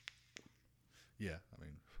Yeah, I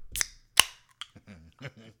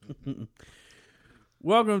mean.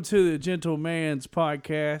 Welcome to the Gentleman's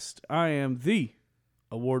Podcast. I am the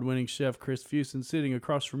award-winning chef, Chris Fusen. Sitting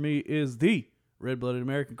across from me is the red-blooded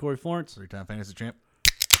American, Corey Florence. 3-time fantasy champ.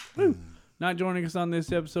 Woo. Not joining us on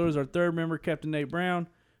this episode is our third member, Captain Nate Brown.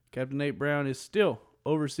 Captain Nate Brown is still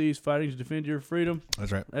overseas fighting to defend your freedom.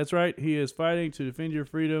 That's right. That's right. He is fighting to defend your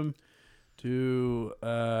freedom to,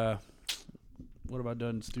 what have I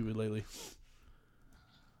done stupid lately?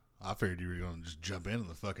 I figured you were going to just jump into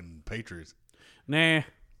the fucking Patriots. Nah. I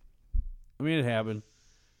mean, it happened.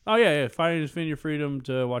 Oh, yeah. Fighting to defend your freedom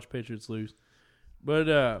to watch Patriots lose. But,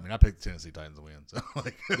 I mean, I picked the Tennessee Titans to win. So,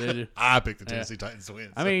 did you? I picked the Tennessee Titans to win.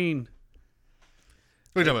 So. I mean,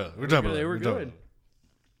 we're talking about it. We're talking about it. they were good.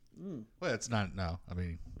 Well, it's not, no. I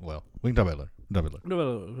mean, well, we can talk about it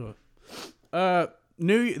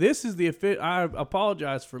later. This is the I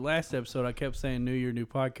apologize for last episode. I kept saying New Year, new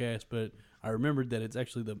podcast, but I remembered that it's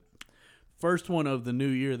actually the first one of the new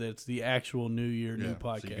year. That's the actual New Year, new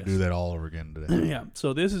podcast. So you can do that all over again today. Yeah.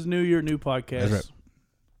 So this is New Year, new podcast. That's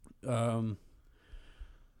right.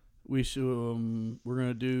 We should. We're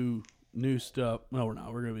gonna do new stuff. No, we're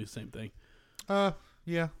not. We're gonna be the same thing.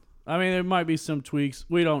 Yeah. I mean, there might be some tweaks.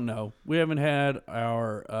 We don't know. We haven't had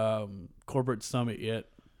our corporate summit yet.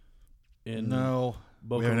 No.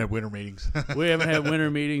 We haven't had winter meetings. We haven't had winter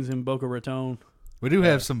meetings in Boca Raton. We do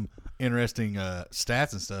have some interesting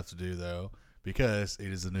stats and stuff to do, though, because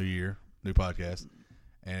it is a new year, new podcast,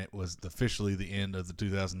 and it was officially the end of the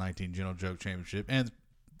 2019 General Joke Championship and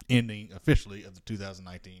ending officially of the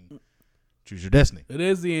 2019 Choose Your Destiny. It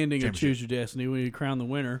is the ending of Choose Your Destiny when you crown the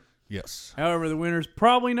winner. Yes. However, the winner's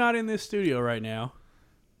probably not in this studio right now.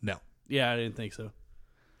 No. Yeah, I didn't think so.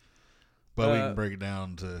 But we can break it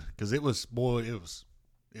down to, because it was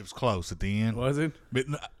close at the end. Was it? But,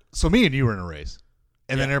 so me and you were in a race,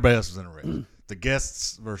 and then everybody else was in a race. The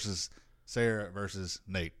guests versus Sarah versus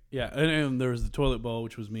Nate. Yeah, and there was the toilet bowl,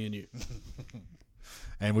 which was me and you.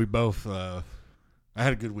 And we both, I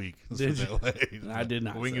had a good week. Did you? I did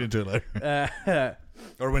not. We can get into it later.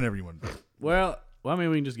 Or whenever you want to. Well, I mean,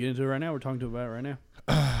 we can just get into it right now. We're talking about it right now.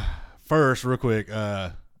 First, real quick,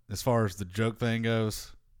 as far as the joke thing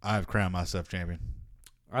goes, I've crowned myself champion.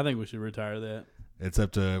 I think we should retire that. It's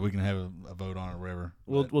up to, we can have a vote on it or whatever.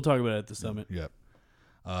 We'll talk about it at the summit. Yep.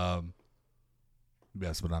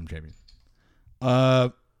 Yes, but I'm champion.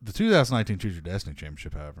 The 2019 Choose Your Destiny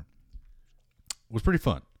Championship, however, was pretty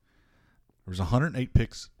fun. There was 108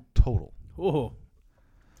 picks total. Oh.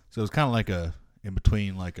 So it was kind of like in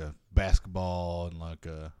between like a basketball and like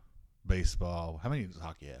a baseball. How many does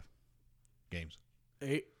hockey have? Games?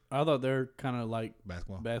 8. I thought they're kind of like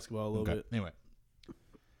basketball a little bit. Anyway.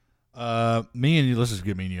 Me and you, let's just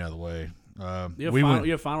get me and you out of the way.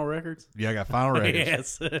 You have final records? Yeah, I got final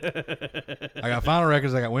records. Yes. I got final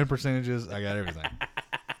records. I got win percentages. I got everything.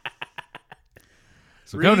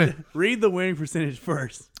 So read the winning percentage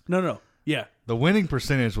first. No. Yeah. The winning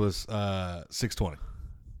percentage was 620.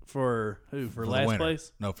 For who? For last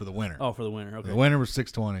place? No, for the winner. Oh, for the winner. Okay. The winner was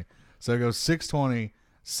 620. So it goes 620,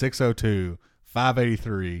 602,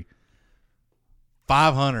 583,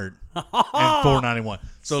 500, and 491.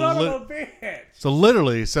 So Son of a bitch.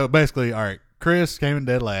 So basically, all right, Chris came in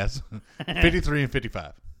dead last, 53 and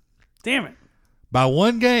 55. Damn it. By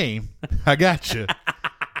one game, I got you.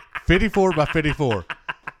 54 by 54.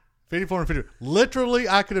 54 and 54. Literally,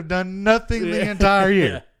 I could have done nothing the entire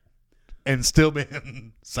year and still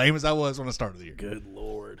been same as I was when I started the year. Good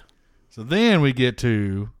Lord. So then we get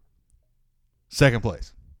to second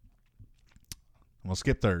place. I'm going to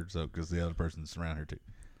skip third, because the other person's around here too.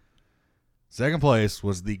 Second place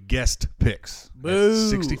was the guest picks. Boo.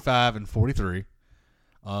 65 and 43.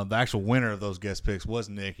 The actual winner of those guest picks was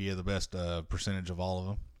Nick. He had the best percentage of all of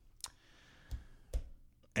them.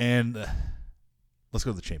 And let's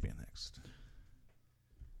go to the champion next.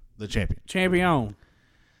 The champion. Champion.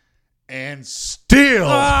 And still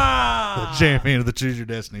the champion of the Choose Your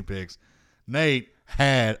Destiny picks. Nate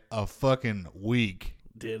had a fucking week.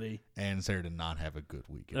 Did he? And Sarah did not have a good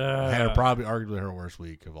week. Had probably arguably her worst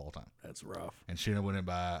week of all time. That's rough. And she went in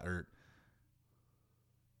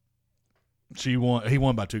he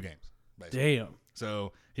won by 2 games. Basically. Damn.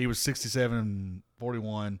 So he was 67 and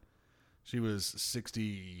 41. She was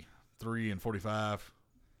 63 and 45.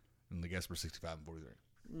 And the guests were 65 and 43.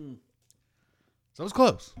 So it was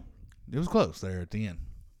close. It was close there at the end.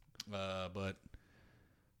 But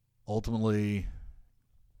ultimately,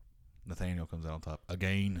 Nathaniel comes out on top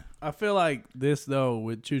again. I feel like this, though,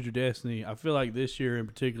 with Choose Your Destiny, I feel like this year in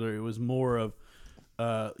particular, it was more of,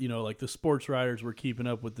 like the sports writers were keeping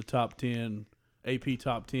up with the top 10, AP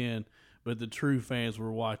top 10, but the true fans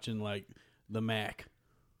were watching like the Mac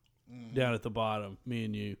down at the bottom. Me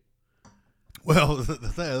and you. Well,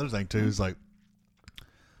 the other thing too is like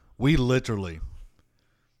we literally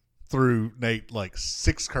threw Nate like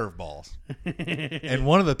 6 curveballs, and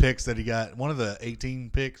one of the picks that he got, one of the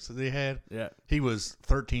 18 picks that he had, he was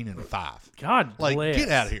 13-5. God like bless. Get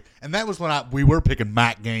out of here! And that was when we were picking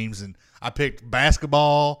Mac games, and I picked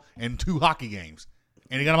basketball and 2 hockey games,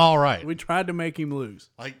 and he got them all right. We tried to make him lose.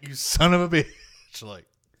 Like, you son of a bitch! Like,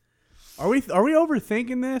 are we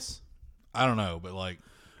overthinking this? I don't know, but like,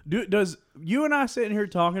 Does you and I sitting here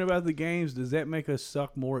talking about the games, does that make us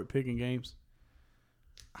suck more at picking games?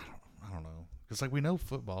 I don't know. It's like we know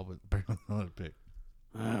football, but barely know how to pick.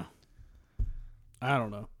 I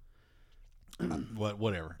don't know.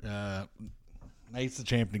 Whatever. Nate's the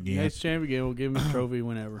champion again. Nate's champion again. We'll give him his trophy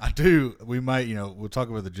whenever. I do. We might, we'll talk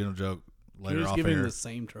about the general joke later Just off give air. him the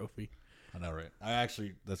same trophy. I know, right?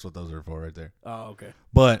 That's what those are for right there. Oh, okay.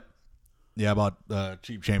 But, yeah, I bought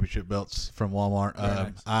cheap championship belts from Walmart.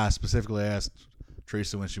 Nice. I specifically asked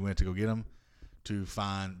Teresa when she went to go get them to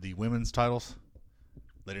find the women's titles.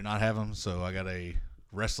 They did not have them, so I got a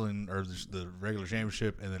wrestling or the regular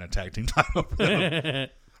championship and then a tag team title.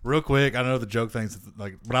 Real quick, I know the joke things,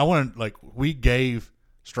 but I wanted, we gave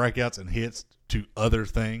strikeouts and hits to other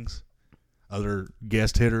things, other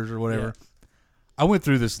guest hitters or whatever. Yeah. I went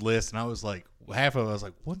through this list and I was like, half of it, I was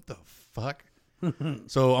like, what the fuck?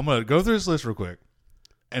 So I'm going to go through this list real quick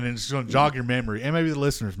and then it's going to jog your memory and maybe the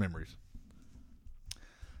listeners' memories.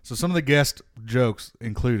 So some of the guest jokes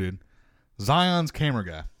included Zion's camera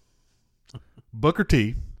guy, Booker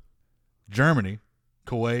T, Germany,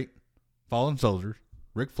 Kuwait, Fallen Soldiers,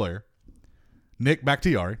 Ric Flair, Nick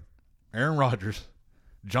Bakhtiari, Aaron Rodgers,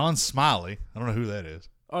 John Smiley. I don't know who that is.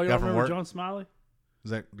 Oh, you remember John Smiley? Is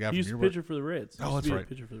that guy he from used your to work? pitcher for the Reds. Oh, that's right.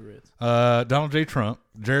 Pitcher for the Reds. Donald J. Trump,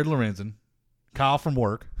 Jared Lorenzen, Kyle from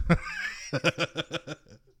work. I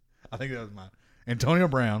think that was mine. Antonio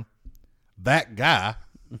Brown, that guy,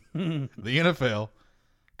 the NFL,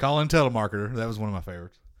 Colin Telemarketer. That was one of my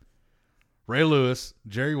favorites. Ray Lewis,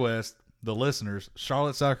 Jerry West, the listeners,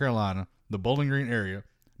 Charlotte, South Carolina, the Bowling Green area,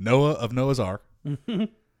 Noah of Noah's Ark,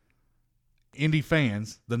 Indy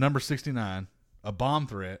fans, the number 69, a bomb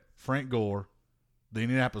threat, Frank Gore, the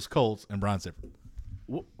Indianapolis Colts, and Brian Sipper.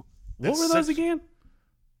 What were those again?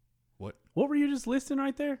 What? What were you just listing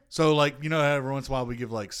right there? So, how every once in a while we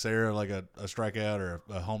give, Sarah, a strikeout or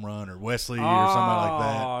a home run or Wesley or somebody like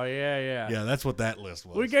that. Oh, yeah. Yeah, that's what that list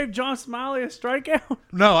was. We gave John Smiley a strikeout?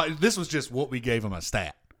 No, this was just what we gave him a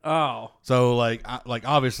stat. Oh. So,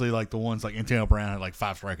 obviously, the ones like Antonio Brown had,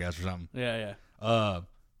 5 strikeouts or something. Yeah.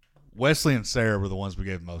 Wesley and Sarah were the ones we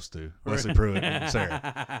gave most to. Wesley Pruitt and Sarah.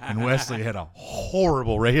 And Wesley had a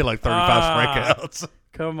horrible rate. He had 35 strikeouts.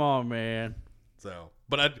 Come on, man. So,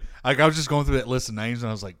 but I was just going through that list of names and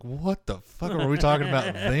I was like, what the fuck were we talking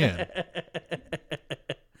about then?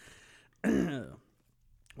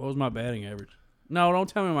 What was my batting average? No, don't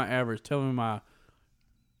tell me my average. Tell me my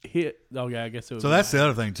hit. Okay, I guess it was. So that's the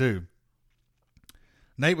other thing, too.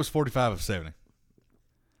 Nate was 45 of 70.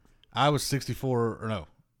 I was 64, or no.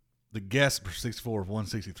 The guests were 64 of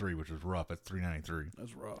 163, which was rough. That's 393.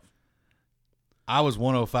 That's rough. I was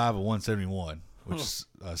 105 of 171, which is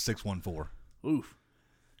 614. Oof.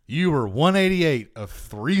 You were 188 of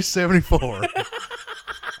 374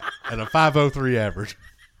 and a 503 average.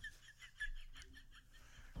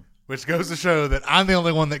 Which goes to show that I'm the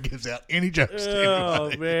only one that gives out any jokes to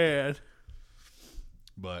anybody. Oh, man.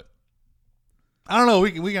 But I don't know.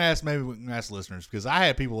 We can ask listeners, because I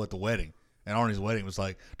had people at the wedding. And Arnie's wedding was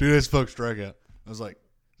like, dude, this fuck strikeout. I was like,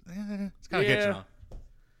 it's kind of catching on.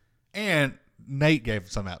 And Nate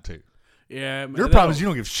gave some out too. Yeah. Your problem is you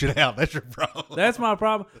don't give shit out. That's your problem. That's my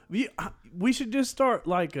problem. We should just start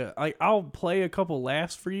I'll play a couple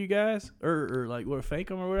laughs for you guys or we'll fake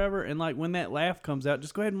them or whatever. And when that laugh comes out,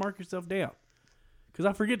 just go ahead and mark yourself down. Because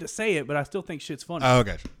I forget to say it, but I still think shit's funny. Oh, I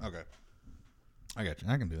got you. Okay. I got you.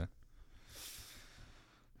 I can do that.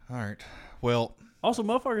 All right. Well. Also,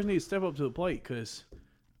 motherfuckers need to step up to the plate because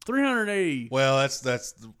 380. Well,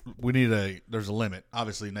 there's a limit.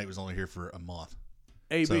 Obviously, Nate was only here for a month.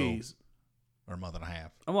 ABs. Or a month and a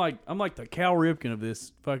half. I'm like the Cal Ripken of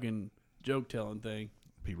this fucking joke telling thing.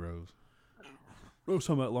 Pete Rose. I was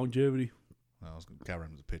talking about longevity. Well, Cal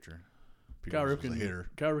Ripken was a pitcher. Pete Cal Rose Ripken was a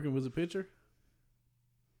hitter. Cal Ripken was a pitcher.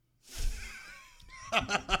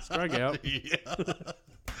 Strikeout. Yeah.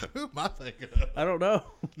 Who am I thinking of? I don't know.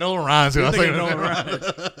 Nolan Ryan's who I was thinking of. Nolan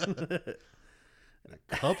Ryan.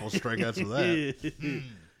 A couple strikeouts for that.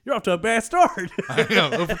 You're off to a bad start. I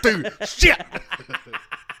am. Over 2. Shit.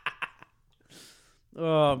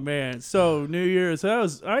 Oh, man. So, New Year's. That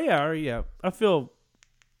was, yeah. I feel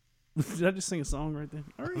Did I just sing a song right there?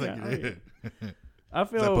 I think you did. I Is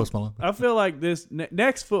that Post Malone? I feel like this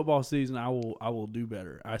next football season, I will do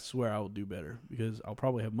better. I swear I will do better because I'll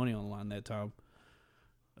probably have money on the line that time.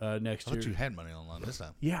 Next I year. thought you had money online this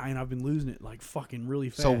time. Yeah, and I've been losing it like fucking really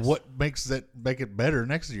fast. So what make it better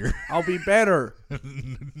next year? I'll be better.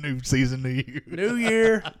 New season, new year. New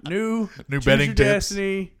year, new New Choose betting Your tips.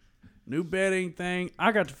 Destiny, new betting thing.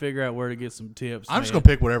 I got to figure out where to get some tips. I'm just man.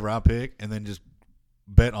 gonna pick whatever I pick and then just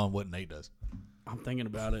bet on what Nate does. I'm thinking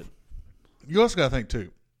about it. You also gotta think too.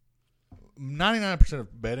 99%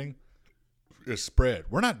 of betting is spread.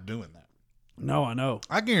 We're not doing that. No, I know.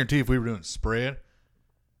 I guarantee if we were doing spread,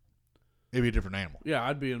 it'd be a different animal. Yeah,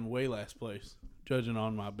 I'd be in way last place, judging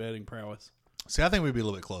on my betting prowess. See, I think we'd be a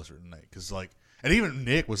little bit closer than Nate because, like, and even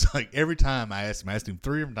Nick was like, every time I asked him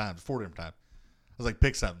 3 different times, 4 different times. I was like,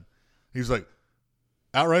 pick something. He was like,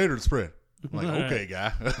 outright or the spread. I'm like, okay,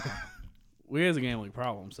 guy. We has a gambling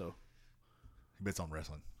problem, so He bets on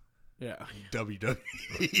wrestling. yeah. WWE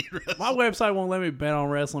wrestling. My website won't let me bet on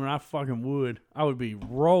wrestling, and I fucking would. I would be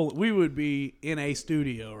rolling. We would be in a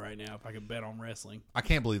studio right now if I could bet on wrestling. I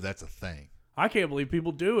can't believe that's a thing. I can't believe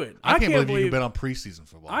people do it. I can't believe you can bet on preseason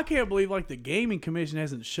football. I can't believe like the gaming commission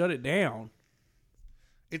hasn't shut it down.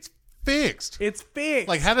 It's fixed. It's fixed.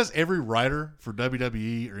 Like, how does every writer for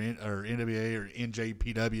WWE or NWA or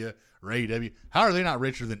NJPW or AEW, how are they not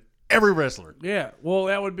richer than every wrestler? Yeah. Well,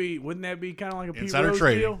 wouldn't that be kind of like a Pete Insider Rose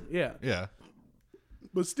trading. deal? Yeah. Yeah.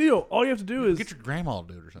 But still, all you have to do is Get your grandma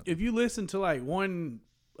to do it or something. if you listen to like one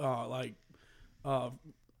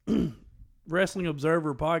Wrestling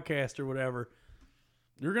Observer podcast or whatever,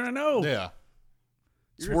 you're gonna know. Yeah.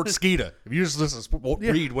 Sportskeeda. If you just listen to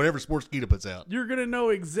read whatever Sportskeeda puts out. You're gonna know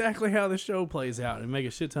exactly how the show plays out and make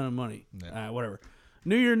a shit ton of money. Yeah. Whatever.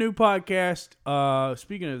 New Year, new podcast.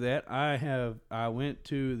 Speaking of that, I went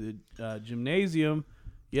to the gymnasium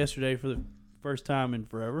yesterday for the first time in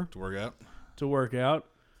forever To work out. to work out,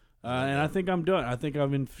 and I think I'm done. I think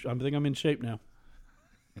I'm in shape now.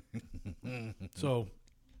 So,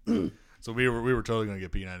 So we were totally going to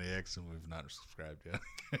get P90X and we've not subscribed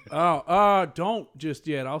yet. don't just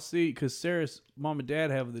yet. I'll see because Sarah's mom and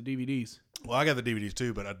dad have the DVDs. Well, I got the DVDs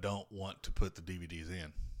too, but I don't want to put the DVDs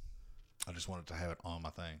in. I just wanted to have it on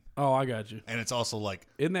my thing. Oh, I got you. And it's also like,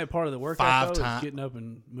 Isn't that part of the workout though? times. Is getting up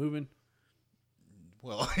and moving.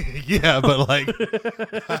 well, yeah, but like,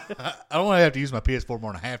 I don't want to have to use my PS4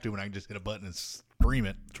 more than I have to when I can just hit a button and stream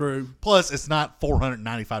it. True. Plus, it's not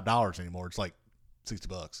 $495 anymore. It's like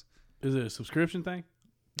 $60. Is it a subscription thing?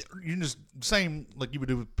 You can just same like you would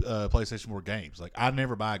do with PlayStation 4 games. Like, I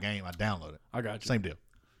never buy a game, I download it. I got you. Same deal.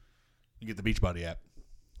 You get the Beachbody app.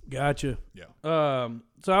 Gotcha. Yeah.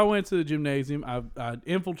 So I went to the gymnasium. I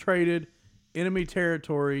infiltrated enemy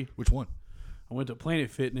territory. Which one? I went to Planet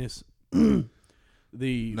Fitness.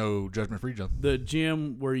 the No Judgment Free Jump. the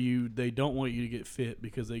gym where they don't want you to get fit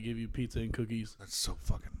because they give you pizza and cookies. That's so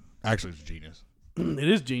fucking. Actually, it's genius. It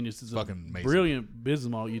is genius. It's Fucking a amazing. brilliant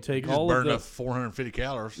business model. You take You just all burn of up 450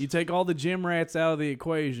 calories. you take all the gym rats out of the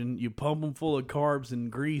equation. You pump them full of carbs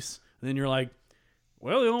and grease, and then you're like,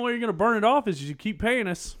 well, the only way you're gonna burn it off is you keep paying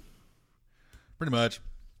us. Pretty much.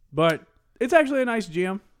 But it's actually a nice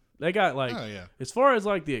gym. They got like, Oh, yeah. as far as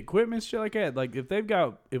like the equipment shit like that, like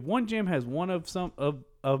if one gym has one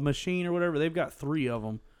of machine or whatever, they've got 3 of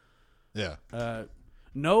them. Yeah.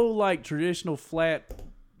 No like traditional flat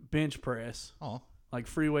bench press, Oh. like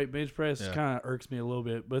free weight bench press, Yeah. kind of irks me a little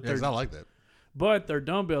bit. But Yeah, 'cause I like that. their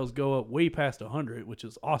dumbbells go up way past 100, which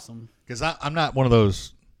is awesome. Because I'm not one of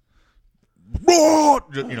those,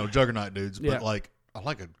 juggernaut dudes. But Yeah. like, I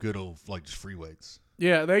like a good old like just free weights.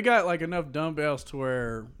 Yeah, they got like enough dumbbells to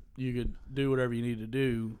where you could do whatever you need to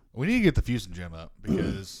do. We need to get the Houston gym up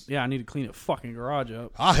because Yeah, I need to clean a fucking garage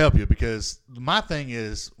up. I'll help you because my thing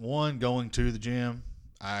is going to the gym.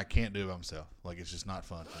 I can't do it by myself. Like, it's just not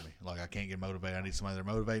fun for me. Like, I can't get motivated. I need somebody that's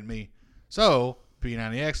motivating me. So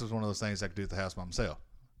P90X was one of those things I could do at the house by myself.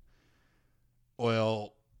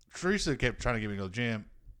 Well, Teresa kept trying to get me to go to the gym.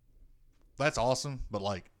 That's awesome, but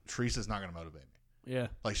like Teresa's not going to motivate me. Yeah.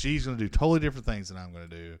 Like, she's going to do totally different things than I'm going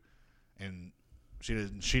to do, and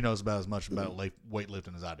she knows about as much about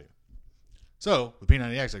weightlifting as I do. So with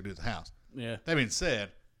P90X, I can do it at the house. Yeah. That being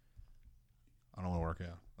said, I don't want to work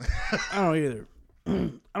out. I don't either.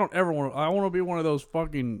 I don't ever want to. I want to be one of those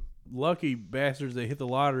fucking lucky bastards that hit the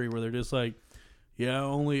lottery where they're just like, yeah, I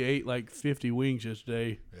only ate like 50 wings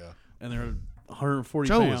yesterday, Yeah. and they're 140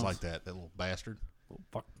 Joe pounds. was like that little bastard. Oh,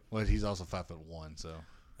 fuck. Well, he's also 5'1", so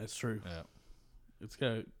That's true. yeah, It's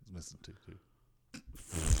got. he's missing too.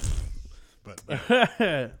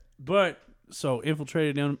 But But so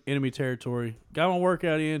infiltrated enemy territory. Got my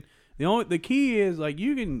workout in. The key is like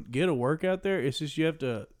you can get a workout there. It's just you have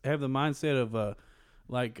to have the mindset of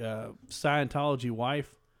Scientology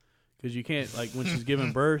wife, because you can't like when she's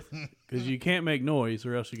giving birth, because you can't make noise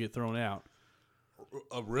or else you get thrown out.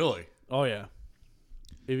 Really? Oh yeah.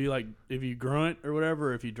 If you grunt or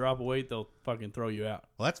whatever, if you drop a weight, they'll fucking throw you out.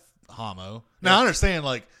 Well, that's homo. Now, I understand,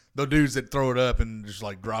 like, the dudes that throw it up and just,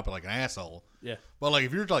 like, drop it like an asshole. Yeah. But, like,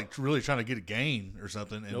 if you're, like, really trying to get a gain or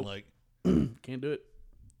something and, like... Can't do it.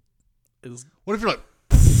 What if you're like...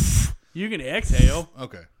 You can exhale.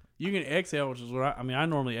 Okay. You can exhale, which is what I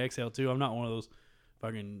normally exhale, too. I'm not one of those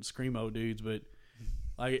fucking screamo dudes, but...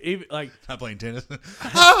 Like, even, like... Not playing tennis.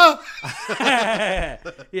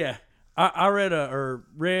 Yeah. I read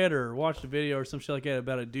or watched a video or some shit like that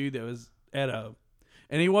about a dude that was at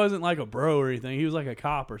and he wasn't like a bro or anything. He was like a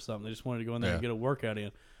cop or something. They just wanted to go in there and get a workout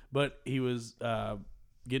in. But he was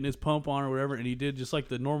getting his pump on or whatever, and he did just like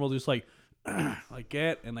the normal, just like like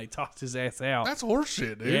that, and they tossed his ass out. That's horse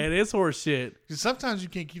shit, dude. Yeah, it is horse shit. Sometimes you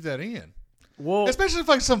can't keep that in. Well, especially if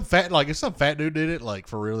like some fat dude did it, like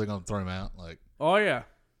for real, they're gonna throw him out. Like, oh yeah.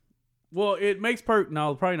 Well, it makes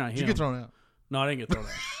no, probably not him. Did you get thrown out? No, I didn't get thrown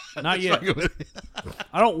out. Not yet.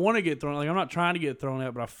 I don't want to get thrown out. Like, I'm not trying to get thrown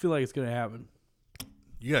out, but I feel like it's going to happen.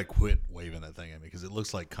 You got to quit waving that thing at me because it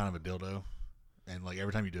looks like kind of a dildo. And, like,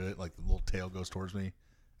 every time you do it, like, the little tail goes towards me.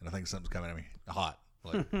 And I think something's coming at me hot.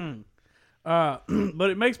 Like, but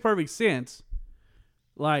it makes perfect sense.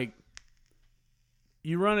 Like,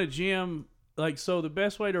 you run a gym. Like, so the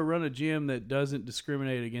best way to run a gym that doesn't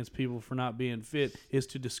discriminate against people for not being fit is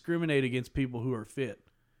to discriminate against people who are fit.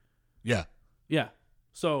 Yeah. Yeah.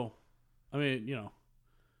 So, I mean, you know,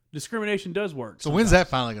 discrimination does work. So when's that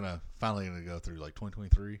finally gonna go through? Like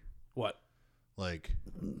 2023? What? Like,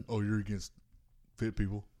 oh, you're against fit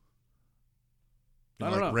people? You know, I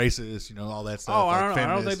don't like know. Racist, you know, all that stuff. Oh, like I don't know. I don't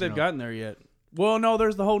feminist, think they've gotten there yet. Well, no,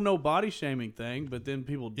 there's the whole no body shaming thing, but then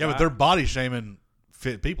people Yeah, but they're body shaming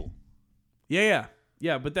fit people. Yeah,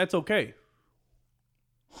 but that's okay.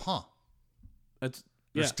 Huh. That's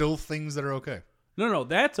There's still things that are okay. No,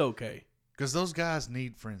 that's okay. Because those guys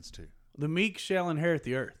need friends too. The meek shall inherit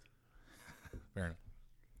the earth. Fair enough.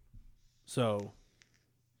 So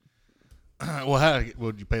well, how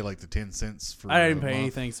would you pay like the 10 cents for? I didn't pay month?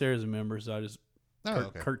 anything. Sarah's a member, so I just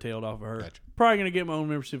curtailed off of her. Gotcha. Probably gonna get my own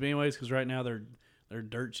membership anyways, because right now they're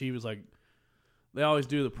dirt cheap. It's like they always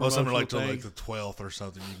do the promotional something like thing. till like the 12th or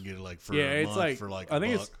something. You can get it like for yeah, a it's month like for like I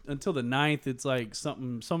think $1. it's until the 9th. It's like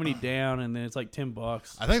something so many down, and then it's like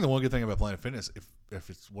 $10. I think the one good thing about Planet Fitness, if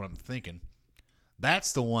it's what I'm thinking,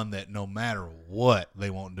 that's the one that no matter what they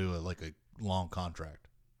won't do like a long contract.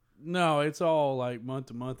 No, it's all like month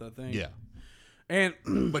to month. I think. Yeah. And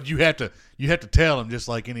but you have to tell them just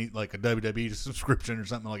like any like a WWE subscription or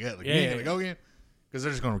something like that. Like, you ain't gonna go again because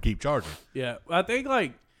they're just gonna keep charging. Yeah, I think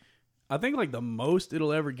like the most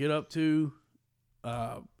it'll ever get up to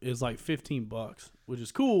is like $15, which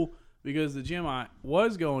is cool because the gym I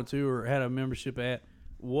was going to or had a membership at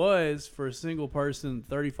was for a single person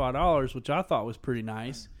 $35, which I thought was pretty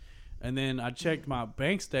nice. And then I checked my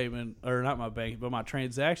bank statement, or not my bank, but my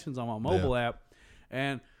transactions on my mobile app,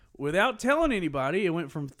 and without telling anybody, it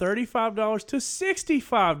went from $35 to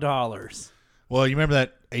 $65. Well, you remember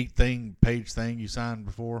that 8-page thing you signed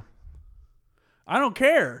before? I don't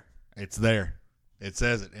care. It's there. It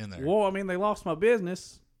says it in there. Well, I mean, they lost my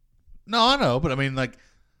business. No, I know, but I mean, like,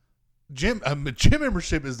 gym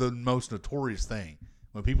membership is the most notorious thing.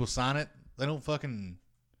 When people sign it, they don't fucking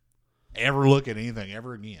ever look at anything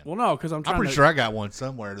ever again. Well, no, because I'm pretty sure I got one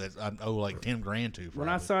somewhere that I owe like $10,000 to. When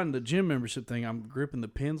I signed the gym membership thing, I'm gripping the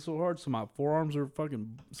pin so hard, so my forearms are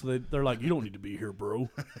fucking. So they're like, "You don't need to be here, bro."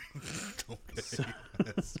 Okay. So,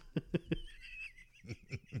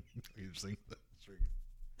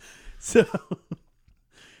 so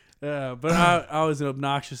but I was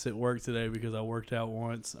obnoxious at work today because I worked out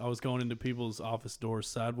once. I was going into people's office doors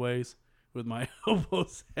sideways with my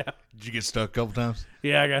elbows out. Did you get stuck a couple times?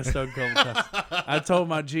 Yeah, I got stuck a couple times. I told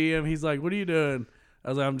my GM, he's like, "What are you doing?" I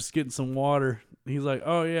was like, "I'm just getting some water." He's like,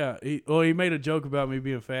 "Oh yeah." He made a joke about me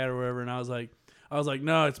being fat or whatever, and I was like,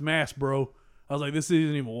 "No, it's mass, bro." I was like, "This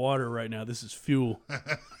isn't even water right now. This is fuel."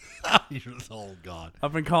 Oh God!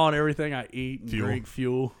 I've been calling everything I eat and Fuel. drink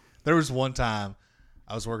fuel. There was one time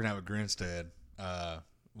I was working out with Grinstead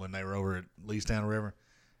when they were over at Leestown or whatever,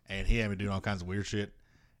 and he had me doing all kinds of weird shit.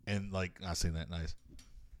 And like I seen that nice,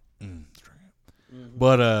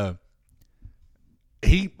 but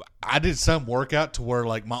I did some workout to where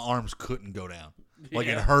like my arms couldn't go down, like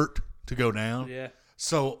it hurt to go down. Yeah.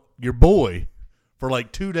 So your boy for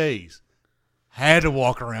like 2 days had to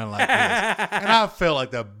walk around like this. And I felt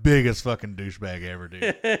like the biggest fucking douchebag ever,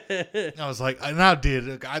 dude. I was like, and I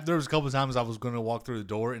did. There was a couple of times I was going to walk through the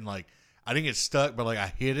door and like, I didn't get stuck, but like I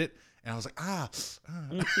hit it and I was like,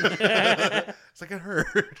 it's like it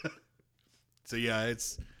hurt. So yeah,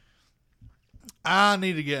 I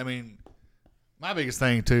need to get, I mean, my biggest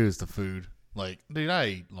thing too is the food. Like, dude, I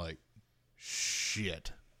eat like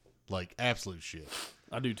shit. Like absolute shit.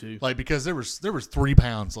 I do too. Like, because there was 3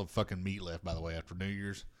 pounds of fucking meat left, by the way, after New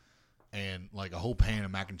Year's, and like a whole pan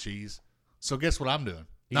of mac and cheese. So guess what I'm doing?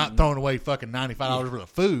 Not throwing away fucking $95 worth of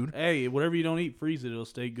food. Hey, whatever you don't eat, freeze it. It'll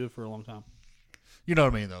stay good for a long time. You know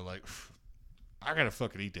what I mean, though? Like, I gotta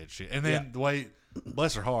fucking eat that shit. And then the way,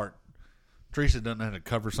 bless her heart, Teresa doesn't know how to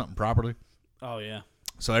cover something properly. Oh yeah.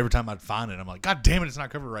 So every time I'd find it, I'm like, God damn it, it's not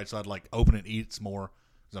covered right. So I'd like open it and eat it some more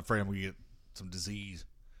because I'm afraid I'm gonna get some disease.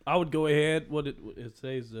 I would go ahead. What it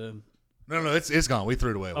says? No, it's gone. We threw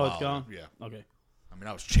it away a while. It's gone? Yeah. Okay. I mean,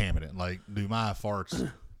 I was champing it. Like, dude, my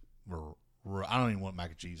farts were I don't even want mac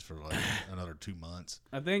and cheese for like another 2 months.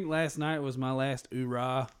 I think last night was my last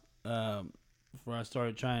oorah before I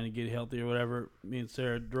started trying to get healthy or whatever. Me and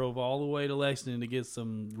Sarah drove all the way to Lexington to get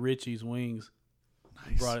some Richie's wings.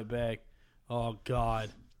 Nice. Brought it back. Oh, God.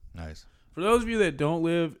 Nice. For those of you that don't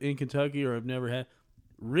live in Kentucky or have never had,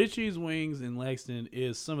 Richie's Wings in Lexington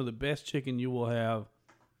is some of the best chicken you will have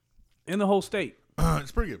in the whole state.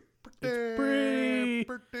 It's pretty good.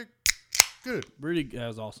 It's pretty good. That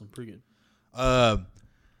was awesome. Pretty good.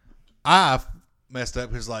 I messed up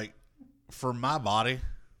because, like, for my body,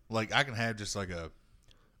 like, I can have just like a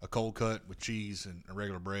cold cut with cheese and a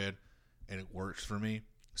regular bread, and it works for me.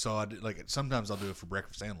 So I do, like, sometimes I'll do it for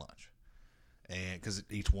breakfast and lunch. And because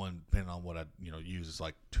each one, depending on what I use, is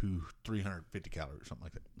like 350 calories or something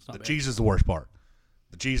like that. The bad. cheese is the worst part.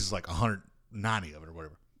 The cheese is like 190 of it or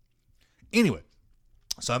whatever. Anyway,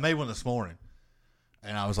 so I made one this morning,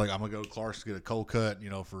 and I was like, I'm gonna go to Clark's to get a cold cut,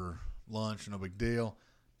 for lunch, no big deal.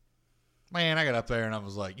 Man, I got up there and I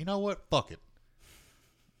was like, you know what? Fuck it.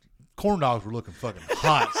 Corn dogs were looking fucking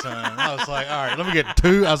hot, son. I was like, all right, let me get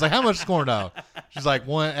 2. I was like, how much is corn dog? She's like,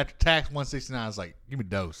 one after tax, $169. I was like, give me a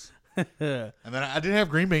dose. And then I did have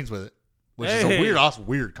green beans with it, which is a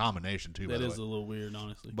weird combination too. That by the is way. a little weird,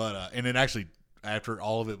 honestly. But and then actually, after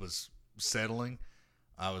all of it was settling,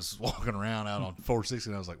 I was walking around out on 460,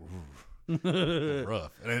 and I was like,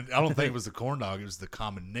 rough. And I don't think it was the corn dog; it was the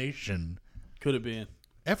combination. Could have been.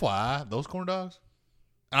 FYI, those corn dogs,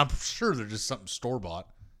 I'm sure they're just something store bought.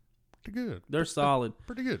 Pretty good. They're solid.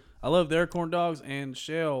 Pretty good. I love their corn dogs, and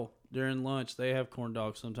Shell during lunch they have corn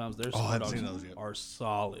dogs. Sometimes their I corn haven't dogs seen those yet. are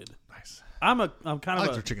solid. Nice. I'm kind I of like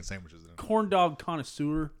a their chicken sandwiches. Though. corn dog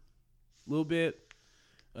connoisseur, a little bit.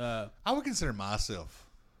 I would consider myself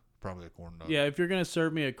probably a corn dog. Yeah, if you're gonna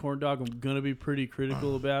serve me a corn dog, I'm gonna be pretty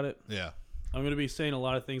critical about it. Yeah. I'm gonna be saying a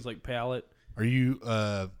lot of things like palate. Are you?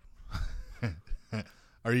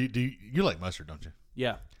 Do you like mustard? Don't you?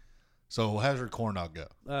 Yeah, So how's your corn dog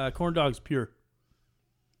go? corn dog's pure,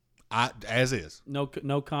 As is. no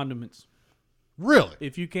condiments. Really?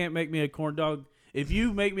 If you can't make me a corn dog, if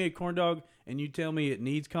you make me a corn dog and you tell me it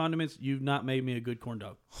needs condiments, you've not made me a good corn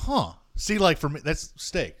dog. Huh. See, like for me, that's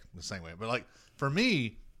steak the same way. But like for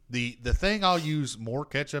me, the thing I'll use more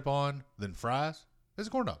ketchup on than fries is a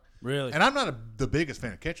corn dog. Really? And I'm not the biggest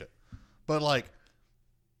fan of ketchup, but like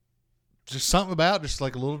just something about just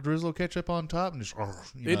like a little drizzle of ketchup on top and just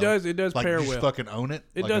It does like pair you just well. fucking own it.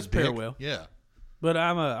 It like does a pair dick. well. Yeah. But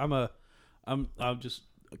I'm just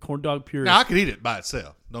a corn dog purist. Now I could eat it by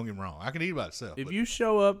itself. Don't get me wrong. I can eat it by itself. If but you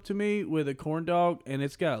show up to me with a corn dog and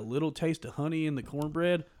it's got a little taste of honey in the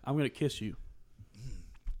cornbread, I'm gonna kiss you.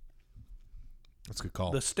 that's a good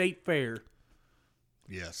call. The State Fair,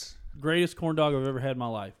 Yes. greatest corn dog I've ever had in my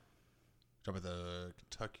life. Talk about the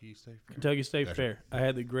Kentucky State Fair. Kentucky State Gotcha. Fair. I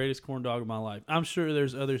had the greatest corn dog of my life. I'm sure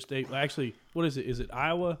there's other state. Actually, what is it? Is it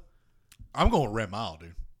Iowa? I'm going Red Mile,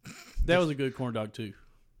 dude. That was a good corn dog too.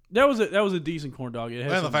 That was a decent corn dog. It had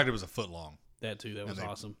And the some- fact it was a foot long. that too. That was and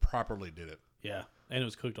they awesome. properly did it. Yeah, and it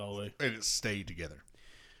was cooked all the way. And it stayed together.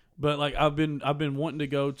 But like I've been wanting to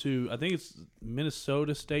go to. I think it's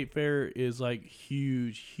Minnesota State Fair is like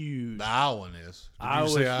huge. The Iowan is. Did you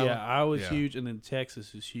Iowa's, say Iowa? yeah, Iowa's Yeah. huge, and then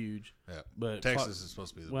Texas is huge. Yeah. But Texas is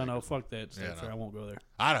supposed to be the well, no, biggest. fuck that State Yeah, Fair. no. I won't go there.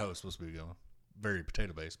 Idaho is supposed to be going. Very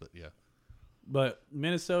potato based, but yeah. But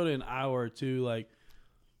Minnesota and Iowa are two. Like,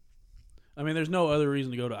 I mean, there's no other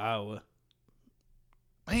reason to go to Iowa.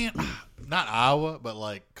 Man, not Iowa, but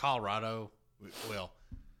like Colorado. Well,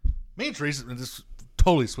 me and Teresa, and this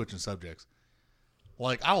totally switching subjects.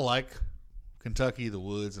 Like, I like Kentucky, the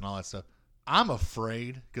woods, and all that stuff. I'm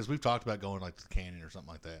afraid, because we've talked about going like to the canyon or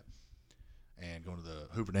something like that. and going to the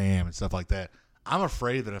Hoover Dam and stuff like that. I'm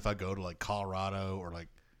afraid that if I go to like Colorado or like,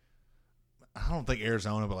 I don't think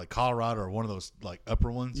Arizona, but like Colorado or one of those like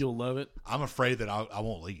upper ones, You'll love it. I'm afraid that I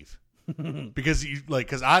won't leave because you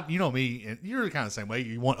know me, and you're kind of the same way.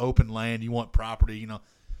 You want open land, you want property, you know,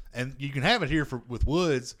 and you can have it here with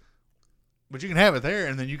woods, but you can have it there,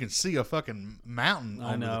 and then you can see a fucking mountain.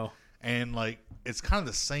 I know, and like it's kind of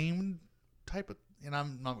the same type of. And I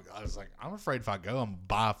was like, I'm afraid if I go, I'm gonna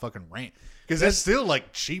buy a fucking ranch because it's still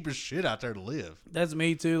like cheap as shit out there to live. That's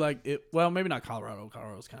me too. Like well, maybe not Colorado.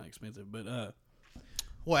 Colorado's kind of expensive, but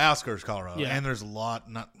well, outskirts of Colorado, yeah. And there's a lot.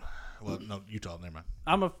 No, Utah. Never mind.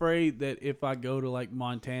 I'm afraid that if I go to like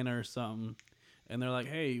Montana or something, and they're like,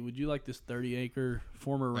 "Hey, would you like this 30-acre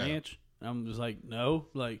former ranch?" And I'm just like, "No."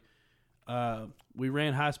 Like, we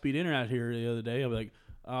ran high-speed internet here the other day. I'm like,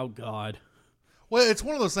 "Oh God." Well, it's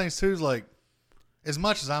one of those things too. Is like, as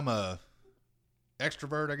much as I'm a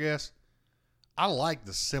extrovert, I guess, I like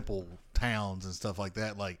the simple towns and stuff like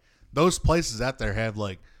that. Like those places out there have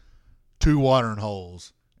like 2 watering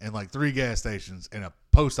holes and like 3 gas stations and a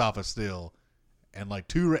post office still, and like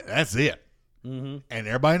 2. That's it. Mm-hmm. And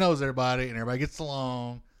everybody knows everybody, and everybody gets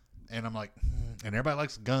along. And I'm like, and everybody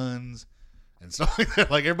likes guns and stuff like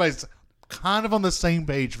that. Like everybody's kind of on the same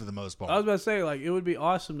page for the most part. I was about to say, like, it would be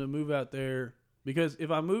awesome to move out there because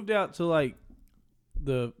if I moved out to like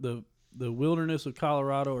the wilderness of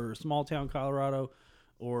Colorado or small town Colorado,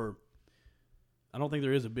 or I don't think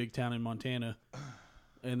there is a big town in Montana,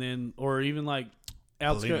 and then or even like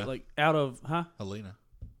outskirts, Helena. like out of Helena.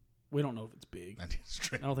 We don't know if it's big. I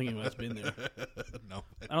don't think anybody's been there. No,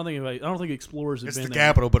 I don't think explorers have it's been the there.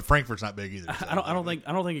 capital, but Frankfurt's not big either. So I don't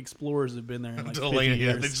think explorers have been there in like 50 Helena,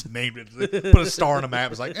 yeah, years. they just named it. They put a star on the map.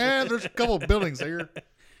 It's like, there's a couple of buildings here.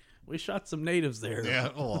 We shot some natives there. Yeah,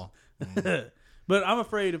 oh, But I'm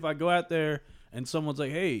afraid if I go out there and someone's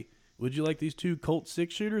like, "Hey, would you like these 2 Colt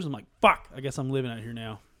 6-shooters?" I'm like, "Fuck! I guess I'm living out here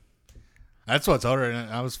now." that's what I told her, and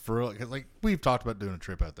I was for real. Cause like we've talked about doing a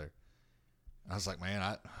trip out there. I was like, man,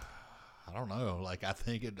 I don't know. Like I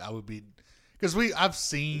think I would be because I've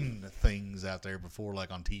seen things out there before,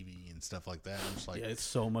 like on TV and stuff like that. I'm just like, Yeah, it's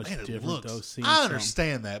so much man, different though. Seeing I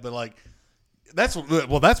understand that, but like that's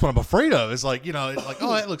what I'm afraid of. It's like, you know, it's like,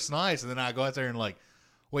 oh, that looks nice, and then I go out there and like,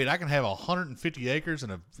 wait, I can have 150 acres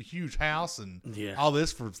and a huge house and all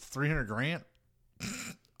this for $300,000.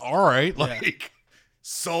 All right, like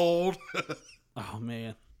sold. Oh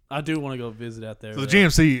man, I do want to go visit out there. So the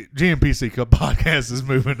GMPC Cup podcast is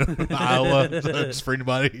moving to Iowa. Just for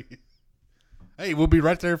anybody. Hey, we'll be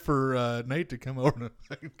right there for Nate to come over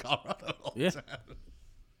to Colorado. Yeah,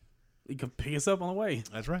 you can pick us up on the way.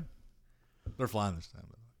 That's right. They're flying this time.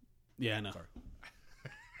 Yeah, I know.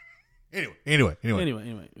 Anyway.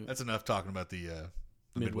 That's enough talking about the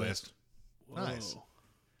Midwest. Whoa. Nice.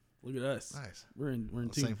 Look at us. Nice. We're in On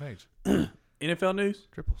the same page. NFL news.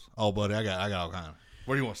 Triples. Oh, buddy, I got all kind of.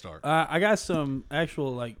 Where do you want to start? I got some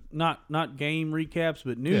actual like not game recaps,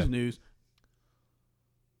 but news.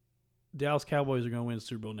 Dallas Cowboys are going to win the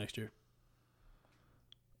Super Bowl next year.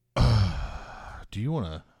 Do you want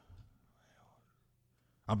to?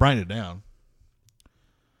 I'm writing it down.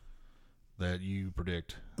 That you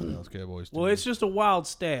predict Dallas Cowboys. Well, it's just a wild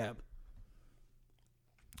stab.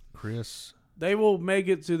 Chris. They will make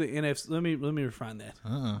it to the NFC. Let me refine that.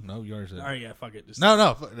 No, you already said. All right, yeah, fuck it. Just No.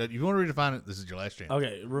 You want to redefine it? This is your last chance.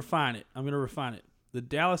 Okay, refine it. I'm going to refine it. The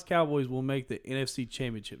Dallas Cowboys will make the NFC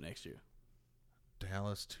Championship next year.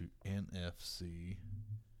 Dallas to NFC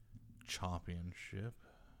Championship.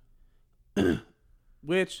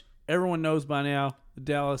 Which everyone knows by now. The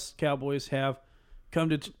Dallas Cowboys have come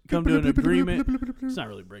to an agreement. It's not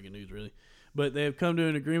really breaking news, really. But they have come to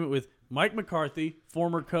an agreement with Mike McCarthy,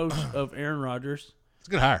 former coach of Aaron Rodgers. It's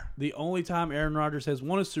a good hire. The only time Aaron Rodgers has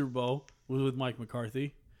won a Super Bowl was with Mike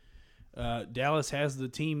McCarthy. Dallas has the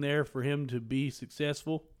team there for him to be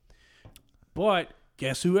successful. But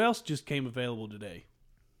guess who else just came available today?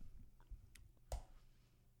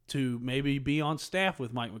 To maybe be on staff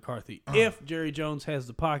with Mike McCarthy. If Jerry Jones has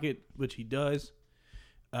the pocket, which he does.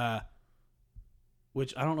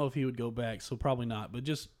 Which I don't know if he would go back, so probably not. But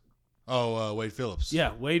just... Wade Phillips.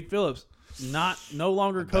 Yeah, Wade Phillips. No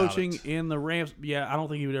longer coaching it. in the Rams. Yeah, I don't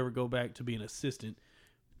think he would ever go back to be an assistant.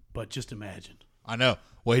 But just imagine. I know.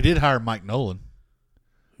 Well, he did hire Mike Nolan.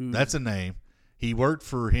 Who, That's a name. He worked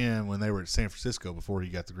for him when they were at San Francisco before he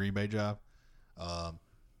got the Green Bay job. A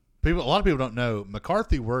lot of people don't know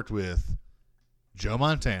McCarthy worked with Joe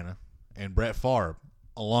Montana and Brett Favre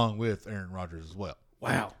along with Aaron Rodgers as well.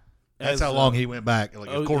 wow. That's how long he went back, like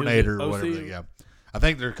a coordinator or whatever. OC? Yeah, I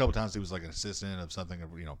think there are a couple times he was like an assistant of something,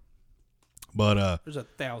 you know. But There's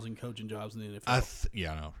 1,000 coaching jobs in the NFL.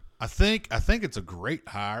 I know. I think it's a great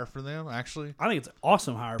hire for them, actually, I think it's an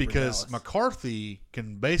awesome hire because for Dallas. McCarthy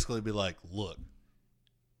can basically be like, look,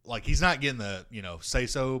 like he's not getting the say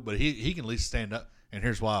so, but he can at least stand up. And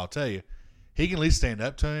here's why I'll tell you, he can at least stand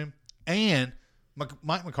up to him. And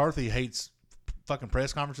Mike McCarthy hates fucking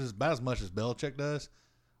press conferences about as much as Belichick does.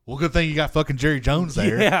 Well, good thing you got fucking Jerry Jones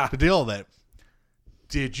there to deal with that.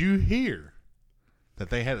 Did you hear that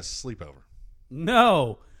they had a sleepover?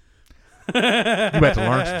 No. You about to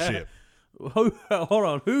learn some shit. Hold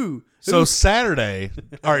on. Who? So Saturday,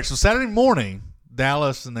 all right. So Saturday morning,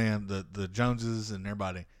 Dallas and them, the Joneses and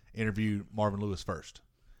everybody interviewed Marvin Lewis first,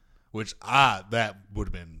 which that would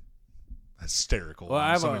have been hysterical Well, I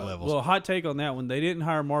on have so many levels. Well, hot take on that one. They didn't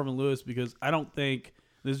hire Marvin Lewis because I don't think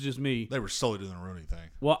this is just me. They were solely doing the Rooney thing.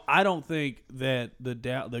 Well, I don't think that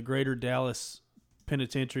the greater Dallas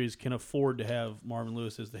penitentiaries can afford to have Marvin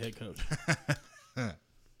Lewis as the head coach.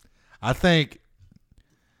 I think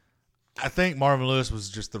Marvin Lewis was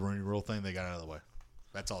just the Rooney Rule thing they got out of the way.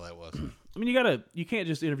 That's all that was. I mean, you can't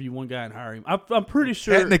just interview one guy and hire him. I'm pretty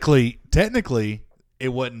sure. Technically, it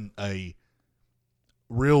wasn't a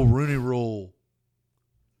real Rooney Rule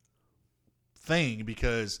thing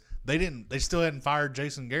because they still hadn't fired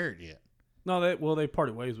Jason Garrett yet. No, they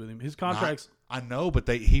parted ways with him. His contracts. I know, but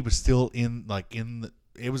he was still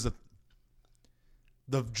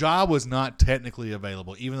the job was not technically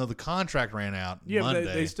available, even though the contract ran out Monday.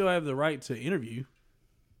 But they still have the right to interview.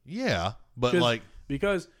 Yeah, but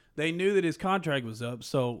because they knew that his contract was up,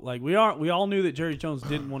 so like we all knew that Jerry Jones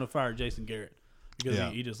didn't want to fire Jason Garrett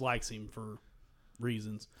because he just likes him for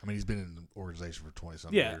reasons. I mean, he's been in the organization for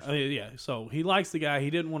 20-something years. Yeah. So he likes the guy. He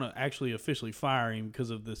didn't want to actually officially fire him because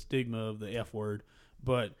of the stigma of the F word,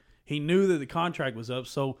 but he knew that the contract was up.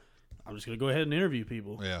 So I'm just gonna go ahead and interview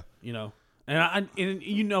people. Yeah, and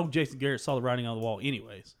Jason Garrett saw the writing on the wall,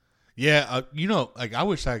 anyways. Yeah, like I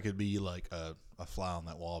wish I could be like a fly on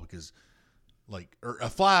that wall because, or a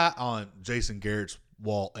fly on Jason Garrett's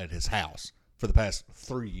wall at his house for the past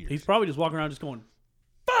 3 years. He's probably just walking around just going,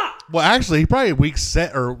 "Fuck." Well, actually, he probably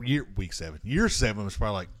year 7 was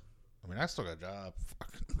probably like, I mean, I still got a job.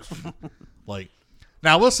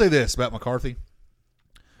 Now I will say this about McCarthy.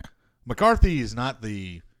 McCarthy is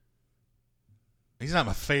he's not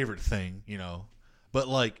my favorite thing,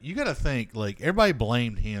 but you got to think everybody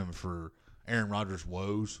blamed him for Aaron Rodgers'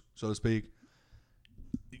 woes, so to speak.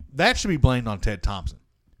 That should be blamed on Ted Thompson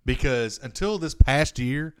because until this past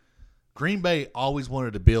year, Green Bay always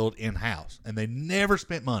wanted to build in-house, and they never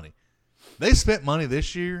spent money. They spent money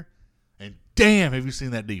this year, and damn, have you seen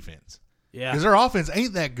that defense? Yeah. Because their offense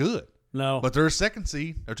ain't that good. No. But they're a 2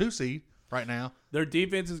 seed right now. Their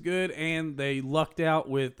defense is good, and they lucked out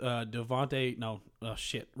with running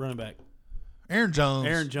back. Aaron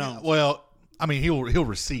Jones. Yeah, well, I mean, he'll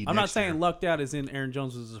recede. I'm not saying year. lucked out as in Aaron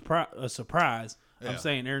Jones was a surprise. Yeah. I'm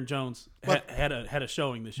saying Aaron Jones had a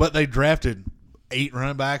showing this year. But they drafted 8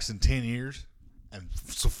 running backs in 10 years, and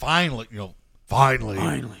so finally, they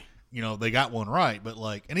got one right. But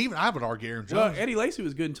and even I would argue Aaron Jones. Well, Eddie Lacy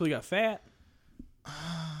was good until he got fat.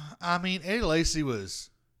 I mean, Eddie Lacy was.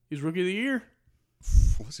 He was rookie of the year.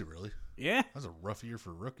 Was he really? Yeah. That was a rough year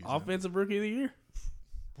for rookies. Offensive rookie of the year.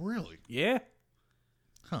 Really? Yeah.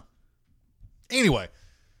 Huh. Anyway,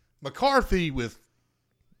 McCarthy with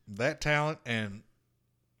that talent, and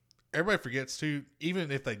everybody forgets too,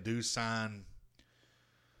 even if they do sign,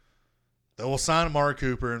 they will sign Amari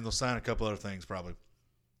Cooper and they'll sign a couple other things probably.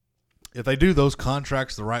 If they do those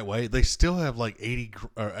contracts the right way, they still have 80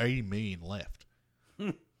 million left.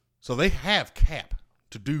 So they have cap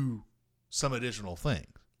to do some additional things.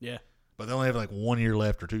 Yeah. But they only have 1 year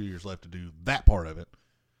left or 2 years left to do that part of it.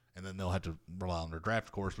 And then they'll have to rely on their draft,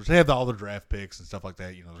 of course, which they have all their draft picks and stuff like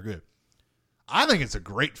that. They're good. I think it's a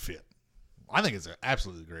great fit. I think it's an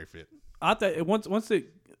absolutely great fit. I thought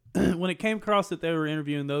when it came across that they were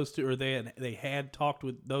interviewing those two, or they had talked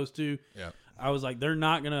with those two, yeah, I was like, they're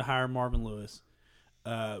not going to hire Marvin Lewis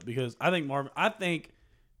because I think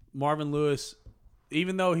Marvin Lewis,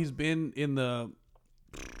 even though he's been in the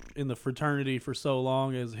fraternity for so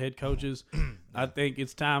long as head coaches, I think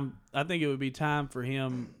it's time. I think it would be time for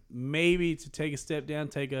him maybe to take a step down,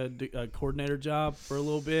 take a coordinator job for a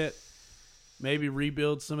little bit, maybe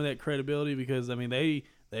rebuild some of that credibility because I mean they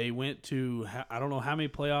went to I don't know how many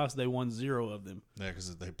playoffs, they won 0 of them. Yeah,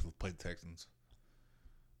 because they played the Texans.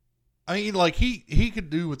 I mean, he could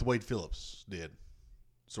do what the Wade Phillips did.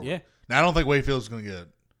 Sort of. Yeah. Now I don't think Wade Phillips is going to get a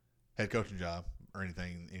head coaching job or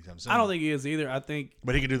anything anytime soon. I don't think he is either.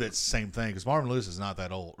 But he could do that same thing because Marvin Lewis is not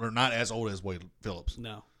that old, or not as old as Wade Phillips.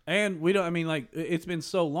 No. And we don't, I mean, it's been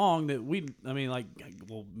so long that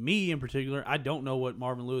me in particular, I don't know what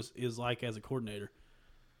Marvin Lewis is like as a coordinator.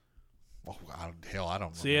 Oh, I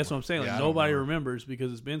don't. See, that's what I'm saying. Yeah, Like I don't nobody remember. remembers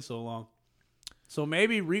because it's been so long. So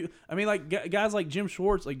maybe like guys like Jim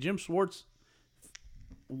Schwartz. Like Jim Schwartz.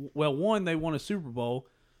 Well, one, they won a Super Bowl,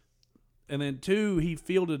 and then two, he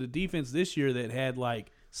fielded a defense this year that had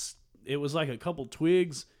it was like a couple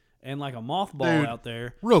twigs and like a mothball Dude. out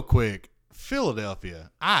there. Real quick,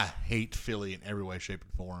 Philadelphia. I hate Philly in every way, shape,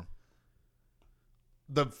 and form.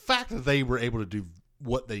 The fact that they were able to do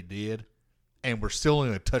what they did and were still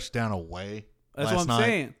only a touchdown away That's last what I'm night,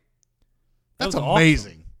 saying. that's was awesome.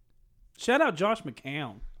 amazing. Shout out Josh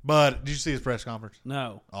McCown. But did you see his press conference?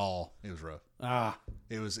 No. Oh, it was rough.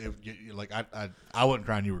 It was like I wasn't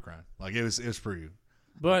crying, you were crying. Like it was for you.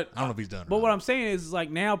 But I don't know if he's done. But what I'm saying is,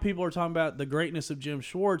 like, now people are talking about the greatness of Jim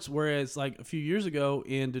Schwartz, whereas, like, a few years ago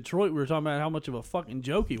in Detroit, we were talking about how much of a fucking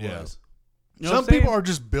joke he Yeah. was. You know Some what I'm saying? people are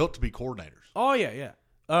just built to be coordinators. Oh, yeah.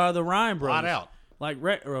 The Ryan brothers. Flat out. Like,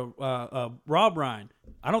 Rob Ryan.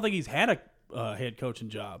 I don't think he's had a head coaching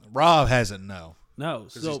job. Rob hasn't, no. No.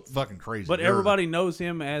 'Cause So, he's fucking crazy. but everybody knows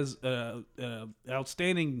him as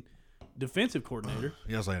outstanding defensive coordinator.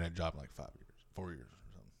 He also had that job in like 4 years or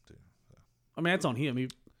something, too. So, I mean, that's on him.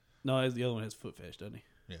 No, the other one has foot fetish, doesn't he?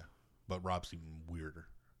 yeah. But Rob's even weirder.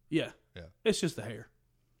 Yeah. Yeah. It's just the hair.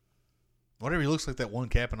 Whatever, he looks like that one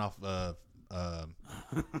capping off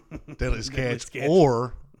Deadliest Catch Catch.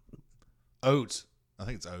 or Oates. I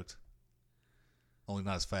think it's Oates. Only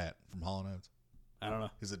not as fat from Hall & Oates. I don't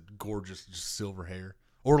know. He's a gorgeous, just silver hair.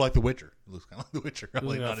 Or like The Witcher. He looks kind of like The Witcher.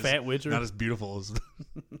 Only Like a not fat Witcher? Not as beautiful as...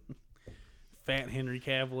 Fat Henry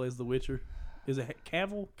Cavill as the Witcher. Is it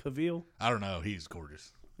Cavill? I don't know. He's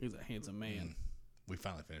gorgeous. He's a handsome man. We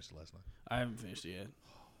finally finished it last night. I haven't finished it yet.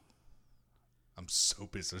 I'm so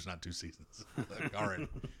pissed there's not 2 seasons. Like, already.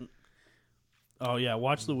 Oh, yeah.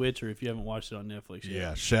 Watch The Witcher if you haven't watched it on Netflix yet.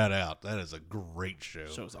 Yeah, shout out. That is a great show.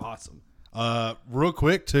 The show's awesome. Real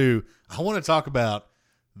quick, too, I want to talk about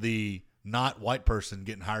the not white person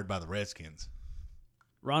getting hired by the Redskins.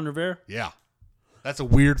 Ron Rivera? Yeah. That's a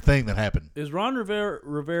weird thing that happened. Is Ron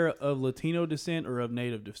Rivera of Latino descent or of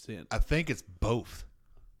native descent? I think it's both.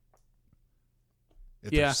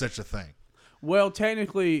 If Yeah. there's such a thing. Well,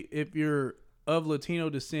 technically, if you're of Latino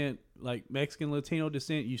descent, like Mexican Latino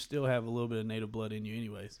descent, you still have a little bit of native blood in you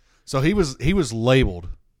anyways. So he was labeled.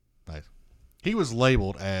 Nice. He was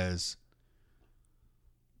labeled as,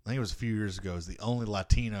 I think it was a few years ago, as the only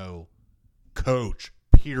Latino coach,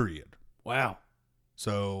 period. Wow.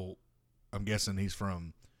 So I'm guessing he's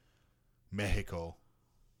from Mexico.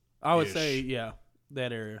 I would Ish. say, yeah,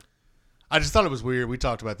 that area. I just thought it was weird. We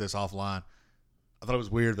talked about this offline. I thought it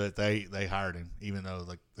was weird that they hired him, even though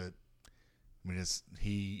like that. I mean,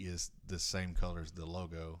 he is the same color as the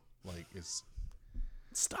logo. Like it's.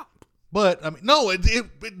 Stop. But I mean, no,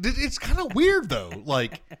 it's kind of weird though.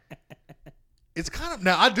 Like it's kind of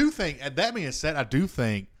now. I do think, that being said, I do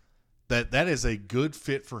think that is a good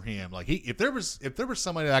fit for him. Like if there was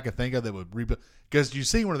somebody that I could think of that would rebuild, because you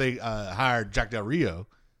see where they hired Jack Del Rio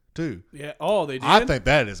too. Yeah. Oh, they did. I think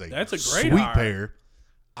that's a great sweet hire. pair.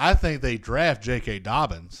 I think they draft J.K.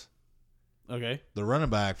 Dobbins, Okay. the running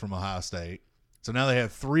back from Ohio State. So now they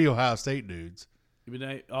have 3 Ohio State dudes.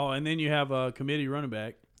 Oh, and then you have a committee running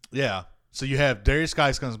back Yeah. So you have Darius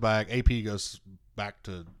Geis comes back. AP goes back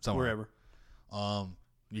to somewhere. wherever.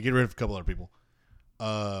 You get rid of a couple other people.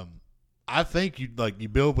 I think you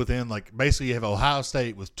build within, like, basically you have Ohio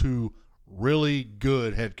State with 2 really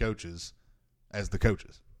good head coaches as the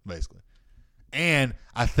coaches, basically. And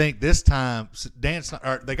I think this time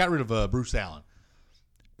they got rid of Bruce Allen,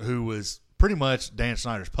 who was pretty much Dan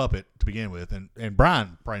Snyder's puppet to begin with. And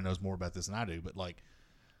Brian probably knows more about this than I do, but like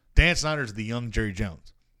Dan Snyder's the young Jerry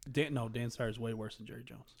Jones. Dan Snyder's way worse than Jerry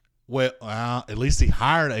Jones. Well, at least he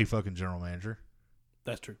hired a fucking general manager.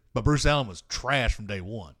 That's true. But Bruce Allen was trash from day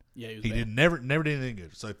one. Yeah, he was He bad. did never did anything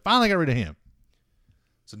good. So they finally got rid of him.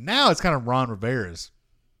 So now it's kind of Ron Rivera's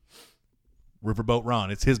Riverboat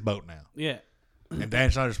Ron. It's his boat now. Yeah. And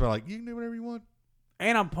Dan Snyder's probably like, you can do whatever you want.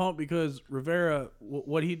 And I'm pumped because Rivera,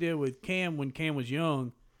 what he did with Cam when Cam was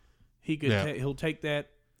young, he could he'll take that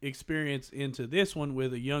experience into this one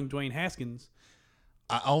with a young Dwayne Haskins.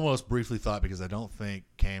 I almost briefly thought, because I don't think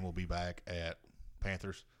Cam will be back at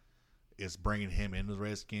Panthers, is bringing him into the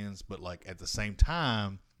Redskins. But like at the same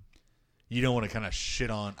time, you don't want to kind of shit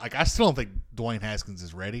on. Like I still don't think Dwayne Haskins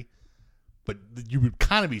is ready, but you would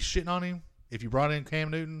kind of be shitting on him if you brought in Cam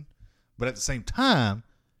Newton. But at the same time,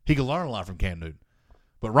 he could learn a lot from Cam Newton.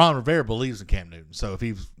 But Ron Rivera believes in Cam Newton, so if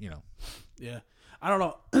he's, Yeah. I don't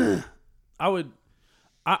know. I don't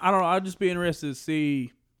know. I'd just be interested to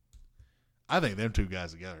see. I think them 2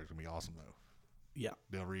 guys together is gonna be awesome though. Yeah.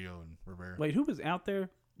 Del Rio and Rivera. Wait, who was out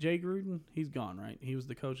there? Jay Gruden? He's gone, right? He was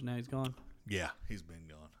the coach, and now he's gone. Yeah, he's been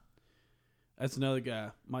gone. That's another guy.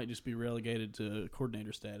 Might just be relegated to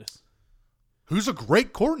coordinator status. Who's a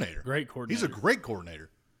great coordinator. Great coordinator. He's a great coordinator.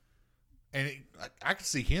 And I could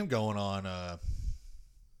see him going on. I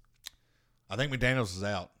think McDaniels is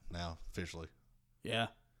out now, officially. Yeah.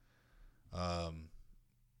 I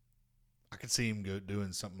could see him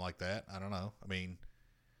doing something like that. I don't know. I mean,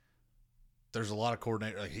 there's a lot of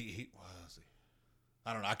coordinators. Like what was he?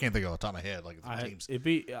 I don't know. I can't think off the top of my head. Like teams.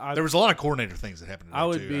 There was a lot of coordinator things that happened. I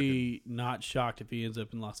would be not shocked if he ends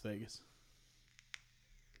up in Las Vegas.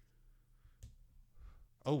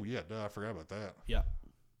 Oh yeah, duh, I forgot about that. Yeah,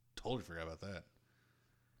 totally forgot about that.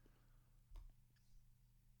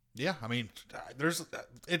 Yeah, I mean,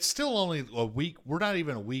 it's still only a week. We're not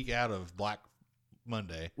even a week out of Black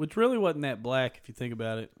Monday. Which really wasn't that black if you think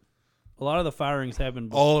about it. A lot of the firings happened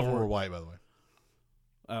before. All of them were white, by the way.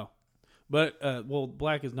 Oh. But well,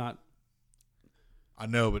 black is not. I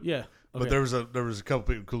know, but yeah, okay. But there was a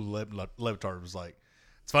couple people who Levitard was like,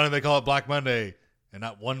 it's funny they call it Black Monday, and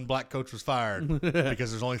not one black coach was fired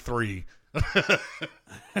because there's only 3.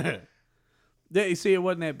 Yeah, you see, it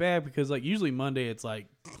wasn't that bad because like usually Monday it's like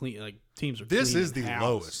clean, like teams are. This is the house.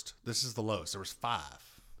 lowest. This is the lowest. There was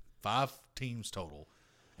 5 teams total,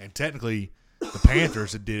 and technically the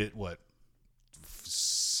Panthers had did it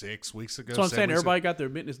 6 weeks ago. So I'm saying everybody got their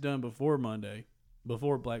business done before Monday,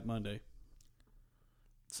 before Black Monday.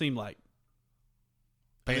 Seemed like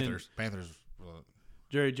Panthers.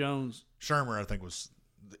 Jerry Jones, Shermer, I think was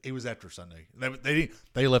after Sunday.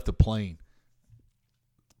 They left the plane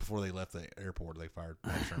before they left the airport. They fired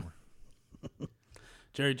Shermer.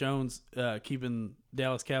 Jerry Jones keeping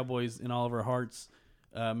Dallas Cowboys in all of our hearts,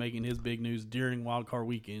 making his big news during Wild Card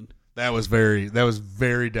Weekend. That was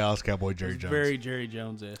very Dallas Cowboy Jerry Jones. Very Jerry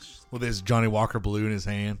Jones-ish. With his Johnny Walker Blue in his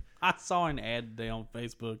hand. I saw an ad today on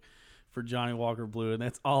Facebook for Johnny Walker Blue, and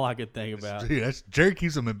that's all I could think about. Dude, Jerry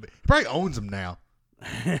keeps them. He probably owns them now.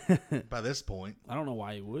 By this point, I don't know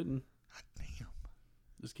why he wouldn't. God damn.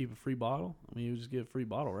 Just keep a free bottle. I mean, you would just get a free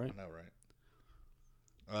bottle, right? I know,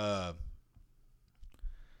 right?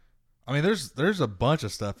 I mean, there's a bunch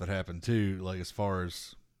of stuff that happened too. Like as far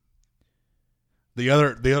as the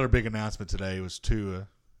other big announcement today was Tua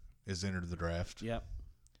is entered the draft. Yep.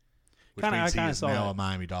 Which means he is now a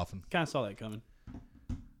Miami Dolphin. Kind of saw that coming.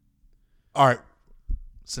 All right.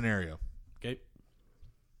 Scenario. Okay.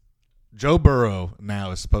 Joe Burrow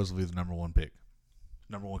now is supposedly the number 1 pick.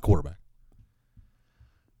 Number 1 quarterback.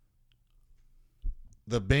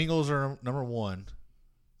 The Bengals are number 1.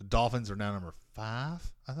 The Dolphins are now number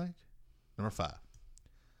 5, I think. Number 5.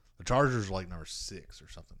 The Chargers are like number 6 or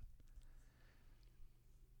something.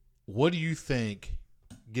 What do you think?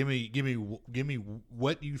 Give me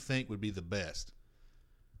what you think would be the best.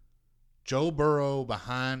 Joe Burrow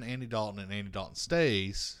behind Andy Dalton, and Andy Dalton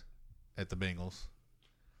stays at the Bengals,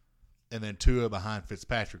 and then Tua behind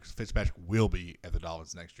Fitzpatrick, because Fitzpatrick will be at the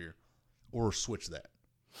Dolphins next year, or switch that,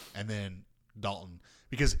 and then Dalton.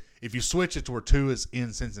 Because if you switch it to where Tua's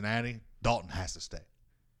in Cincinnati, Dalton has to stay,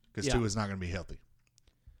 because Tua's not going to be healthy.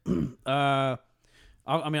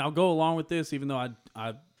 I'll go along with this, even though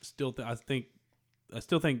I still think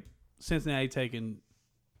Cincinnati taking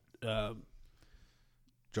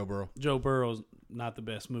Joe Burrow. Joe Burrow's not the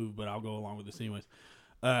best move, but I'll go along with this anyways.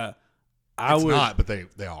 Not, but they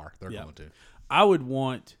are. They're going to. I would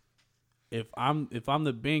want if I'm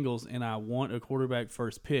the Bengals and I want a quarterback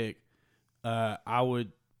first pick, I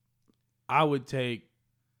would take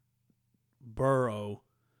Burrow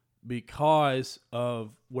because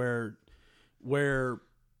of where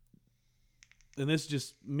and this is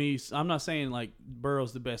just me. I'm not saying like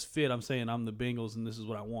Burrow's the best fit. I'm saying I'm the Bengals and this is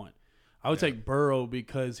what I want. I would take Burrow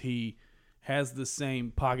because he has the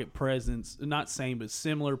same pocket presence, not same, but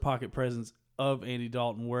similar pocket presence of Andy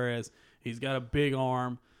Dalton, whereas he's got a big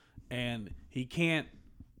arm and he can't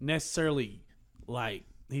necessarily, like,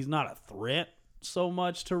 he's not a threat so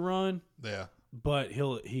much to run. Yeah. But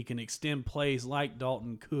he can extend plays like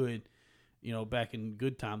Dalton could, back in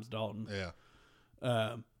good times, Dalton.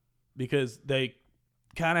 Yeah. Because they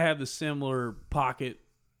kind of have the similar pocket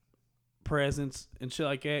presence and shit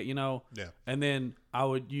like that, Yeah. And then I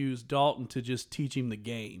would use Dalton to just teach him the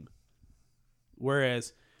game.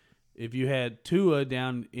 Whereas if you had Tua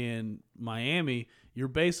down in Miami, you're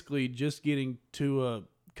basically just getting Tua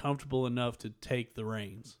comfortable enough to take the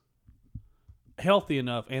reins. Healthy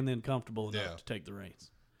enough and then comfortable enough to take the reins.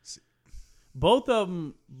 Both of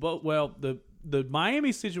them, the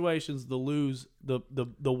Miami situation's the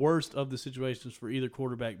worst of the situations for either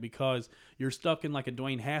quarterback because you're stuck in like a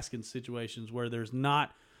Dwayne Haskins situations where there's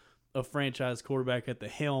not a franchise quarterback at the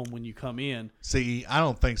helm when you come in. See, I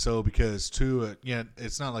don't think so because Tua,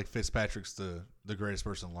 it's not like Fitzpatrick's the greatest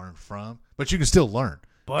person to learn from, but you can still learn.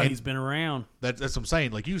 But And he's been around. that's what I'm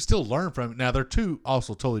saying. Like, you still learn from it. Now, they're two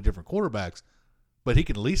also totally different quarterbacks, but he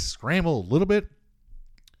can at least scramble a little bit.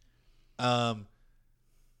 And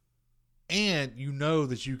you know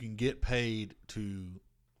that you can get paid to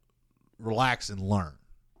relax and learn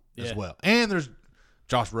as well. And there's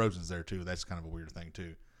Josh Rosen's there too. That's kind of a weird thing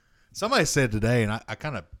too. Somebody said today, and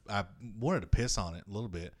I wanted to piss on it a little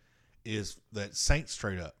bit, is that Saints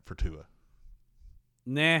trade up for Tua,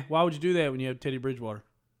 Nah, why would you do that when you have Teddy Bridgewater?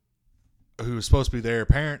 who was supposed to be their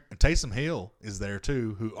parent. And Taysom Hill is there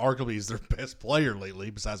too, who arguably is their best player lately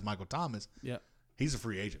besides Michael Thomas. Yeah. He's a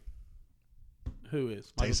free agent. Who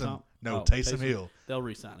is? Michael Taysom, Tom? no, Taysom Hill. They'll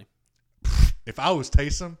re-sign him. If I was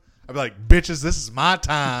Taysom, I'd be like, bitches, this is my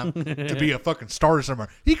time to be a fucking starter somewhere.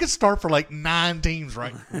 He could start for like 9 teams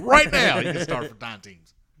right now. He could start for 9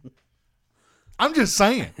 teams. I'm just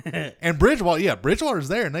saying. And Bridgewater's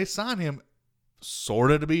there, and they signed him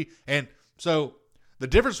sort of to be. And so the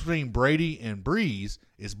difference between Brady and Breeze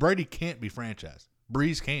is Brady can't be franchised.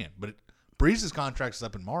 Breeze can, but Breeze's contract is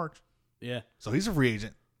up in March, Yeah. so he's a free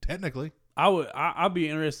agent technically. I'd be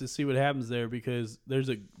interested to see what happens there because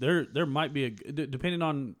there might be depending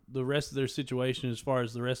on the rest of their situation as far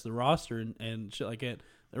as the rest of the roster and shit like that,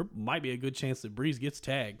 there might be a good chance that Breeze gets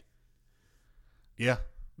tagged. Yeah.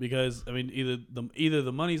 Because I mean either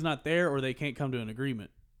the money's not there or they can't come to an agreement.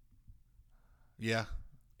 Yeah.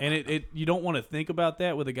 And you don't want to think about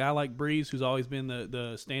that with a guy like Breeze who's always been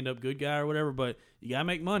the stand up good guy or whatever, but you gotta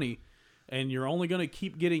make money. And you're only going to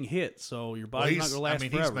keep getting hit, so your body's not going to last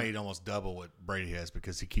forever. He's made almost double what Brady has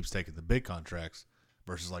because he keeps taking the big contracts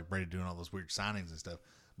versus like Brady doing all those weird signings and stuff.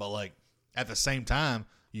 But like at the same time,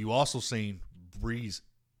 you also seen Breeze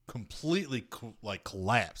completely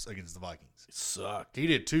collapse against the Vikings. It sucked. He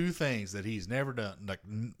did 2 things that he's never done, like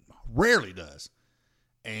rarely does,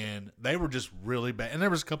 and they were just really bad. And there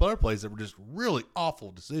was a couple other plays that were just really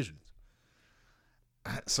awful decisions.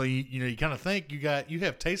 So you kind of think you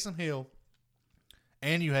have Taysom Hill.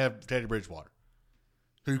 And you have Teddy Bridgewater,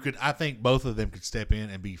 who I think both of them could step in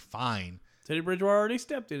and be fine. Teddy Bridgewater already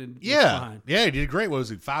stepped in and was fine. Yeah, he did great. What was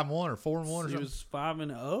he, 5-1 or 4-1 or something? He was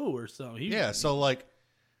 5-0 or something. So like,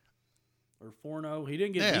 or 4-0. He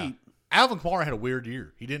didn't get beat. Alvin Kamara had a weird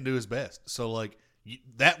year. He didn't do his best. So like,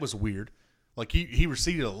 that was weird. Like he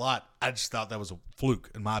receded a lot. I just thought that was a fluke,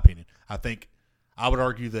 in my opinion. I would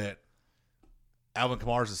argue that Alvin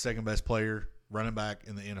Kamara is the second best player running back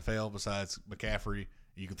in the NFL besides McCaffrey.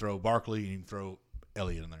 You can throw Barkley and you can throw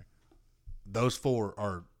Elliott in there. Those 4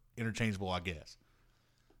 are interchangeable, I guess.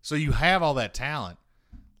 So you have all that talent.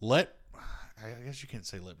 I guess you can't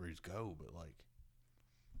say let Breeze go, but like,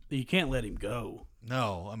 you can't let him go.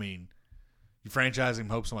 No, I mean, you franchise him,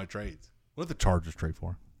 hope somebody trades. What if the Chargers trade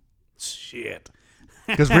for him? Shit.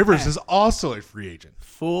 Because Rivers is also a free agent.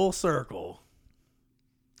 Full circle.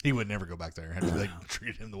 He would never go back there and they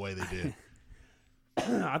treat him the way they did.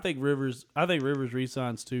 I think Rivers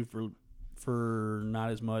re-signs too for not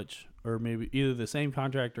as much, or maybe either the same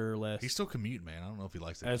contract or less. He's still commuting, man. I don't know if he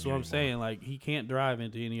likes that. That's what I'm saying. Like, he can't drive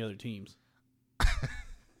into any other teams.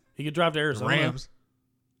 He could drive to Arizona. The Rams.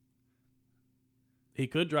 He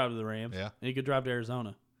could drive to the Rams. Yeah. And he could drive to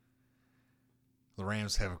Arizona. The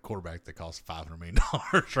Rams have a quarterback that costs $500 million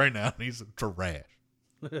right now, and he's trash.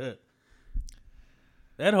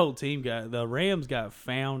 That whole team the Rams got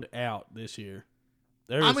found out this year.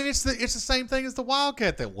 It's the same thing as the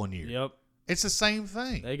Wildcat that one year. Yep. It's the same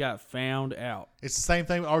thing. They got found out. It's the same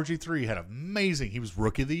thing with RG3. Had amazing. He was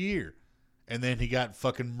Rookie of the Year. And then he got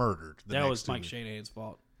fucking murdered. That was Mike Shanahan's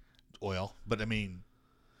fault. Well, but I mean,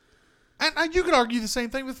 and you could argue the same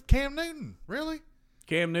thing with Cam Newton. Really?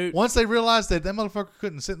 Cam Newton. Once they realized that motherfucker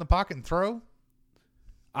couldn't sit in the pocket and throw.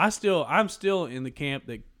 I'm still in the camp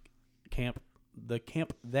that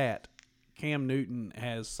Cam Newton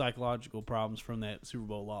has psychological problems from that Super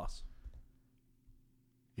Bowl loss.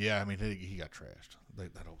 Yeah, I mean he got trashed.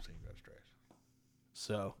 That whole team got trashed.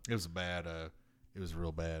 So it was a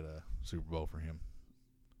real bad Super Bowl for him.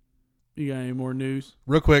 You got any more news?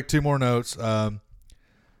 Real quick, 2 more notes. The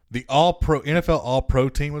NFL All Pro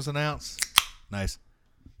team was announced. Nice.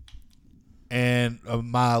 And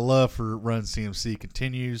my love for Run CMC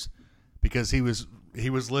continues because he was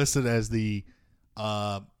listed as the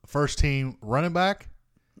first team running back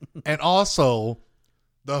and also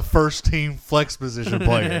the first team flex position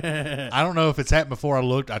player. I don't know if it's happened before. I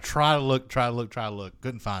looked. I tried to look.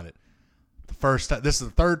 Couldn't find it. This is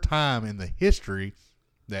the 3rd time in the history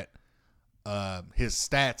that his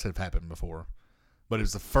stats have happened before, but it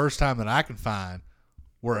was the first time that I can find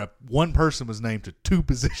where one person was named to 2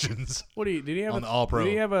 positions. What did he have? On the All-Pro.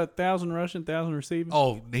 Did he have 1,000 rushing, 1,000 receiving?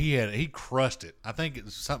 Oh, he crushed it. I think it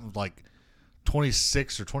was something like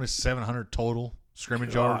 26 or 2,700 total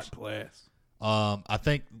scrimmage yards. Bless. I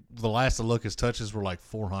think the last I look, his touches were like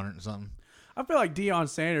 400 and something. I feel like Deion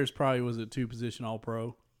Sanders probably was a 2-position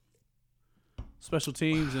All-Pro. Special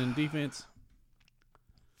teams and defense.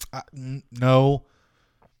 No.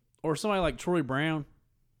 Or somebody like Troy Brown.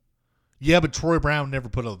 Yeah, but Troy Brown never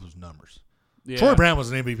put up those numbers. Yeah. Troy Brown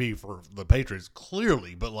was an MVP for the Patriots,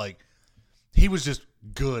 clearly, but like he was just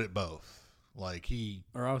good at both. Like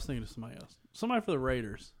Or I was thinking of somebody else. Somebody for the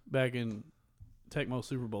Raiders back in Tecmo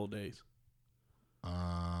Super Bowl days. I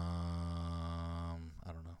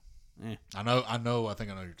don't know. Eh. I know. I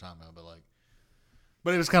think I know what you're talking about,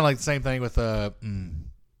 but it was kind of like the same thing with the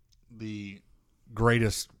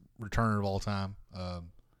greatest returner of all time,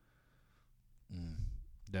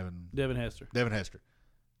 Devin Hester. Devin Hester.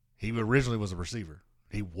 He originally was a receiver.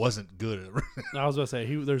 He wasn't good at it. I was going to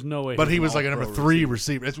say, there's no way. But he was like a All-Pro number 3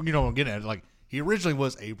 receiver. That's what you know what I'm getting at. Like he originally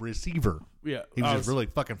was a receiver. Yeah. He was just really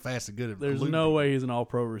fucking fast and good at There's eluding no people. way he's an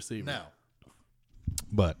All-Pro receiver. No.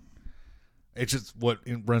 But it's just what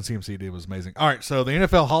Run CMC did was amazing. All right, so the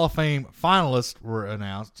NFL Hall of Fame finalists were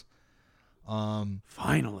announced.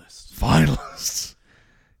 Finalists.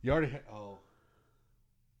 You already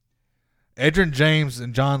Edgerrin James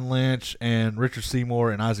and John Lynch and Richard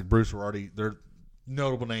Seymour and Isaac Bruce were already, they're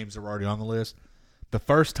notable names that were already on the list. The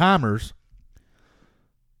first timers,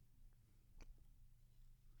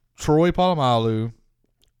 Troy Polamalu,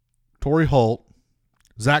 Torrey Holt,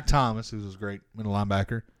 Zach Thomas, who was a great middle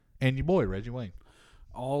linebacker, and your boy Reggie Wayne.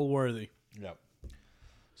 All worthy. Yep.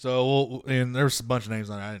 So, and there's a bunch of names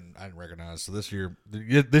on it I didn't recognize. So this year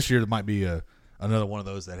there might be another one of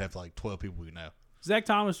those that have like 12 people we know. Zach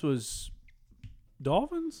Thomas was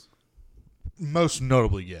Dolphins? Most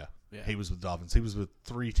notably, yeah. Yeah. He was with Dolphins. He was with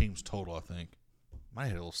 3 teams total, I think. Might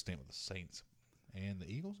have had a little stint with the Saints and the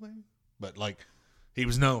Eagles, maybe. But like, he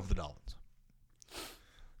was known for the Dolphins.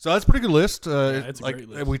 So that's a pretty good list. It's a great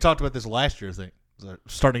list. We talked about this last year, I think.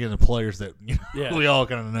 Starting to get into players that we all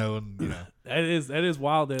kind of know and that is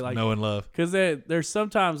wild. They like know and love. because there's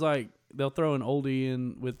sometimes like they'll throw an oldie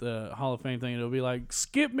in with the Hall of Fame thing. And it'll be like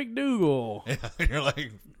Skip McDougal. Yeah, you're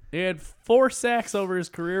like, He had 4 sacks over his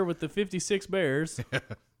career with the 56 Bears.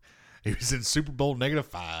 he was in Super Bowl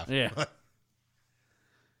 -5. Yeah,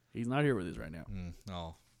 he's not here with us right now.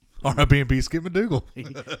 Oh, R.I.P. Skip McDougal.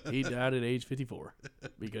 He died at age 54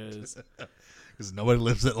 because Nobody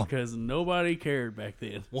lives that long. nobody cared back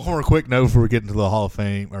then. One more quick note before we get into the Hall of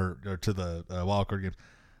Fame or to the wild card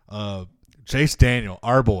games. Chase Daniel,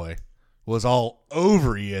 our boy, was all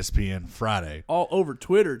over ESPN Friday. All over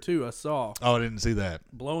Twitter too. I saw Oh, I didn't see that.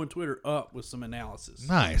 blowing Twitter up with some analysis.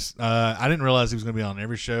 Nice. I didn't realize he was going to be on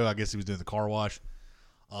every show. I guess he was doing the car wash.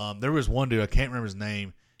 There was one dude, I can't remember his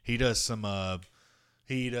name. He does some.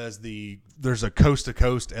 There's a coast to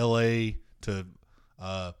coast LA to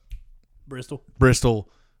Bristol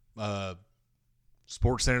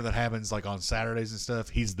sports center that happens like on Saturdays and stuff.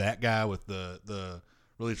 He's that guy with the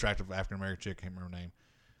really attractive African American chick. Can't remember her name.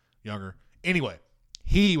 Younger. Anyway,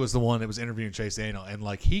 he was the one that was interviewing Chase Daniel, and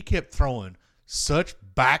like he kept throwing such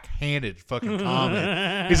backhanded fucking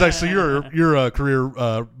comment. He's like, "So you're a career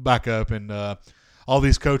backup, and all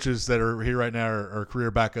these coaches that are here right now are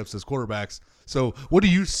career backups as quarterbacks. So what do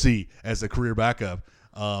you see as a career backup?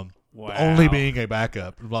 Wow. Only being a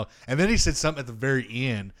backup." And then he said something at the very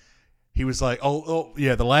end. He was like, oh,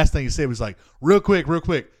 yeah, the last thing he said was like, real quick,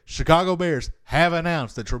 Chicago Bears have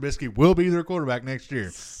announced that Trubisky will be their quarterback next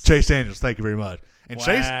year. Chase Daniels, thank you very much. And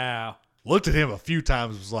Chase looked at him a few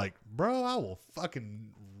times and was like, bro, I will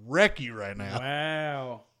fucking wreck you right now.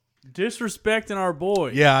 Wow. Disrespecting our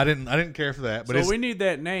boy. Yeah, I didn't care for that. But so we need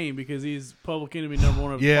that name because he's public enemy number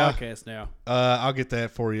 1 of the podcast now. I'll get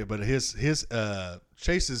that for you. But his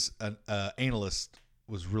Chase's analyst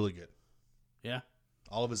was really good. Yeah.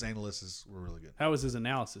 All of his analysts were really good. How was his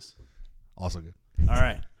analysis? Also good. All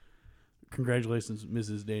right. Congratulations,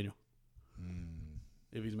 Mrs. Daniel.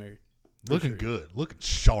 If he's married. Looking good. Looking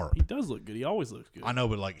sharp. He does look good. He always looks good. I know,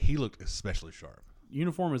 but like he looked especially sharp.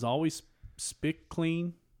 Uniform is always spick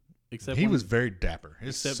clean. Except he was very dapper.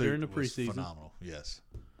 His except suit during the was preseason. phenomenal. Yes.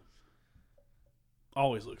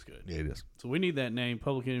 Always looks good. Yeah, it is. So we need that name.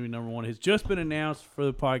 Public enemy number 1 has just been announced for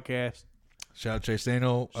the podcast. Shout out Chase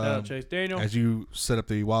Daniel. Shout out Chase Daniel. As you set up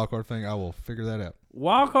the wild card thing, I will figure that out.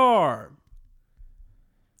 Wild card.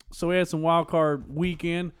 So we had some wild card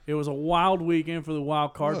weekend. It was a wild weekend for the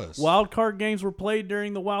wild card. It was. Wild card games were played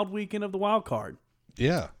during the wild weekend of the wild card.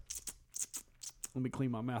 Yeah. Let me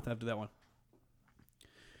clean my mouth after that one.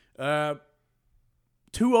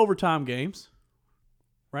 2 overtime games,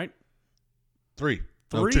 right? 3.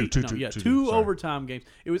 Three, No, two, two sorry. overtime games.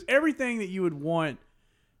 It was everything that you would want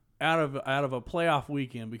out of a playoff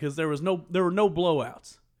weekend because there were no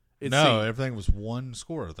blowouts. It No, seemed, everything was 1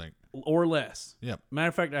 score, I think. or less. Yep. Matter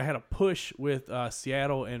of fact, I had a push with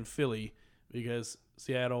Seattle and Philly because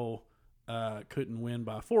Seattle couldn't win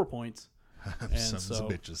by 4 points. And Sons so,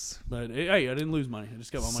 of bitches. But hey, I didn't lose money. I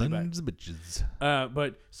just got my money back. Sons of bitches.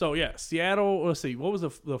 But so yeah, Seattle. Let's see. What was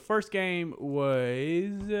the first game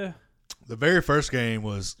was. The very first game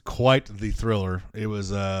was quite the thriller. It was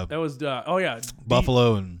That was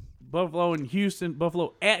Buffalo and and Houston.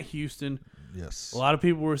 Buffalo at Houston. yes. A lot of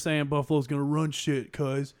people were saying Buffalo's going to run shit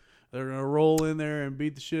because they're going to roll in there and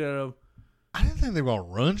beat the shit out of. I didn't think they were gonna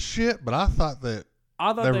run shit, but I thought that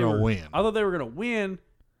I thought they were gonna win. I thought they were going to win.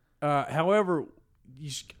 However,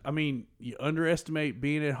 you underestimate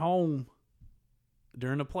being at home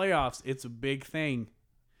during the playoffs. It's a big thing.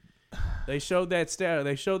 They showed that stat.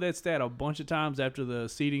 A bunch of times after the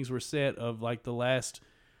seedings were set of like the last.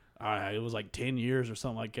 It was like 10 years or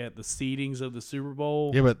something like that. The seedings of the Super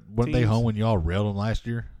Bowl. Yeah, but weren't they teams. home when y'all railed them last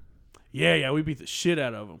year? Yeah, we beat the shit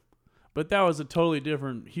out of them. But that was a totally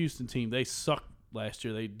different Houston team. They sucked last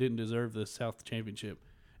year. They didn't deserve the South Championship,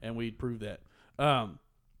 and we proved that.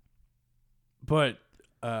 But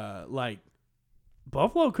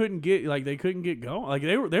Buffalo couldn't get going. Like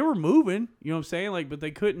they were moving, you know what I'm saying? Like, but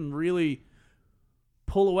they couldn't really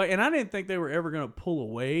pull away. And I didn't think they were ever going to pull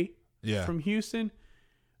away from Houston.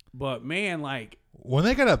 But man, like when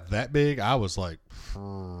they got up that big, I was like,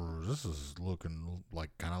 "This is looking like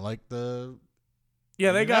kind of like the they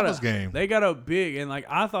got Indianapolis game." They got up big, and like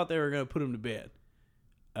I thought they were going to put them to bed.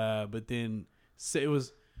 But then it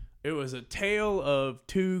was a tale of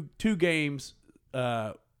two games.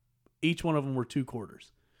 Each one of them were 2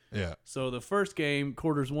 quarters. Yeah. So the first game,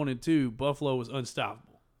 quarters 1 and 2, Buffalo was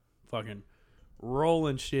unstoppable, fucking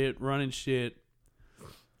rolling shit, running shit.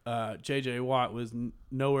 J.J. Watt was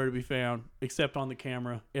nowhere to be found except on the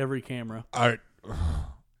camera, every camera. All right.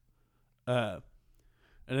 And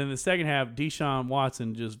then the second half, Deshaun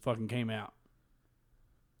Watson just fucking came out.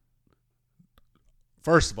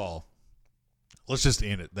 First of all, let's just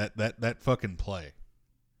end it. That fucking play.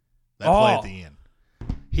 That play at the end.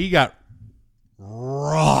 He got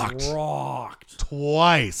rocked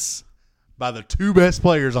twice by the 2 best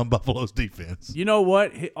players on Buffalo's defense. You know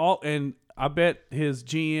what? And I bet his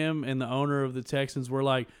GM and the owner of the Texans were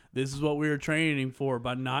like, this is what we were training him for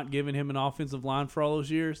by not giving him an offensive line for all those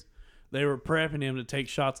years. They were prepping him to take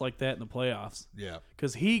shots like that in the playoffs. Yeah.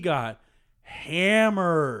 Because he got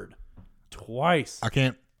hammered twice. I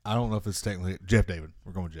don't know if it's technically Jeff David.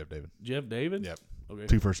 We're going with Jeff David. Jeff David? Yep. Okay.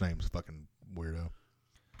 2 first names. Fucking weirdo.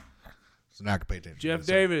 So now I can pay attention. Jeff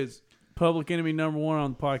David is public enemy number 1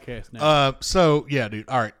 on the podcast now. So, yeah, dude.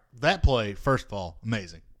 All right. That play, first of all,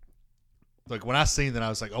 amazing. Like, when I seen that, I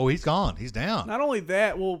was like, oh, he's gone. He's down. Not only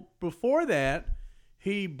that, well, before that,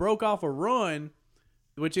 he broke off a run,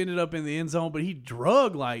 which ended up in the end zone, but he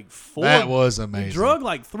drug like 4. That was amazing. He drug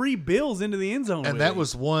like 3 bills into the end zone. And that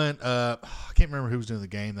was one, I can't remember who was doing the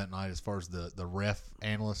game that night as far as the ref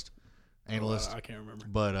analyst. I can't remember.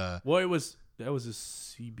 But, well, that was a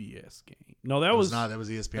CBS game. No, that was not. That was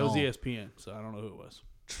ESPN. That was ESPN, so I don't know who it was.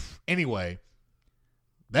 Anyway,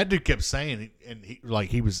 that dude kept saying, and he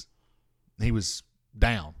was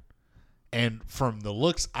down. And from the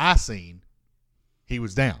looks I seen, he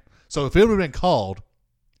was down. So if it would have been called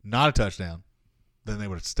not a touchdown, then they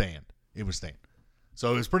would stand. It would stand.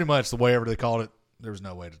 So it was pretty much the way ever they called it. There was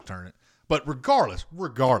no way to turn it. But regardless,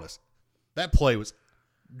 that play was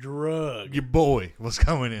drug. Your boy was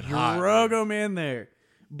coming in hot. Drug him in there.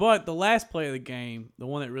 But the last play of the game, the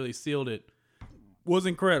one that really sealed it, was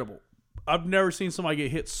incredible. I've never seen somebody get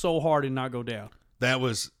hit so hard and not go down. That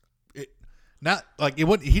was it. Not like it.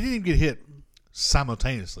 He didn't even get hit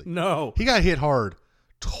simultaneously. No, he got hit hard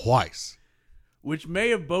twice, which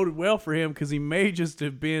may have boded well for him because he may just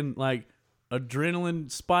have been like adrenaline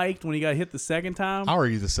spiked when he got hit the second time. I'll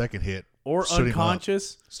argue the second hit or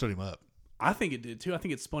unconscious stood him up. I think it did too. I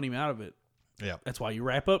think it spun him out of it. Yeah, that's why you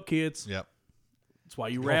wrap up, kids. Yep. That's why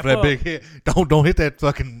you wrap that up. Big hit. Don't hit that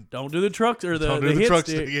fucking. Don't do the truck or the hit truck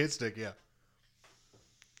stick. Hit stick. Yeah.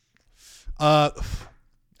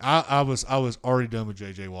 I was already done with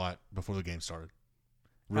J.J. Watt before the game started.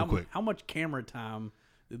 Real quick. How much camera time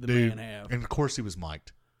did the Dude, man have? And of course he was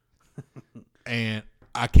mic'd. And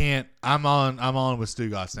I can't. I'm on with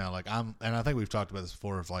Stugotz now. Like and I think we've talked about this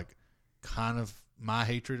before. Of like, kind of my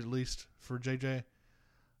hatred at least for JJ.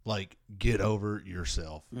 Like, get over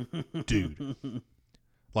yourself, dude.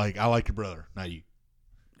 Like, I like your brother, not you.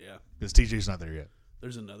 Yeah. Because TJ's not there yet.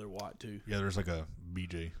 There's another Watt too. Yeah, there's like a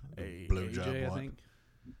BJ, A blowjob AJ, I Watt. think.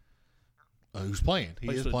 Who's playing? He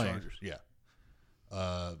Plays is for the playing. Chargers.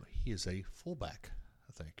 Yeah. He is a fullback,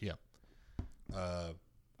 I think. Yeah.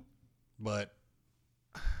 But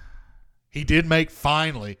he did make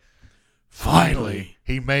finally,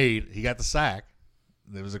 he got the sack.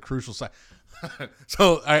 There was a crucial sack.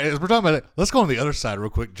 So, all right, as we're talking about it, let's go on the other side real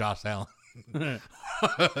quick. Josh Allen.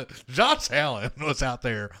 Josh Allen was out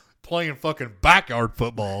there playing fucking backyard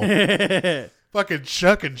football, fucking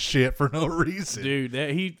chucking shit for no reason. Dude,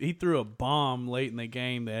 he threw a bomb late in the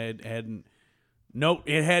game that had no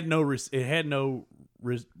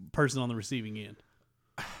person on the receiving end.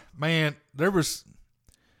 Man,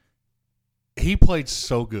 he played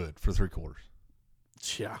so good for 3 quarters.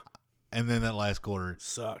 Yeah, And then that last quarter,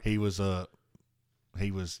 sucked. he was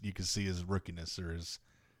you could see his rookiness or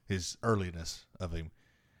his earliness of him.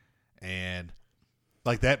 And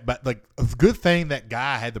like that, but like a good thing that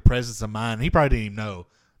guy had the presence of mind. He probably didn't even know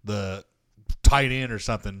the tight end or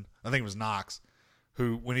something. I think it was Knox,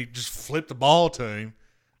 who when he just flipped the ball to him,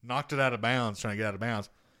 knocked it out of bounds, trying to get out of bounds.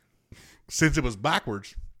 Since it was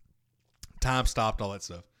backwards, time stopped, all that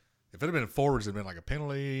stuff. If it had been forwards, it'd been like a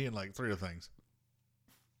penalty and like 3 other things.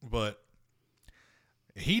 But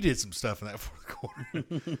he did some stuff in that fourth quarter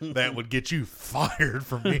that would get you fired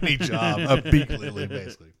from any job immediately,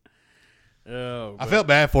 basically. Oh, I felt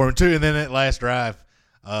bad for him too. And then that last drive,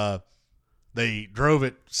 they drove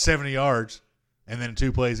it 70 yards, and then in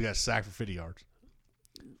 2 plays, he got sacked for 50 yards.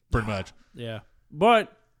 Pretty much. yeah.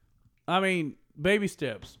 But I mean, baby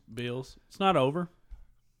steps, Bills. It's not over.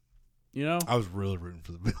 You know. I was really rooting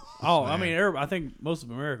for the Bills. Oh, man. I mean, I think most of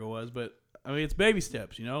America was, but I mean, it's baby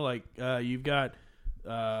steps. You know, like you've got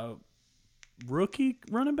rookie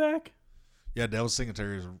running back. Yeah, Dallas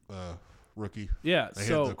Singletary's rookie. Yeah, They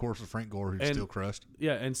so had the course with Frank Gore, who still crushed.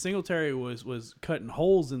 yeah, and Singletary was cutting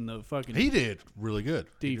holes in the fucking. He did really good.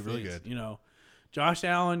 He defense. did really good. You know, Josh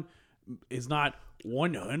Allen is not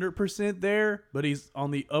 100% there, but he's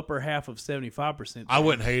on the upper half of 75%. I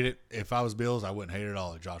wouldn't hate it if I was Bills. I wouldn't hate it at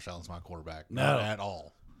all if Josh Allen's my quarterback. No. Not at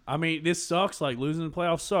all. I mean, this sucks. Like losing the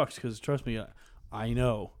playoffs sucks because trust me, I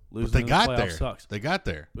know But losing they the got playoffs there. sucks. They got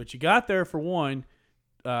there. But you got there for one,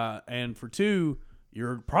 and for two,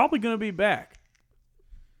 you're probably going to be back.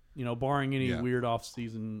 You know, barring any weird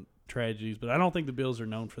off-season tragedies. But I don't think the Bills are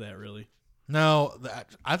known for that, really. No,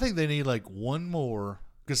 I think they need like one more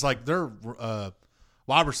because like they're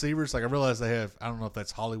wide receivers. Like I realize they have. I don't know if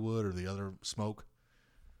that's Hollywood or the other Smoke.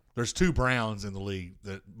 There's 2 Browns in the league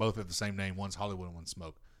that both have the same name. One's Hollywood and one's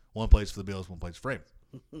Smoke. One plays for the Bills. One plays for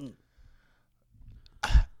Ravens.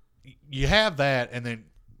 You have that, and then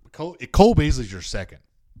Cole Beasley's your second,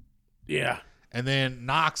 Yeah. and then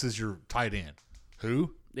Knox is your tight end.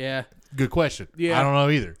 Who? Yeah. Good question. Yeah. I don't know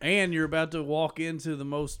either. And you're about to walk into the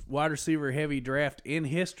most wide receiver heavy draft in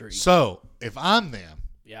history. So if I'm them,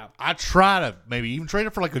 Yeah. I try to maybe even trade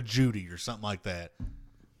it for like a Judy or something like that.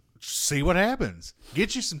 See what happens.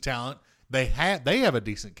 Get you some talent. They have a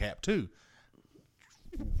decent cap too.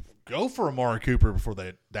 Go for Amari Cooper before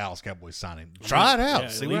the Dallas Cowboys sign him. Try it out. Yeah,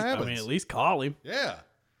 See at what least, happens. I mean, at least call him. Yeah.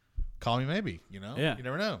 Call me maybe. You know. Yeah. You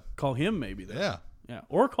never know. Call him maybe then. Yeah. Yeah.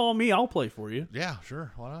 Or call me. I'll play for you. Yeah.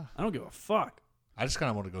 Sure. Why not? I don't give a fuck. I just kind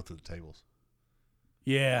of want to go through the tables.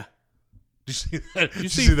 Yeah. Did you see that? Did you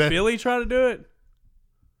see that? Philly try to do it?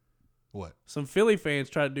 What? Some Philly fans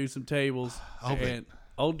tried to do some tables. Oh, and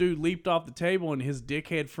old dude leaped off the table and his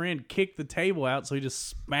dickhead friend kicked the table out, so he just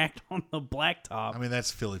smacked on the blacktop. I mean,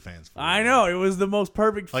 that's Philly fans. For I you. know. It was the most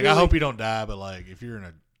perfect Like, Philly. I hope you don't die, but like, if you're in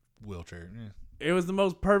a wheelchair, It was the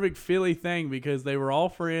most perfect Philly thing because they were all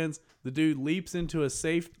friends. The dude leaps into a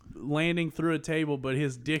safe landing through a table, but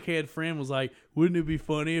his dickhead friend was like, wouldn't it be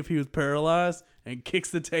funny if he was paralyzed? And kicks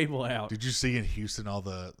the table out. Did you see in Houston all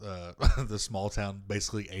the the small town,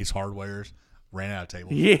 basically Ace Hardwares, ran out of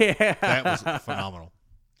tables? Yeah. That was phenomenal.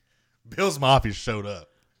 Bills Mafia showed up.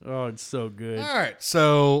 Oh, it's so good. All right,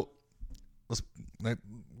 so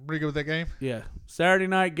pretty good with that game? Yeah. Saturday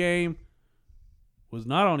night game was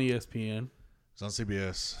not on ESPN, It's on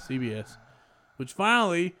CBS. CBS, which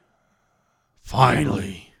finally,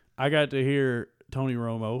 Finally. I got to hear Tony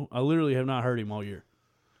Romo. I literally have not heard him all year.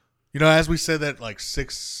 You know, as we said that like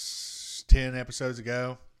 10 episodes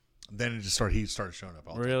ago, then he started showing up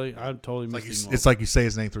all the time. Really? I totally Like missed him. it's like you say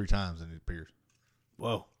his name 3 times and it appears.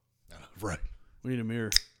 Whoa. Right. We need a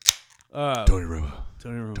mirror. Tony Romo.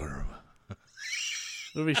 Tony Romo. Tony Romo.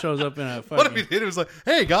 What if he shows up in a What if fucking... he did? It was like,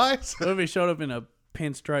 hey, guys. What if he showed up in a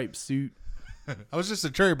pinstripe suit? I was just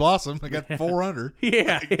a cherry blossom. I got 4 under.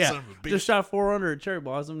 Yeah, Son yeah. of a bitch. Just shot 400 at Cherry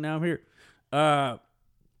Blossom. Now I'm here.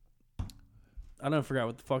 I don't forgot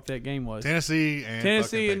what the fuck that game was. Tennessee and New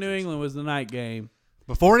Patriots. England was the night game.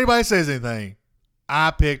 Before anybody says anything,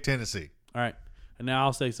 I picked Tennessee. All right, and now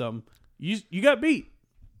I'll say something. You got beat.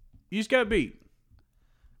 You just got beat.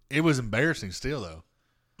 It was embarrassing still, though.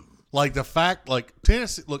 Like, the fact, like,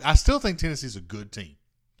 Tennessee, look, I still think Tennessee's a good team.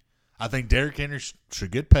 I think Derrick Henry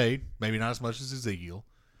should get paid, maybe not as much as Ezekiel.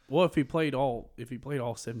 Well, if he played all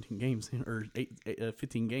 17 games or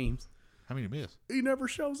 15 games, How many missed? he never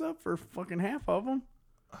shows up for fucking half of them.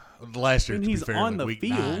 Last year, And to be he's fair, on like the week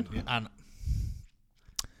field. 9. Yeah,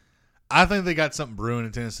 I think they got something brewing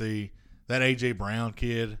in Tennessee. That A.J. Brown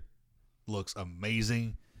kid looks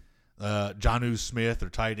amazing. Jonnu Smith, their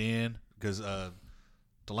tight end, because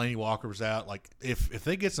Delaney Walker was out. Like, if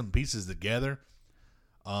they get some pieces together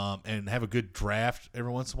and have a good draft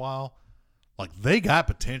every once in a while, like, they got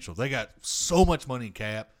potential. They got so much money in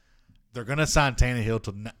cap. They're going to sign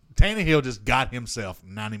Tannehill. Tannehill just got himself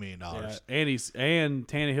 $90 million. Yeah, and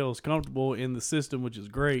Tannehill's comfortable in the system, which is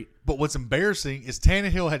great. But what's embarrassing is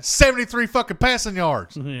Tannehill had 73 fucking passing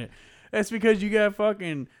yards. That's because you got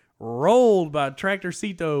fucking rolled by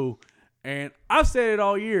Tractorcito. And I've said it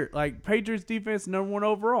all year. Like, Patriots defense, #1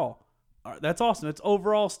 overall. That's awesome. That's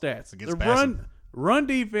overall stats. Against The run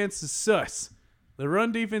defense is sus. The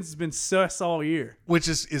run defense has been sus all year. Which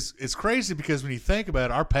is crazy because when you think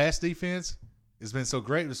about it, our pass defense has been so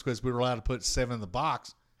great just because we were allowed to put 7 in the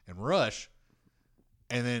box and rush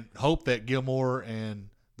and then hope that Gilmore and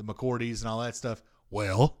the McCourties and all that stuff.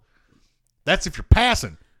 Well, that's if you're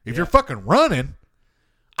passing. If you're fucking running,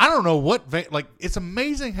 I don't know what it's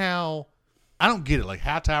amazing how I don't get it. Like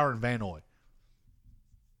Hightower and Van Noy.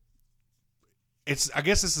 I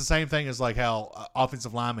guess it's the same thing as like how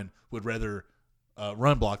offensive linemen would rather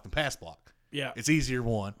run block than pass block. Yeah. It's easier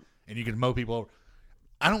one, and you can mow people over.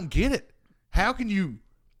 I don't get it. How can you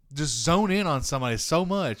just zone in on somebody so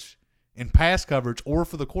much in pass coverage or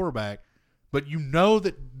for the quarterback, but you know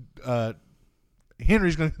that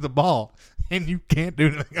Henry's going to get the ball, and you can't do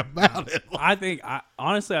anything about it?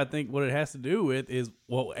 Honestly, I think what it has to do with is,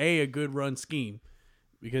 well, a good run scheme.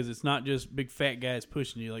 Because it's not just big fat guys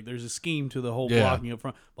pushing you. Like, there's a scheme to the whole blocking up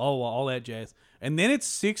front, blah, blah, blah, all that jazz. And then it's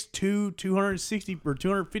 6'2", 260 or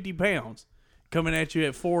 250 pounds coming at you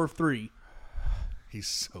at 4'3". He's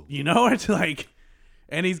so... You know, it's like...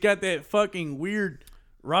 And he's got that fucking weird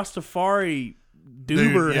Rastafari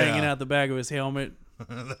doober hanging out the back of his helmet.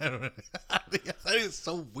 That is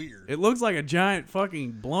so weird. It looks like a giant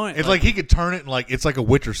fucking blunt. It's like he could turn it and like it's like a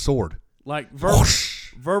Witcher sword. Like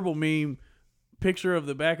verbal meme... Picture of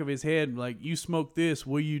the back of his head, like, you smoke this,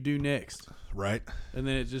 what you do next? Right. And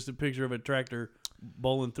then it's just a picture of a tractor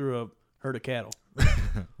bowling through a herd of cattle.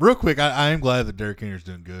 Real quick, I am glad that Derrick Henry's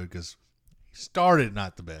doing good because he started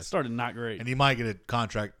not the best. Started not great. And he might get a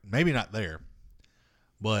contract, maybe not there.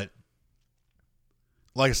 But,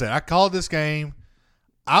 like I said, I called this game.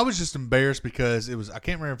 I was just embarrassed because it was, I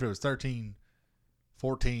can't remember if it was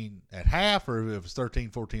 13-14 at half or if it was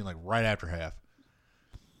 13-14 like right after half.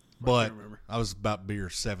 But I was about beer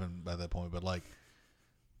 7 by that point. But, like,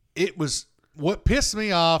 it was what pissed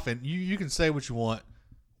me off, and you can say what you want.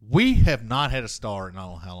 We have not had a star in I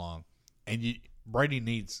don't know how long. And Brady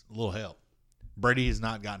needs a little help. Brady has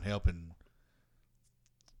not gotten help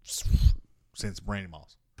since Randy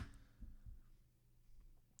Moss.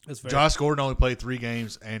 That's fair. Josh Gordon only played 3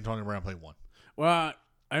 games, and Antonio Brown played 1. Well,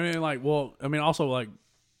 also,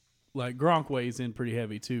 like Gronk weighs in pretty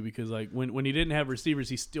heavy too because like when he didn't have receivers,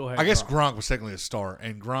 he still had. I guess Gronk was technically a star,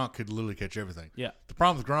 and Gronk could literally catch everything. Yeah. The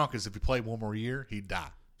problem with Gronk is if he played one more year, he'd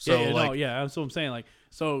die. So that's what I'm saying. Like,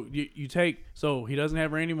 so you take he doesn't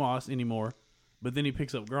have Randy Moss anymore, but then he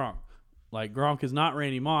picks up Gronk. Like Gronk is not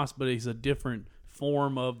Randy Moss, but he's a different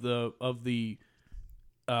form of the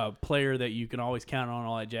player that you can always count on,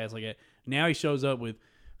 all that jazz like that. Now he shows up with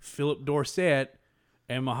Philip Dorsett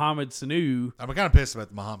and Mohamed Sanu. I'm kind of pissed about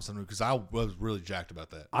the Mohamed Sanu because I was really jacked about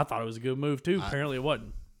that. I thought it was a good move too. Apparently it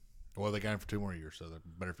wasn't. Well, they got him for 2 more years, so they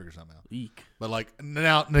better figure something out. Eek. But like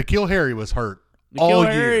now, N'Keal Harry was hurt all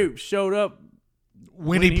year. Harry showed up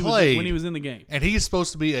when he played when he was in the game, and he's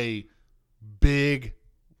supposed to be a big,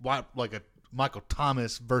 like a Michael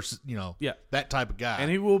Thomas versus that type of guy,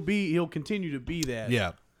 and he'll continue to be that.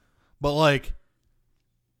 Yeah, but like.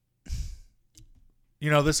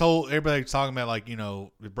 This whole everybody's talking about like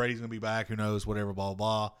if Brady's gonna be back, who knows, whatever, blah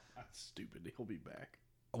blah. That's stupid. He'll be back.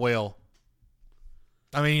 Well,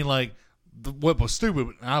 I mean, like what was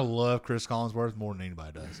stupid. I love Chris Collinsworth more than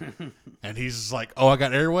anybody does, and he's just like, "Oh, I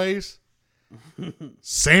got Airways,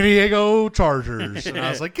 San Diego Chargers," and I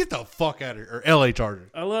was like, "Get the fuck out of here!" Or L.A. Chargers.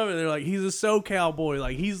 I love it. They're like, he's a SoCal boy.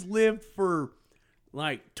 Like he's lived for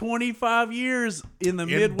like 25 years in the In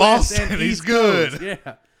Midwest Boston, and he's East Coast. good.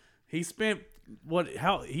 Yeah, he spent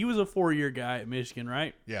he was a 4-year guy at Michigan,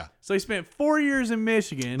 right? Yeah. So he spent 4 years in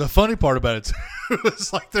Michigan. The funny part about it too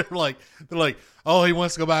is like they're like, oh, he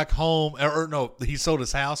wants to go back home, or no, he sold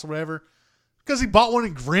his house or whatever because he bought one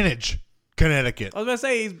in Greenwich, Connecticut. I was gonna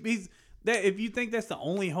say he's that. If you think that's the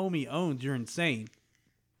only home he owns, you're insane.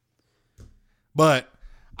 But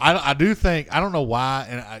I do think, I don't know why,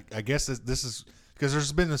 and I guess this is because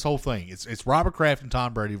there's been this whole thing. It's Robert Kraft and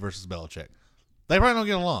Tom Brady versus Belichick. They probably don't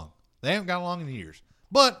get along. They haven't got along in years.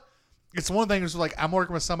 But it's one thing. It's like, I'm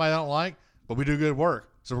working with somebody I don't like, but we do good work,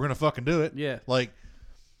 so we're gonna fucking do it. Yeah. Like,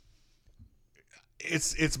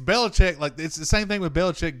 it's Belichick. Like, it's the same thing with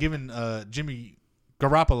Belichick giving Jimmy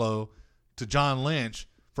Garoppolo to John Lynch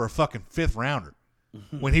for a fucking 5th rounder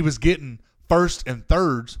when he was getting first and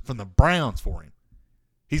thirds from the Browns for him.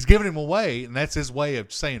 He's giving him away, and that's his way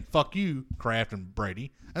of saying fuck you, Kraft and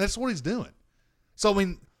Brady, and that's what he's doing. So I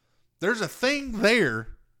mean, there's a thing there.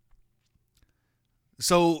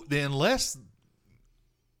 So unless,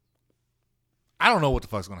 I don't know what the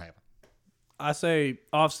fuck's going to happen. I say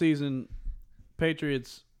offseason,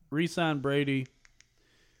 Patriots re-sign Brady,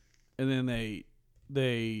 and then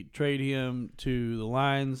they trade him to the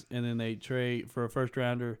Lions, and then they trade for a 1st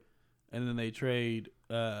rounder, and then they trade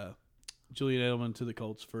Julian Edelman to the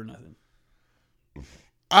Colts for nothing.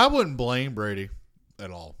 I wouldn't blame Brady at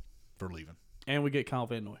all for leaving. And we get Kyle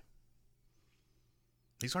Van Noy.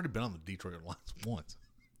 He's already been on the Detroit Lions once.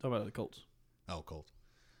 Talk about the Colts. Oh, Colts.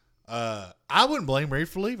 I wouldn't blame Brady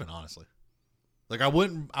for leaving, honestly. Like, I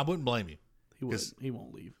wouldn't blame you. He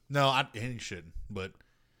won't leave. No, and he shouldn't. But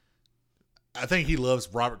I think he loves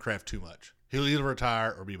Robert Kraft too much. He'll either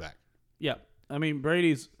retire or be back. Yeah. I mean,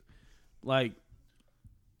 Brady's, like,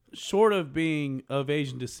 short of being of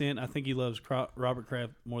Asian descent, I think he loves Robert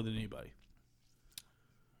Kraft more than anybody.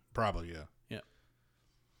 Probably, yeah.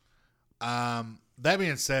 Yeah. That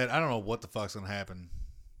being said, I don't know what the fuck's gonna happen.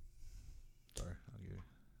 Sorry, I'll give you.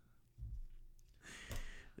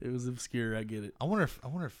 It was obscure. I get it. I wonder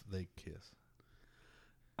if they kiss.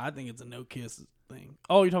 I think it's a no kiss thing.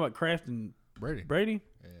 Oh, you're talking about Kraft and Brady?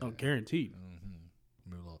 Yeah. Oh, guaranteed.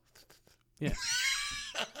 Mm-hmm. Move along. Yeah.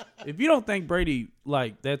 If you don't think Brady,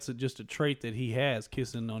 like, that's just a trait that he has,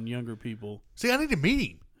 kissing on younger people. See, I need to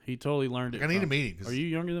meet him. He totally learned it. I need to meet him. Are you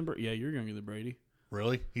younger than Brady? Yeah, you're younger than Brady.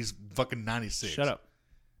 Really? He's fucking 96. Shut up.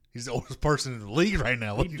 He's the oldest person in the league right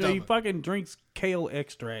now. What are you talking He about? fucking drinks kale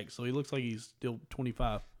extract, so he looks like he's still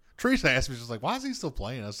 25. Teresa asked me, she's like, why is he still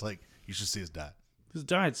playing? I was like, you should see his diet. His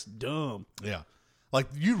diet's dumb. Yeah. Like,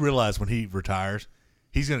 you realize when he retires,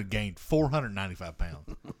 he's going to gain 495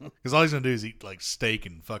 pounds. Because all he's going to do is eat, like, steak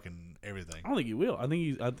and fucking everything. I don't think he will. I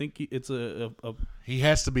think it's a He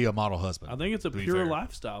has to be a model husband. I think it's a to be pure fair.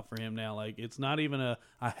 lifestyle for him now. Like, it's not even a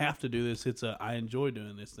I have to do this. It's a I enjoy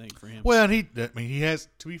doing this thing for him. Well, and he has,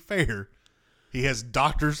 to be fair, he has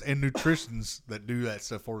doctors and nutritionists that do that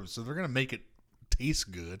stuff for him. So they're going to make it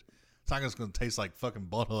taste good. It's not just going to taste like fucking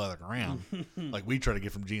butthole out of the ground like we try to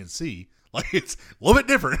get from GNC. Like, it's a little bit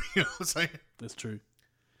different. You know what I'm saying? That's true.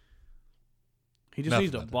 He just Enough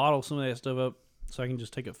needs to about that. bottle some of that stuff up so I can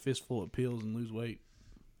just take a fistful of pills and lose weight.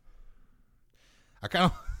 I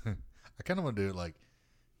kind of want to do it like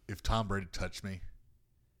if Tom Brady touched me,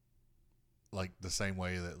 like the same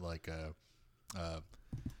way that like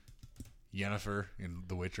Yennefer in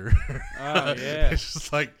The Witcher. Oh, yeah. It's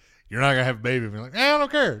just like, you're not gonna have a baby. And be like, I don't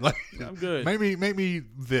care. Like, I'm good. Make me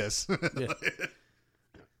this. Yeah.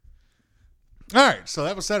 All right, so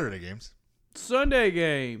that was Saturday games. Sunday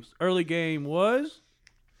games. Early game was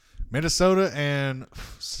Minnesota and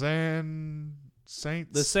Saints.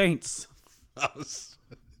 the Saints. I was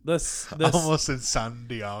The almost in San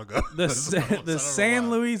Diego. the San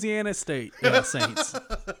Louisiana State Saints.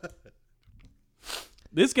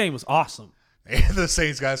 This game was awesome. And the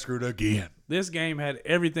Saints got screwed again. This game had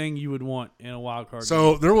everything you would want in a wild card game.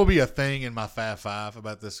 So there will be a thing in my Fab Five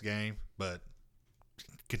about this game, but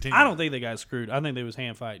continue. I don't think they got screwed. I think they was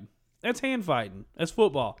hand fighting. That's hand fighting. That's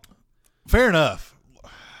football. Fair enough.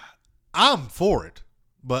 I'm for it,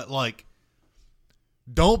 but like,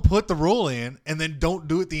 don't put the rule in and then don't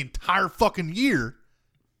do it the entire fucking year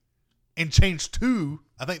and change two.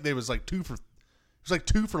 I think there was like two for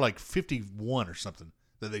 51 or something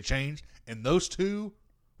that they changed, and those two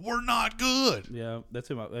were not good. Yeah, that's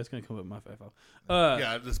gonna come up in my Fab Five.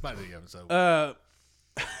 Yeah, this might be the episode.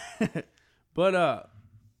 But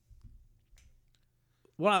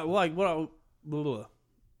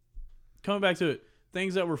coming back to it,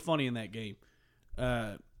 things that were funny in that game.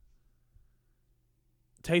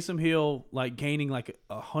 Taysom Hill like gaining like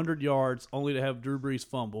 100 yards only to have Drew Brees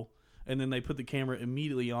fumble. And then they put the camera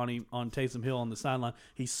immediately on him, on Taysom Hill on the sideline.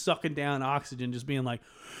 He's sucking down oxygen, just being like,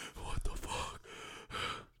 what the fuck?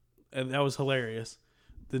 And that was hilarious.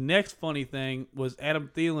 The next funny thing was Adam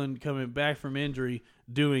Thielen coming back from injury,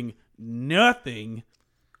 doing nothing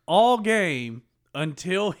all game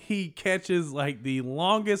until he catches like the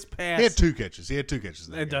longest pass. He had 2 catches.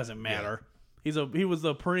 It Doesn't matter. Yeah. He was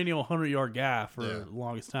a perennial 100-yard guy for the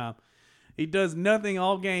longest time. He does nothing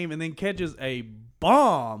all game and then catches a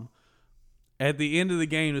bomb at the end of the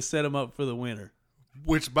game to set him up for the winner.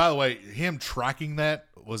 Which, by the way, him tracking that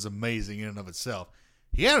was amazing in and of itself.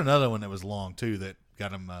 He had another one that was long too that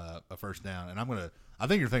got him a first down. And I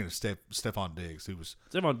think you're thinking of Stephon Diggs, who was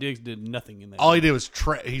Stephon Diggs did nothing in that. All he did was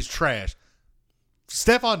he's trash.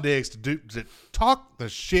 Stephon Diggs to talk the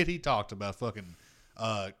shit he talked about fucking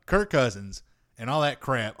Kirk Cousins and all that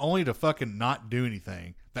crap, only to fucking not do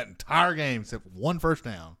anything that entire game except 1 first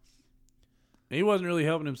down. He wasn't really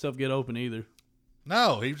helping himself get open either.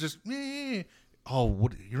 No, he was just he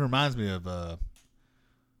reminds me of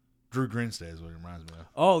Drew Grinstead is what he reminds me of.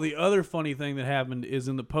 Oh, the other funny thing that happened is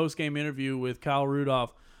in the post-game interview with Kyle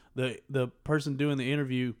Rudolph, the person doing the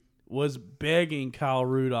interview was begging Kyle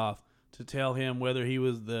Rudolph to tell him whether he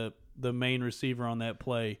was the main receiver on that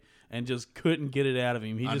play, and just couldn't get it out of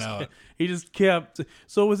him. He just kept.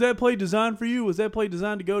 So was that play designed for you? Was that play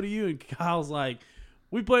designed to go to you? And Kyle's like,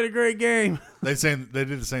 "We played a great game." They did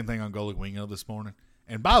the same thing on Golic Wingo this morning.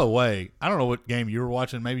 And by the way, I don't know what game you were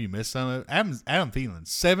watching. Maybe you missed some of it. Adam Thielen,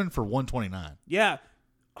 7 for 129. Yeah,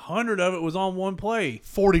 100 of it was on one play.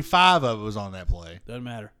 45 of it was on that play. Doesn't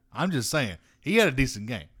matter. I'm just saying he had a decent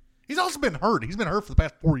game. He's also been hurt. He's been hurt for the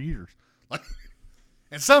past 4 years.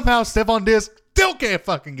 And somehow Stephon Diggs still can't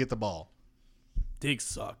fucking get the ball. Diggs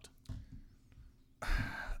sucked.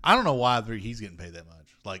 I don't know why he's getting paid that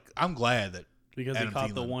much. I'm glad that because Adam he caught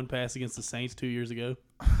Thielen. the one pass against the Saints 2 years ago.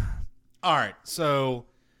 All right, so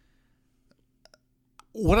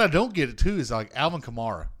what I don't get it too is Alvin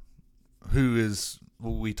Kamara, who is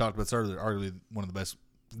what we talked about earlier, arguably one of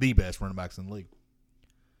the best running backs in the league.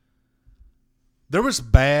 There was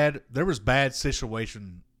bad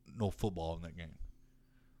situational football in that game.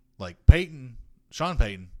 Sean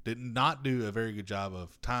Payton did not do a very good job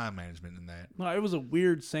of time management in that. No, it was a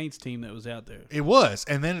weird Saints team that was out there. It was,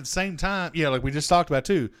 and then at the same time, like we just talked about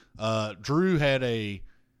too. Drew had a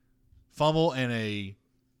fumble and a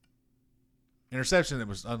interception that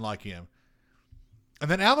was unlike him.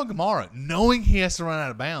 And then Alvin Kamara, knowing he has to run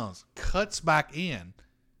out of bounds, cuts back in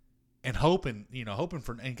and hoping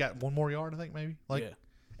for, and got 1 more yard, I think maybe,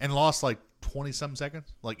 and lost 20-something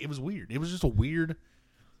seconds. It was weird. It was just a weird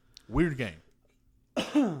game.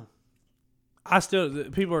 People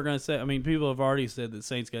are going to say, people have already said that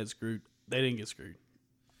Saints got screwed. They didn't get screwed.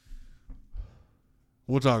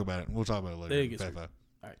 We'll talk about it. We'll talk about it later. They didn't get screwed.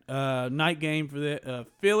 All right. Night game for the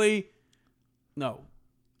Philly. No.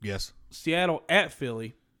 Yes. Seattle at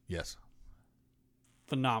Philly. Yes.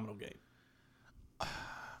 Phenomenal game.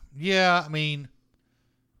 Yeah,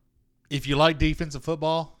 if you like defensive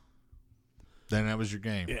football, then that was your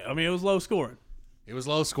game. Yeah, it was low scoring. It was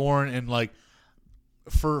low scoring, and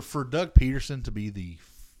for Doug Peterson to be the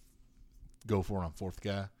go for it on 4th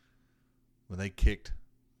guy when they kicked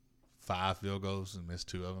 5 field goals and missed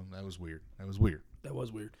 2 of them, that was weird. That was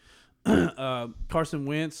weird. Carson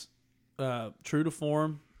Wentz, true to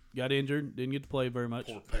form, got injured, didn't get to play very much.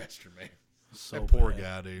 Poor bastard, man. So that poor bad.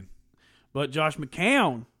 guy, dude. But Josh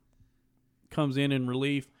McCown comes in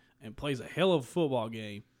relief and plays a hell of a football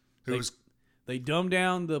game. They dumbed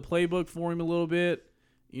down the playbook for him a little bit.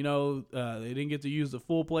 They didn't get to use the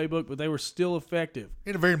full playbook, but they were still effective. He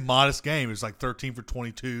had a very modest game. It was 13 for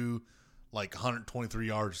 22, 123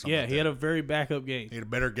 yards or something. Yeah, he had a very backup game. He had a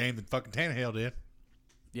better game than fucking Tannehill did.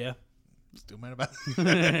 Yeah. Still mad about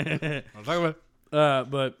it. I'll talk about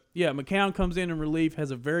it. But, yeah, McCown comes in relief,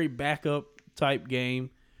 has a very backup type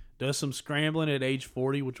game. Does some scrambling at age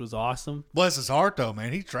 40, which was awesome. Bless his heart, though,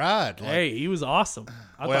 man. He tried. Hey, he was awesome.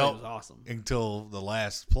 I thought he was awesome. Until the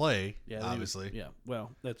last play, obviously.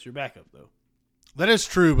 Well, that's your backup, though. That is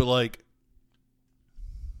true, but,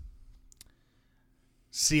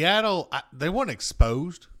 Seattle, they weren't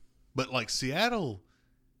exposed, but, Seattle's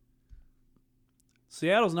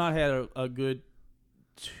not had a good,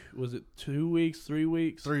 was it 2 weeks, 3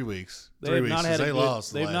 weeks? 3 weeks. They've not had a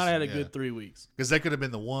good good 3 weeks. Because they could have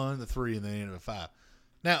been the 1, the 3, and then the end of a 5.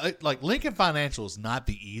 Now, Lincoln Financial is not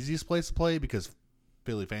the easiest place to play because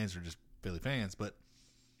Philly fans are just Philly fans, but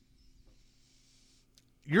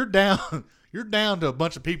you're down to a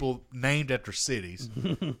bunch of people named after cities,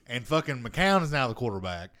 and fucking McCown is now the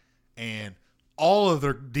quarterback, and all of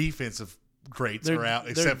their defensive greats are out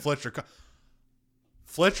except Fletcher.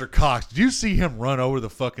 Fletcher Cox, did you see him run over the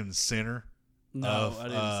fucking center No, I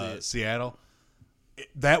didn't see it. Seattle?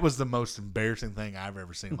 That was the most embarrassing thing I've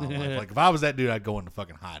ever seen in my life. Like, if I was that dude, I'd go into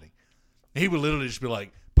fucking hiding. He would literally just be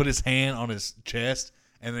like, put his hand on his chest,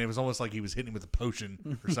 and then it was almost like he was hitting him with a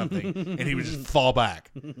potion or something, and he would just fall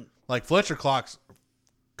back. Like, Fletcher Cox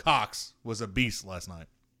was a beast last night.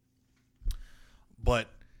 But,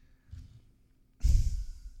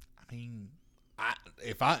 I mean,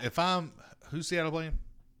 if I'm who's Seattle playing?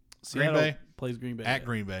 Seattle Green Bay plays Green Bay at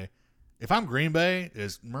Green Bay. If I'm Green Bay,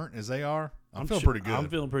 as murnt as they are, I'm feeling pretty good. I'm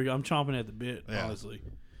feeling pretty good. I'm chomping at the bit, Yeah. honestly,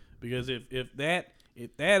 because if that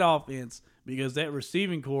offense, because that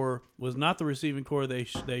receiving core was not the receiving core they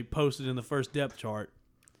posted in the first depth chart,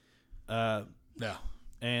 Yeah.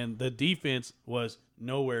 and the defense was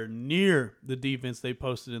nowhere near the defense they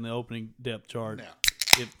posted in the opening depth chart. Yeah.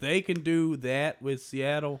 If they can do that with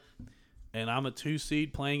Seattle, and I'm a 2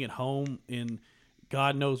 seed playing at home in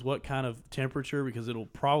God knows what kind of temperature, because it'll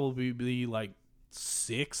probably be like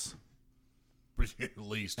 6 At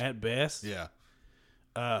least. at best. Yeah.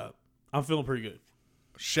 I'm feeling pretty good.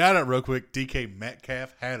 Shout out real quick, DK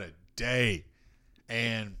Metcalf had a day.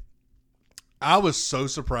 And I was so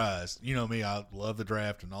surprised. You know me, I love the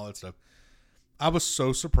draft and all that stuff. I was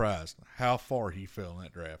so surprised how far he fell in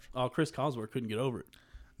that draft. Oh, Chris Collinsworth couldn't get over it.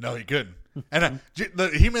 No, he couldn't. And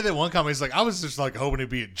he made that one comment. He's like, I was just like hoping he'd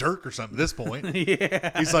be a jerk or something at this point.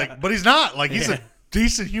 Yeah. He's like, but he's not. Like, he's a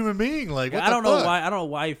decent human being. Like, what I don't the know fuck? why. I don't know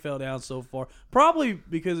why he fell down so far. Probably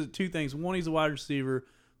because of 2 things. 1, he's a wide receiver.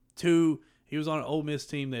 2, he was on an Ole Miss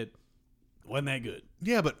team that wasn't that good.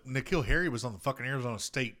 Yeah, but N'Keal Harry was on the fucking Arizona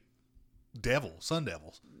State Sun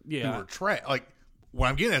Devils. Yeah. Who were trash. Like, what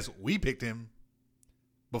I'm getting at is we picked him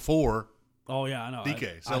before. Oh yeah, I know.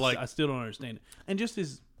 DK. I still don't understand it. And just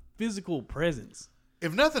his physical presence.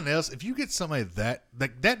 If nothing else, if you get somebody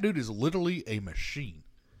that dude is literally a machine.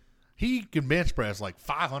 He can bench press like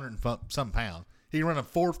 500 and some pounds. He can run a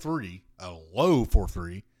 4.3, a low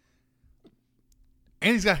 4.3,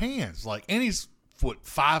 and he's got hands. Like, and he's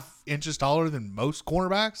 5 inches taller than most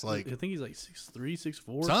cornerbacks. Like, I think he's like 6'3",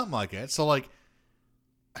 6'4". something like that. So, like,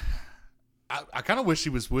 I kind of wish he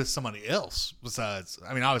was with somebody else besides.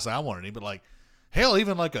 I mean, obviously I wanted him, but like, hell,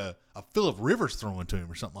 even like a Phillip Rivers throwing to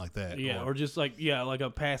him or something like that. Yeah, or just like like a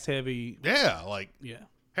pass heavy. Yeah, like, Yeah,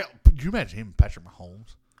 hell, could you imagine him and Patrick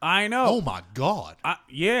Mahomes? I know. Oh my God,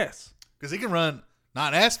 Yes, because he can run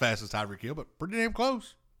not as fast as Tyreek Hill, but pretty damn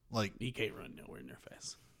close. Like, he can't run nowhere near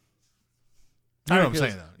fast. you know what I'm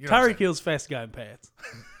saying, though. You know what I'm Tyreek Hill's fast guy in pads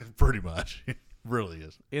saying? Pretty much, it really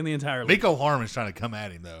is. in the entire league. Miko Harmon's trying to come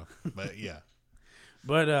at him though, but yeah,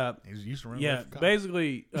 But he's used to running. yeah,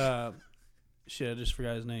 basically, shit, I just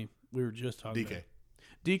forgot his name. We were just talking about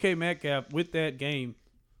DK Metcalf with that game.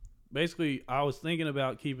 Basically, I was thinking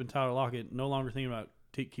about keeping Tyler Lockett. No longer thinking about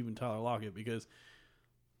keeping Tyler Lockett because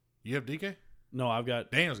You have DK? no, I've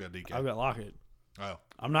got Daniel's got DK. Lockett. Oh,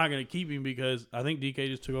 I'm not going to keep him because I think DK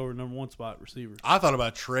just took over number 1 spot receiver. I thought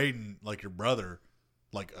about trading like your brother,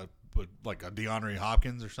 like a DeAndre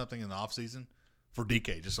Hopkins or something in the offseason for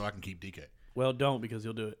DK, just so I can keep DK. Well, don't because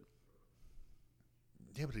he'll do it.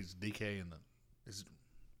 Yeah, but he's DK and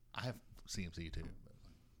I have CMC too.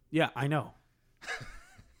 Yeah, I know.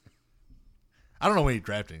 I don't know when he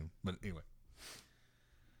drafted him, but anyway.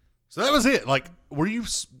 So that was it. Like, were you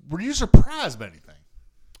surprised by anything?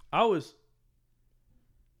 I was.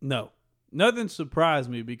 No, nothing surprised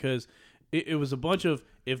me because it was a bunch of,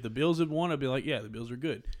 if the Bills had won, I'd be like, yeah, the Bills are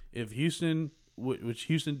good. If Houston, which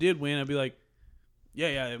Houston did win, I'd be like,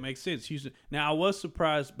 yeah, it makes sense. Houston. Now, I was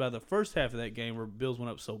surprised by the first half of that game where Bills went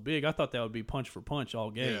up so big. I thought that would be punch for punch all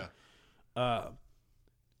game. Yeah.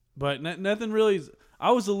 But nothing really.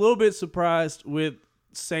 I was a little bit surprised with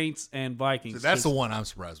Saints and Vikings. So that's the one I'm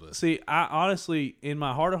surprised with. See, I honestly, in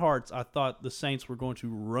my heart of hearts, I thought the Saints were going to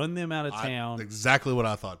run them out of town. Exactly what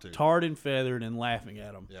I thought too. Tarred and feathered and laughing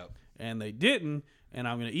at them. Yep. And they didn't, and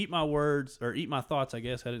I'm going to eat my words, or eat my thoughts, I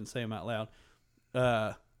guess. I didn't say them out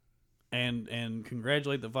loud. And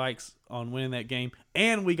congratulate the Vikes on winning that game.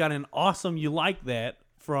 And we got an awesome "you like that"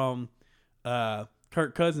 from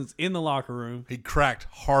Kirk Cousins in the locker room. He cracked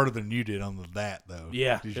harder than you did on that, though.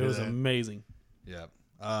 Yeah, Did you it hear was that? amazing. Yeah.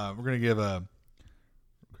 We're going to give a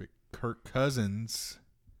quick. Kirk Cousins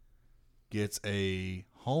gets a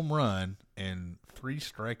home run and 3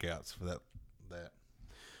 strikeouts for that.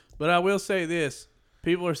 But I will say this.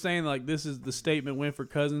 People are saying like this is the statement win for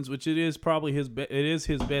Cousins, which it is probably his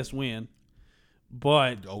best win.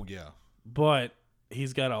 But Oh, yeah. But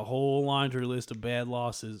he's got a whole laundry list of bad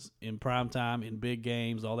losses in primetime, in big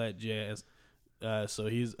games, all that jazz. So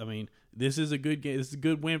this is a good game. This is a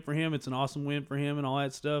good win for him. It's an awesome win for him and all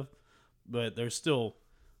that stuff. But there's still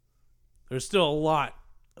There's still a lot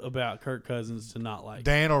about Kirk Cousins to not like.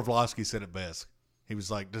 Dan Orlovsky said it best. He was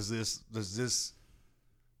like, does this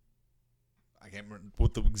I can't remember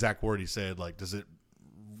what the exact word he said, like, does it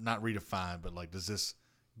not redefine, but like, does this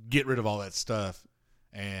get rid of all that stuff?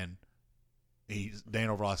 And Dan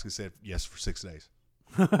Orlovsky said yes for 6 days.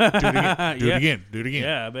 Do it again. Do it again.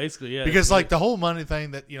 Yeah, basically, yeah. Because like the whole money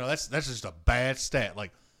thing that that's just a bad stat.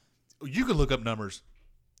 Like you can look up numbers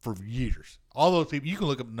for years. All those people, you can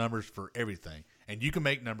look up numbers for everything, and you can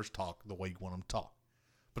make numbers talk the way you want them to talk.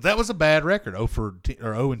 But that was a bad record,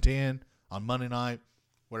 0-10 on Monday night,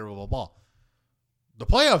 whatever, blah, blah, blah. The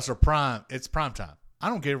playoffs are prime. It's prime time. I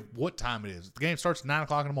don't care what time it is. The game starts at 9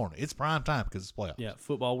 o'clock in the morning. It's prime time because it's playoffs. Yeah,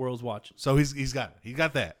 football world's watching. So he's got it. He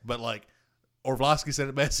got that. But like Orlovsky said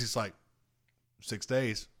it best. He's like 6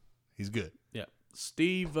 days. He's good. Yeah,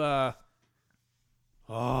 Steve.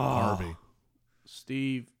 Harvey.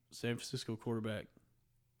 Steve, San Francisco quarterback.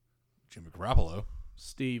 Jimmy Garoppolo.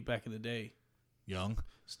 Steve back in the day. Young.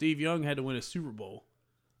 Steve Young had to win a Super Bowl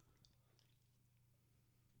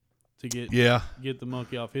to get the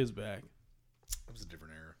monkey off his back. That was a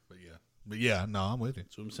different era, but yeah, no, I'm with you.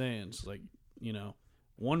 That's what I'm saying. It's like,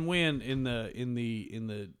 one win in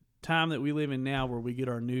the time that we live in now, where we get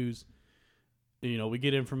our news. We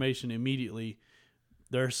get information immediately.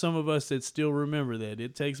 There are some of us that still remember that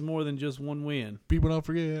it takes more than just one win. People don't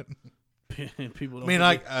forget. People don't. I mean, forget.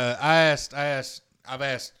 like I've asked.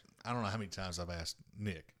 I don't know how many times I've asked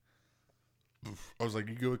Nick. I was like,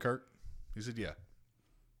 "You good with Kirk?" He said, "Yeah."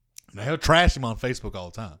 Now he'll trash him on Facebook all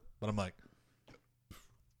the time, but I'm like,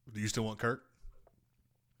 "Do you still want Kirk?"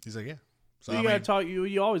 He's like, "Yeah." So you got to talk.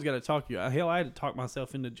 You always got to talk. Hell, I had to talk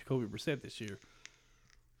myself into Jacoby Brissett this year.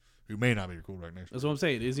 Who may not be your quarterback next year. That's what I'm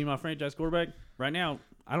saying. Is he my franchise quarterback right now?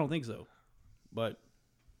 I don't think so. But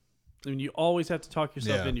I mean, you always have to talk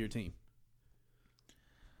yourself into your team.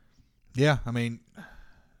 Yeah, I mean,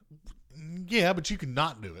 yeah, but you can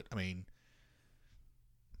not do it. I mean,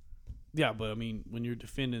 yeah, but I mean, when you're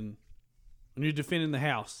defending the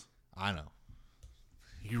house, I know.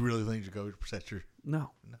 You really think Jacoby Brissett your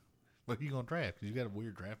no. What are you gonna draft? Because you got a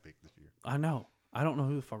weird draft pick this year. I know. I don't know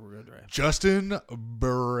who the fuck we're gonna draft. Justin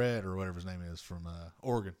Barrett or whatever his name is from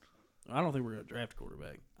Oregon. I don't think we're gonna draft a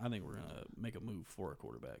quarterback. I think we're gonna make a move for a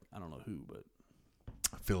quarterback. I don't know who, but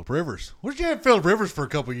Phillip Rivers. What did you have Phillip Rivers for a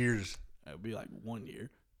couple of years? it would be like 1 year.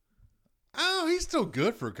 Oh, he's still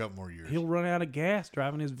good for a couple more years. He'll run out of gas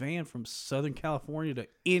driving his van from Southern California to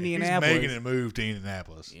Indianapolis. He's making a move to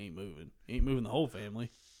Indianapolis. He ain't moving. He ain't moving the whole family.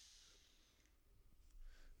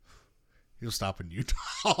 He'll stop in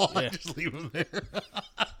Utah. Yeah. Just leave him there.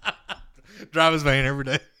 Drive his van every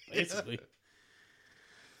day. Basically.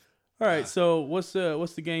 All right, so what's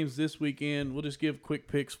the games this weekend? We'll just give quick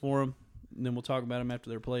picks for them, and then we'll talk about them after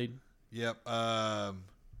they're played. Yep.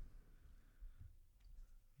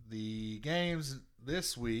 The games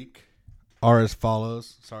this week are as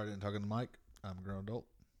follows. Sorry I didn't talk in the mic. I'm a grown adult.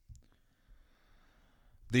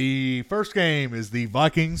 The first game is the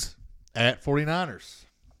Vikings at 49ers.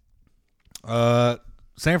 San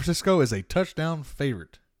Francisco is a touchdown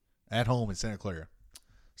favorite at home in Santa Clara.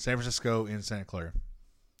 San Francisco in Santa Clara.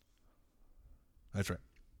 That's right.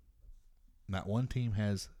 Not one team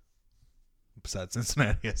has, besides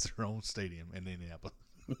Cincinnati, has their own stadium in Indianapolis.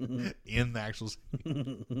 In the actual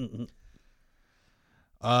stadium.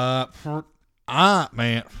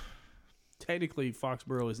 Man. Technically,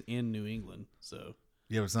 Foxborough is in New England, so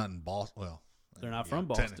Yeah, but it's not in Boston. Well, they're not from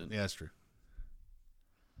Boston. Yeah, that's true.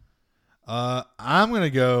 I'm going to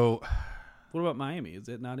go. What about Miami? Is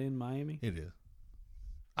it not in Miami? It is.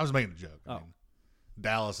 I was making a joke. Oh. I mean,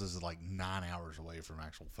 Dallas is like 9 hours away from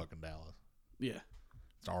actual fucking Dallas. Yeah.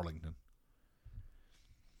 It's Arlington.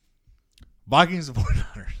 Vikings and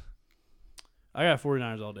 49ers. I got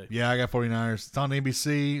 49ers all day. Yeah, I got 49ers. It's on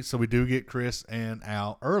NBC, so we do get Chris and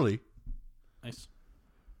Al early. Nice.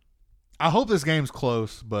 I hope this game's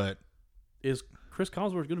close, but Is Chris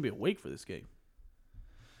Collinsworth going to be awake for this game?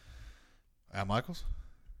 Al Michaels?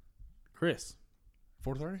 Chris.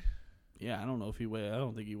 4:30? Yeah, I don't know if I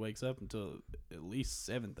don't think he wakes up until at least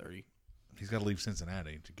 7:30. He's got to leave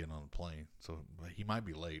Cincinnati to get on the plane, so he might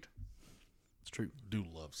be late. It's true. Do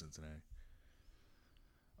love Cincinnati.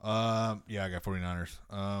 Yeah, I got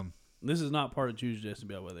 49ers. This is not part of Choose Your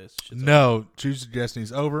Destiny, by the way. No, Choose Your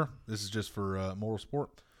Destiny's over. This is just for moral sport.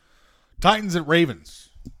 Titans at Ravens.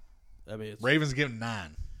 I mean, it's Ravens giving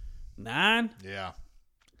 9. 9? Yeah.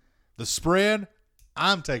 The spread,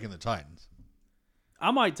 I'm taking the Titans.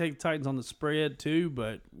 I might take the Titans on the spread too,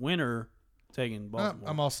 but winner taking Baltimore.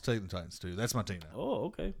 I'm also taking the Titans too. That's my team now. Oh,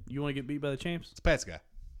 okay. You want to get beat by the champs? It's Pat's guy.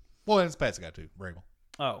 Well, it's Pat's guy too, Vrabel.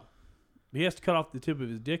 Oh. He has to cut off the tip of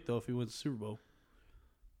his dick though if he wins the Super Bowl.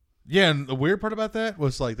 Yeah, and the weird part about that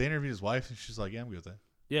was like they interviewed his wife, and she's like, "Yeah, I'm good with that."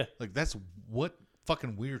 Yeah. Like that's what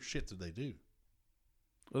fucking weird shit did they do?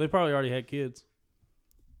 Well, they probably already had kids.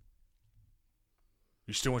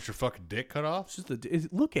 You still want your fucking dick cut off? It's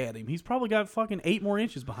just look at him. He's probably got fucking 8 more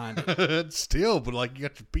inches behind it. Still, but like you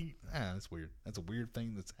got your feet. That's weird. That's a weird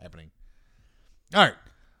thing that's happening. All right,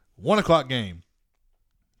 1:00 game,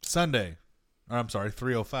 Sunday. Or I'm sorry,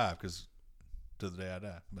 3:05 because to the day I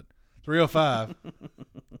die. But 3:05,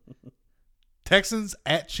 Texans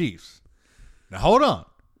at Chiefs. Now hold on.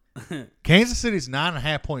 Kansas City's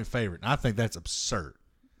 9.5-point favorite. And I think that's absurd.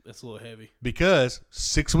 That's a little heavy. Because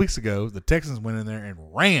 6 weeks ago, the Texans went in there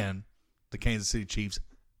and ran the Kansas City Chiefs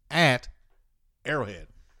at Arrowhead.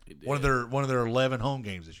 One of their 11 home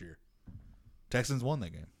games this year. Texans won that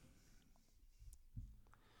game.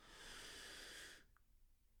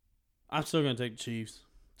 I'm still going to take the Chiefs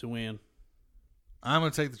to win. I'm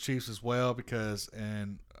going to take the Chiefs as well because,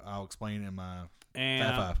 and I'll explain in my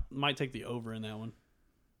Fab Five. Might take the over in that one.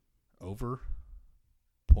 Over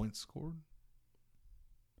points scored?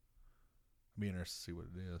 I'll be interested to see what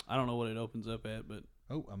it is. I don't know what it opens up at, but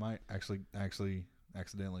I might actually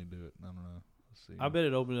accidentally do it. I don't know. Let's see. I bet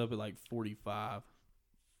it opened up at like 45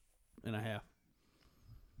 and a half.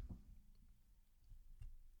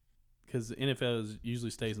 Because the NFL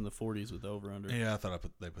usually stays in the 40s with the over-under. Yeah, I thought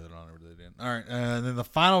they put it on over they didn't. All right, and then the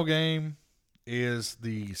final game is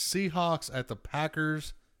the Seahawks at the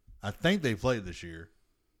Packers. I think they played this year,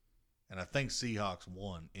 and I think Seahawks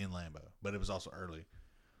won in Lambeau, but it was also early.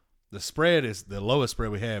 The spread is the lowest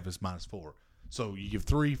spread we have is -4. So you give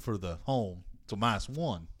 3 for the home, so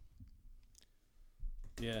 -1.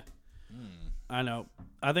 Yeah. I know.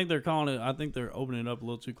 I think they're calling it. I think they're opening it up a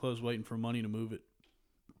little too close, waiting for money to move it.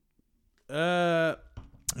 And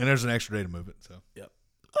there's an extra day to move it. So yep.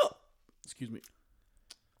 Oh, excuse me.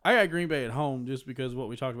 I got Green Bay at home just because of what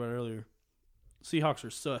we talked about earlier. Seahawks are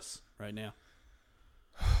sus right now.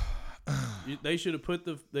 They should have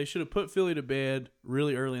put Philly to bed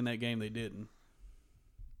really early in that game. They didn't.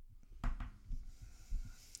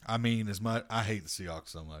 I mean, as much I hate the Seahawks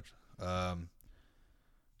so much.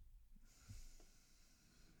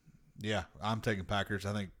 Yeah, I'm taking Packers.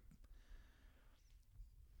 I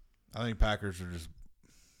think Packers are just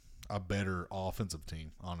a better offensive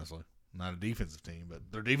team, honestly. Not a defensive team,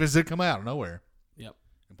 but their defense did come out of nowhere. Yep.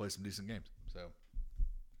 And play some decent games. So,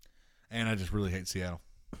 and I just really hate Seattle.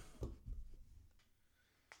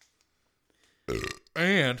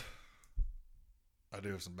 And I do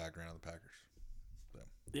have some background on the Packers. So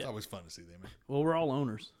it's always fun to see them. Well, we're all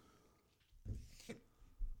owners.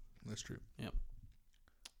 That's true. Yep.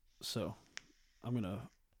 So, I'm gonna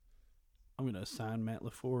assign Matt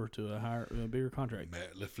LaFleur to a bigger contract.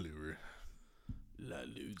 Matt LaFleur, that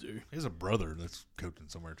loser. He has a brother that's coaching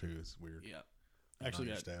somewhere too. It's weird. Yeah, actually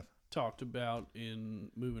got staff talked about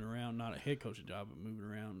in moving around, not a head coaching job, but moving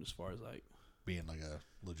around as far as like being like a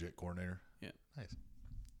legit coordinator. Yeah, nice.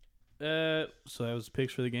 So that was the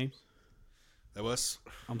picks for the games. That was.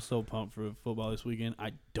 I'm so pumped for football this weekend.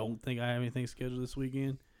 I don't think I have anything scheduled this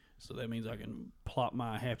weekend, so that means I can plop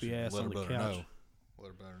my happy ass on the couch. Let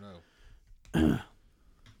her better know.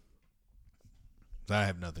 I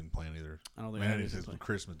have nothing planned either. I don't think I need to put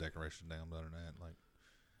Christmas decoration down. But other than that, like,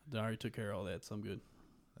 I already took care of all that, so I'm good.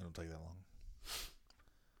 That don't take that long.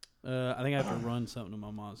 I think I have to run something to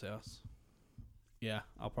my mom's house. Yeah,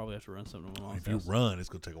 I'll probably have to run something to my mom's house. If you run, it's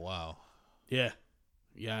gonna take a while. Yeah,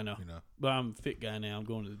 I know. You know, but I'm a fit guy now. I'm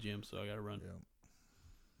going to the gym, so I got to run. Yeah.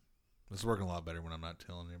 It's working a lot better when I'm not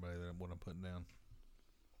telling anybody that what I'm putting down.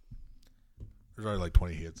 There's already like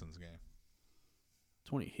 20 hits in this game.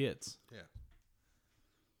 20 hits? Yeah.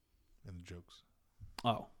 And the jokes.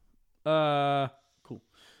 Oh. Cool.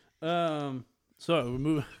 So we're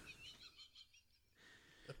moving.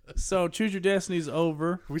 So Choose Your Destiny's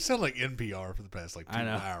over. We sound like NPR for the past like 2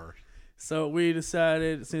 hours. So we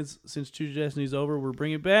decided since Choose Your Destiny's over, we're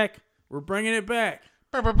bringing it back. We're bringing it back.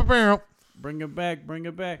 Bring it back. Bring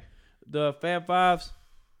it back. The Fab Fives.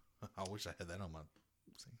 I wish I had that on my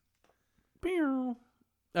scene.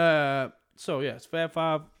 So yeah, it's Fab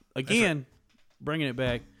Five again. Right. Bringing it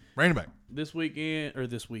back. Bring it back. This weekend.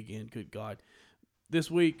 Good God. This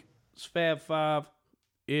week's Fab Five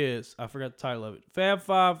is, I forgot the title of it. Fab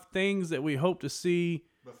Five things that we hope to see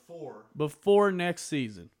before next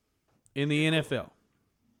season in the NFL.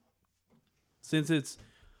 Since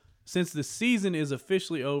the season is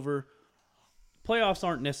officially over, playoffs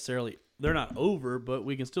aren't necessarily, they're not over, but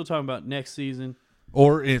we can still talk about next season.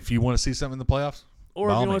 Or if you want to see something in the playoffs. Or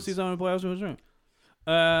if you want to see something in the playoffs, what's wrong?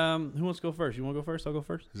 Who wants to go first? You want to go first? I'll go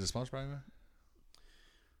first. Is it sponsored by me?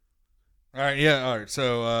 All right, yeah, all right.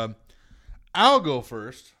 So I'll go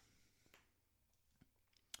first.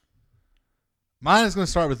 Mine is going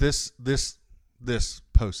to start with this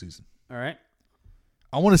postseason. All right.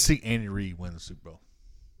 I want to see Andy Reid win the Super Bowl.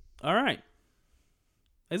 All right.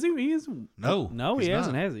 Has he? He is. No, he he's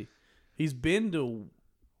hasn't, not. has he? He's been to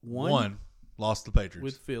One lost to the Patriots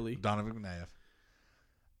with Philly. Donovan McNabb.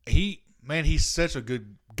 He's such a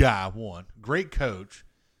good guy. One great coach.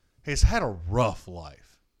 He's had a rough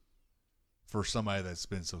life for somebody that's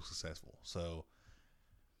been so successful. So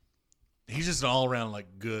he's just an all around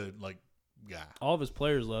good guy. All of his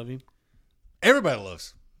players love him, Everybody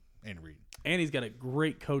loves Andy Reid. and he's got a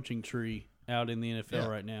great coaching tree out in the NFL Yeah.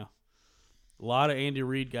 right now. A lot of Andy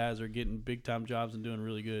Reid guys are getting big time jobs and doing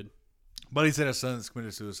really good. But he's had a son that's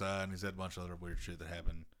committed suicide, and he's had a bunch of other weird shit that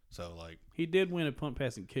happened. So He did win a punt,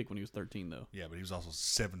 pass, and kick when he was 13, though. yeah, but he was also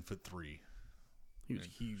 7'3". He was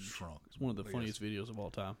and huge. shrunk. It's one of the But funniest videos of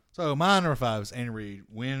all time. So my number 5 is Andy Reid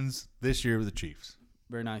wins this year with the Chiefs.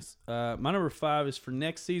 Very nice. My number 5 is for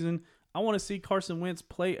next season. I want to see Carson Wentz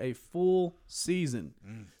play a full season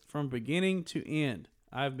from beginning to end.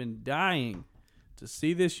 I've been dying to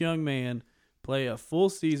see this young man play a full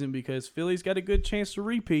season because Philly's got a good chance to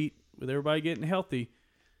repeat with everybody getting healthy.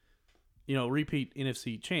 Repeat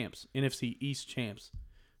NFC East champs.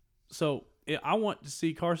 So I want to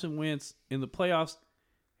see Carson Wentz in the playoffs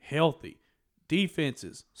healthy.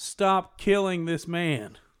 Defenses, stop killing this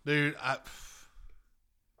man. Dude,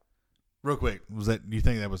 real quick, do you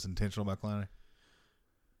think that was intentional by Clowney?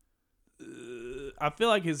 I feel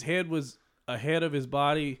like his head was ahead of his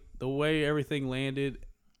body. The way everything landed,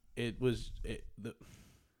 I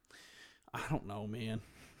don't know, man.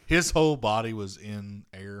 His whole body was in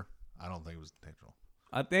air. I don't think it was intentional.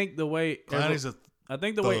 I think the way Clowney's a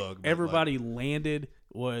thug, but everybody landed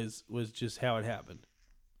was just how it happened.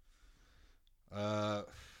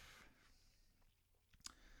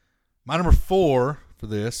 My number 4 for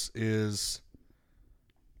this is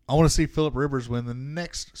I want to see Phillip Rivers win the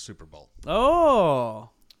next Super Bowl. Oh,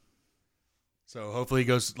 So hopefully he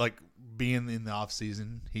goes being in the off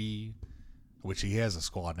season. Which he has a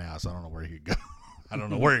squad now, so I don't know where he could go. I don't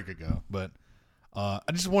know where he could go, but I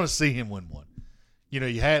just want to see him win one. You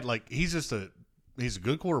had he's a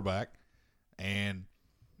good quarterback, and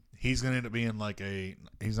he's going to end up being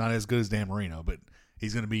he's not as good as Dan Marino, but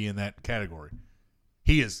he's going to be in that category.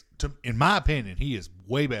 He is, in my opinion, he is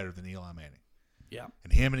way better than Eli Manning. yeah.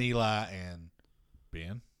 And him and Eli and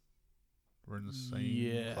Ben were in the same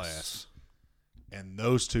Yes. class. And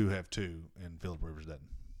those two have 2, and Phillip Rivers doesn't.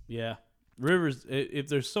 Yeah. Rivers, if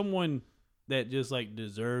there's someone that just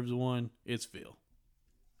deserves one, it's Phil.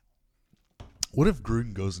 What if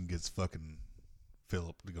Gruden goes and gets fucking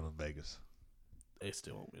Phillip to go to Vegas? They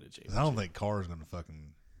still won't win a 'Cause championship. I don't think Carr's going to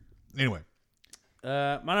fucking. Anyway.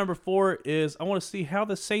 My number 4 is I want to see how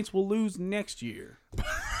the Saints will lose next year.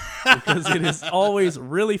 Because it is always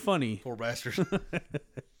really funny. Poor bastards.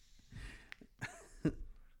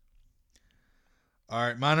 All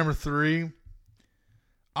right, my number 3.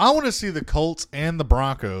 I want to see the Colts and the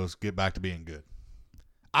Broncos get back to being good.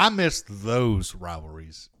 I missed those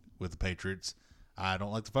rivalries with the Patriots. I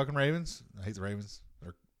don't like the fucking Ravens. I hate the Ravens.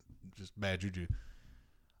 They're just bad juju.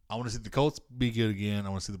 I want to see the Colts be good again. I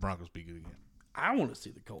want to see the Broncos be good again. I want to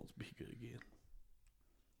see the Colts be good again.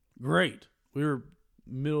 Great. We were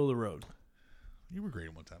middle of the road. You were great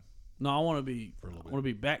at one time. No, I want to be. For a little I want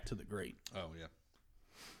to be back to the great. Oh, yeah.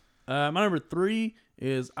 My number 3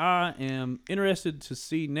 is I am interested to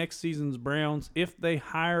see next season's Browns if they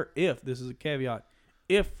hire. If this is a caveat,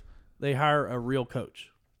 if they hire a real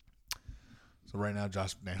coach. So right now,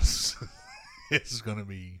 Josh McDaniels is going to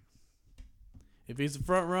be. If he's the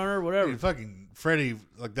front runner, whatever. Dude, fucking Freddie,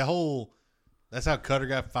 the whole. That's how Cutter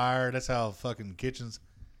got fired. That's how fucking Kitchens.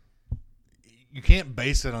 You can't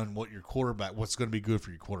base it on what your quarterback, what's going to be good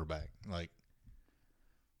for your quarterback.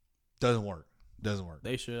 Doesn't work. Doesn't work.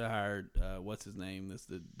 They should have hired, what's his name? That's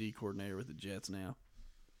the D coordinator with the Jets now.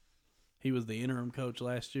 He was the interim coach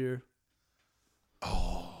last year.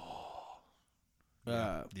 Oh.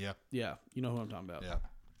 Yeah. Yeah. You know who I'm talking about. Yeah.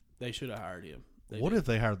 They should have hired him. What if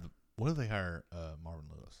they hire Marvin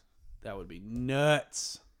Lewis? That would be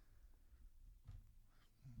nuts.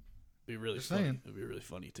 Be really Just funny. saying. It'd be really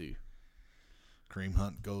funny too. Kareem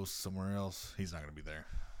Hunt goes somewhere else. He's not going to be there.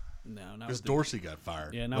 No, not Because with the Dorsey got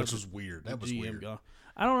fired, Yeah, now which with was weird. the That was GM weird. gone.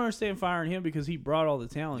 I don't understand firing him because he brought all the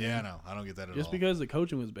talent. Yeah, in. no, I don't get that at Just all. because the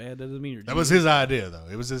coaching was bad doesn't mean you're. That was GM. his idea, though.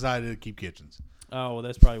 It was his idea to keep Kitchens. Oh, well,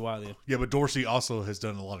 that's probably why then. Yeah, but Dorsey also has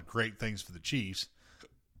done a lot of great things for the Chiefs.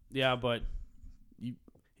 Yeah, but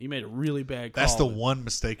he made a really bad call. That's the one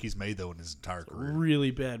mistake he's made, though, in his entire career.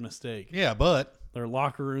 Really bad mistake. Yeah, but Their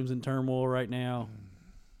locker room's in turmoil right now.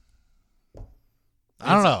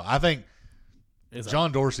 I don't know. I think It's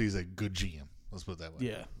John Dorsey is a good GM. Let's put it that way.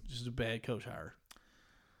 Yeah, just a bad coach hire.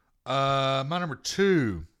 My number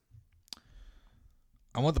 2.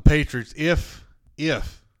 I want the Patriots, if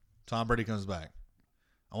Tom Brady comes back,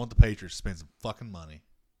 I want the Patriots to spend some fucking money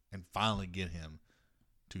and finally get him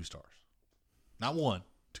 2 stars. Not 1,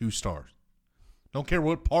 2 stars. Don't care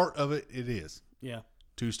what part of it is. Yeah.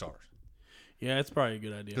 2 stars. Yeah, it's probably a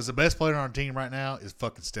good idea. Because the best player on our team right now is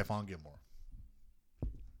fucking Stephon Gilmore.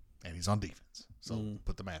 And he's on defense. So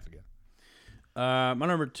put the math again. My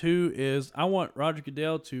number 2 is I want Roger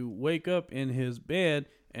Goodell to wake up in his bed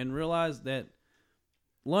and realize that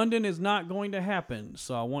London is not going to happen.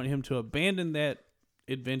 So I want him to abandon that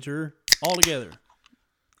adventure altogether.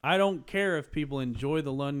 I don't care if people enjoy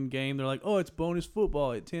the London game. They're like, oh, it's bonus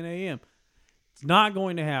football at 10 a.m. It's not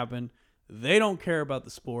going to happen. They don't care about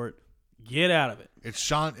the sport. Get out of it.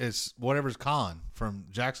 It's whatever's Khan from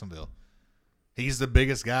Jacksonville. He's the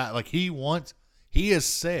biggest guy. Like he has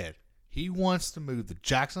said he wants to move the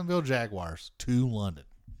Jacksonville Jaguars to London.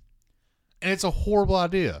 And it's a horrible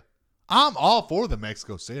idea. I'm all for the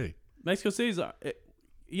Mexico City. Mexico City's,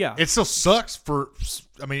 yeah. It still sucks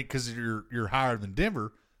because you're higher than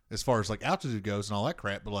Denver as far as like altitude goes and all that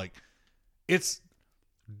crap, but like it's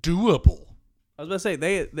doable. I was about to say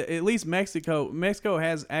they at least Mexico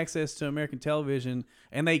has access to American television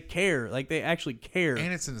and they care. Like they actually care.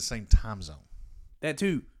 And it's in the same time zone. That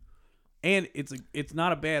too. And it's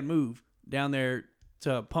not a bad move down there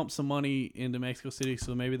to pump some money into Mexico City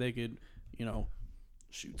so maybe they could,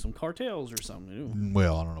 shoot some cartels or something.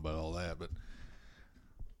 Well, I don't know about all that, but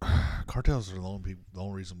cartels are the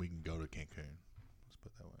only reason we can go to Cancun. Let's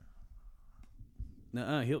put it that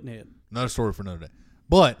way. Hilton Head. Another story for another day.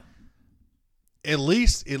 But at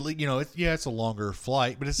least it's a longer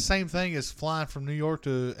flight, but it's the same thing as flying from New York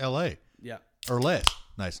to L.A. Yeah. Or less.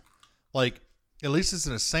 Nice. Like, at least it's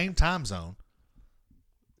in the same time zone.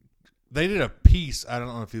 They did a piece, I don't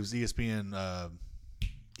know if it was ESPN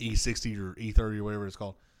E60 or E30 or whatever it's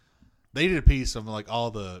called. They did a piece of like all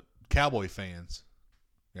the Cowboy fans.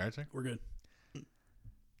 You all right, sir? We're good.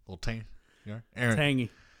 Little tang. You all right? Aaron. Tangy.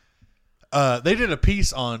 They did a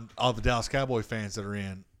piece on all the Dallas Cowboy fans that are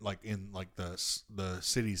in the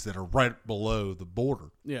cities that are right below the border.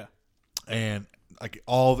 Yeah. And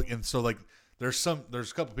there's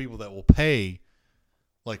a couple people that will pay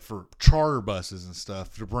like for charter buses and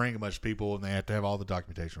stuff to bring a bunch of people, and they have to have all the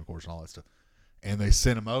documentation, of course, and all that stuff. And they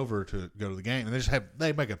send them over to go to the game, and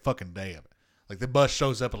they make a fucking day of it. Like the bus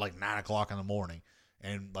shows up at like 9:00 in the morning,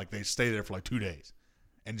 and like they stay there for like 2 days,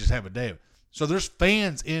 and just have a day of it. So there's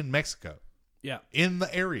fans in Mexico, yeah, in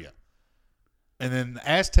the area, and then the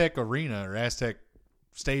Aztec Arena or Aztec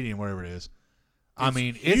Stadium, whatever it is.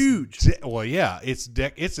 It's huge.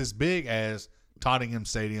 It's as big as Tottenham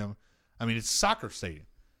Stadium. I mean, it's a soccer stadium,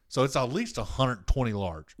 so it's at least 120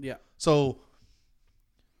 large. Yeah. So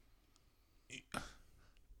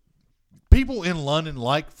people in London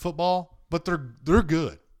like football, but they're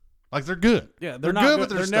good. Like they're good. Yeah, they're good with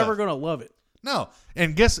their They're stuff. never going to love it. No,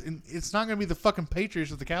 and it's not going to be the fucking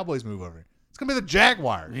Patriots if the Cowboys move over. It's going to be the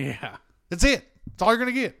Jaguars. Yeah. That's it. That's all you're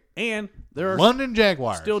going to get. And there are London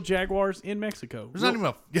Jaguars. still Jaguars in Mexico. There's not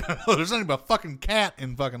even a fucking cat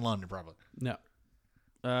in fucking London, probably. No.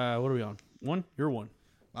 What are we on? 1? You're 1.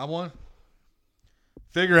 I won.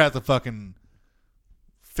 Figure it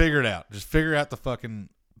out. Just figure out the fucking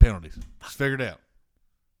penalties. Just figure it out.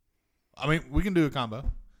 I mean, we can do a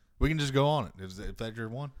combo. We can just go on it. If that's your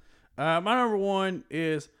one. My number 1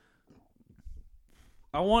 is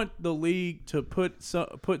I want the league to put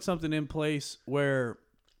something in place where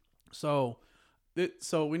so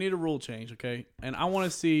we need a rule change, okay? And I want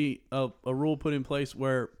to see a rule put in place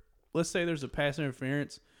where, let's say there's a pass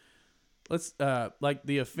interference. Let's if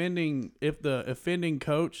the offending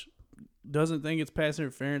coach doesn't think it's pass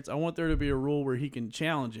interference, I want there to be a rule where he can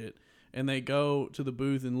challenge it, and they go to the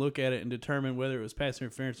booth and look at it and determine whether it was pass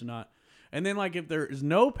interference or not. And then, like, if there is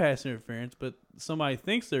no pass interference, but somebody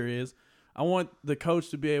thinks there is, I want the coach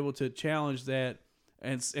to be able to challenge that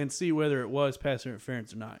and see whether it was pass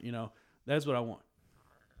interference or not. That's what I want.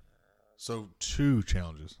 So 2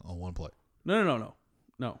 challenges on one play. No.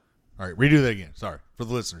 All right, redo that again. Sorry for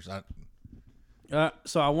the listeners.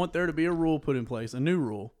 So I want there to be a rule put in place, a new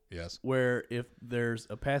rule. Yes. Where if there's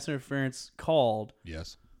a pass interference called,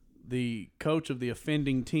 yes, the coach of the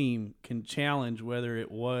offending team can challenge whether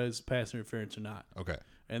it was pass interference or not. Okay.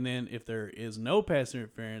 And then if there is no pass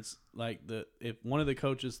interference, if one of the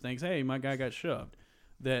coaches thinks, hey, my guy got shoved,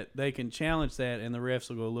 that they can challenge that and the refs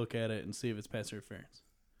will go look at it and see if it's pass interference.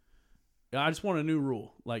 I just want a new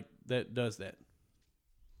rule that does that.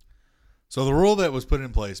 So the rule that was put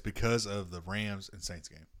in place because of the Rams and Saints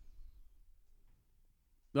game.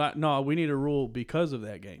 No, we need a rule because of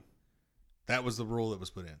that game. That was the rule that was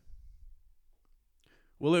put in.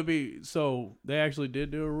 Will it be so? They actually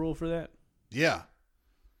did do a rule for that. Yeah.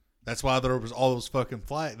 That's why there was all those fucking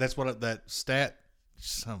flags. That's what that stat.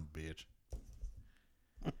 Son of a bitch.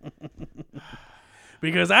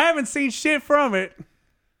 Because I haven't seen shit from it. Give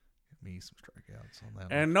me some strikeouts on that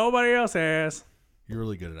one. And nobody else has. You're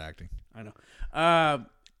really good at acting. I know.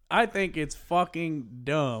 I think it's fucking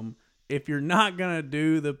dumb if you're not going to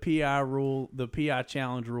do the PI rule, the PI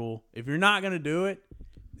challenge rule. If you're not going to do it,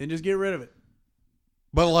 then just get rid of it.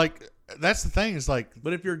 But, like, that's the thing. Is like,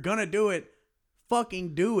 but if you're going to do it,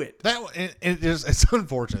 fucking do it. It's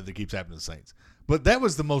unfortunate that it keeps happening to the Saints. But that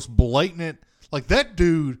was the most blatant. Like, that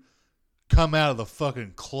dude come out of the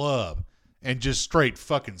fucking club and just straight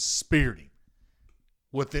fucking speared him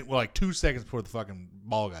within like 2 seconds before the fucking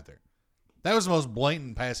ball got there. That was the most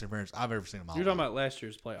blatant pass interference I've ever seen in my life. You're talking about last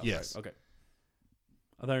year's playoffs, yes. Right? Okay.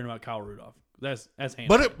 I thought you were talking about Kyle Rudolph. That's hand.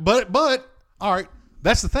 But all right,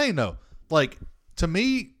 that's the thing though. Like, to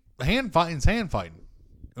me, hand fighting's hand fighting,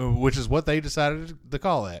 which is what they decided to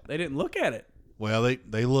call that. They didn't look at it. Well,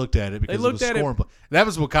 they looked at it because it was a scoring play. That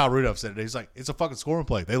was what Kyle Rudolph said. He's like, it's a fucking scoring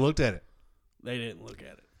play. They looked at it. They didn't look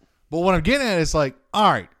at it. But what I'm getting at is like,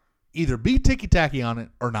 all right, either be ticky-tacky on it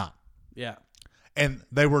or not. Yeah. And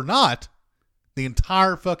they were not the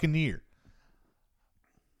entire fucking year.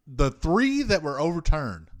 The 3 that were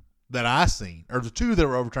overturned that I seen, or the 2 that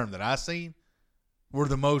were overturned that I seen, were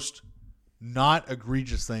the most not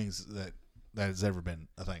egregious things that has ever been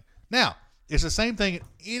a thing. Now, it's the same thing in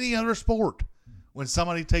any other sport. When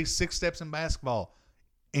somebody takes 6 steps in basketball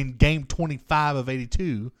in game 25 of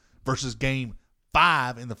 82 versus game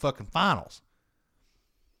 5 in the fucking finals.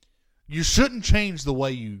 You shouldn't change the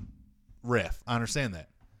way you ref. I understand that.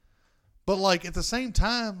 But, like, at the same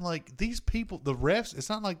time, like, these people, the refs, it's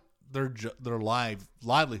not like their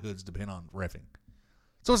livelihoods depend on reffing.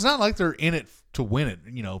 So it's not like they're in it to win it,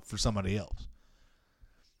 for somebody else.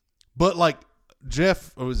 But, like,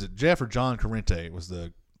 Jeff or John Corrente was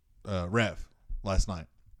the ref last night.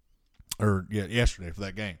 Or, yesterday for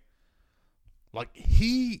that game. Like,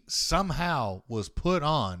 he somehow was put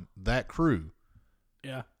on that crew.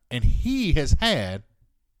 Yeah. And he has had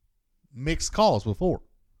mixed calls before.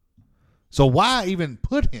 So why even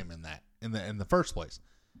put him in that in the first place?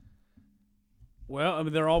 Well, I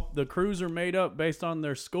mean, the crews are made up based on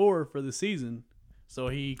their score for the season. So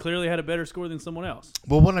he clearly had a better score than someone else.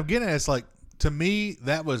 Well, what I'm getting at is like, to me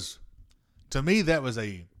that was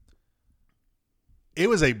a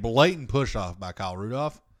blatant push off by Kyle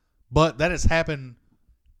Rudolph, but that has happened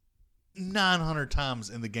 900 times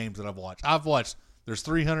in the games that I've watched. There's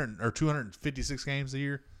 300 or 256 games a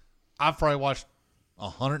year. I've probably watched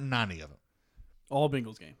 190 of them. All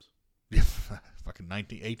Bengals games. Yeah, fucking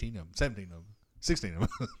 19, 18 of them, 17 of them, 16 of them.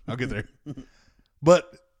 I'll get there.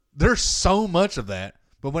 But there's so much of that.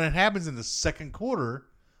 But when it happens in the second quarter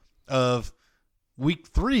of week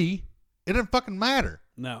 3, it doesn't fucking matter.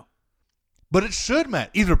 No. But it should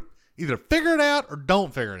matter. Either figure it out or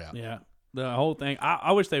don't figure it out. Yeah. The whole thing.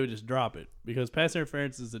 I wish they would just drop it because pass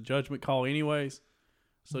interference is a judgment call anyways.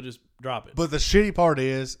 So just drop it. But the shitty part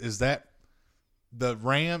is that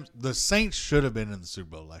the Saints should have been in the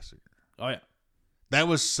Super Bowl last year. Oh, yeah. That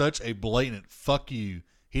was such a blatant fuck you.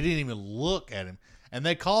 He didn't even look at him. And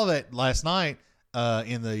they called that last night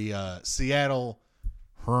in the Seattle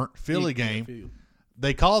Philly game.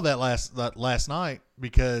 They called that last night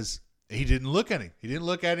because he didn't look at him. He didn't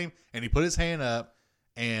look at him, and he put his hand up,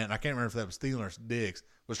 and I can't remember if that was Thielen or Diggs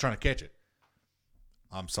was trying to catch it.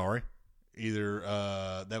 I'm sorry. Either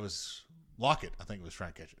that was Lockett, I think, was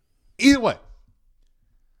trying to catch it. Either way,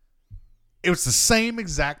 it was the same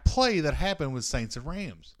exact play that happened with Saints and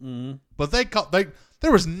Rams. Mm-hmm. But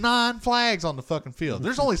there was 9 flags on the fucking field.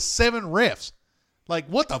 There's only 7 refs. Like,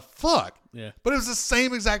 what the fuck? Yeah. But it was the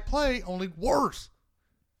same exact play, only worse.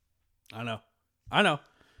 I know.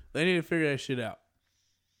 They need to figure that shit out.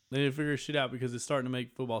 They need to figure shit out because it's starting to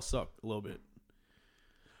make football suck a little bit.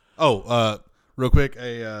 Oh, real quick,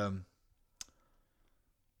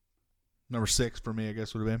 number 6 for me, I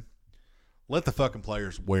guess, would have been let the fucking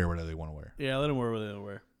players wear whatever they want to wear. Yeah, let them wear what they want to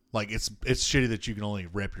wear. Like, it's shitty that you can only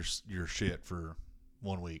rep your shit for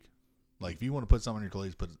 1 week. Like, if you want to put something on your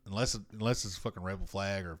clothes, unless it's a fucking rebel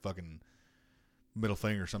flag or a fucking middle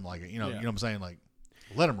finger or something like it. You know what I'm saying? Like,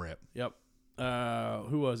 let them rep. Yep.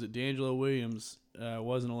 Who was it? D'Angelo Williams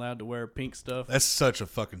wasn't allowed to wear pink stuff. That's such a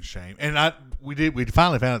fucking shame. And we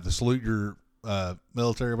finally found out to salute your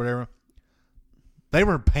military or whatever. They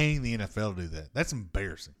were paying the NFL to do that. That's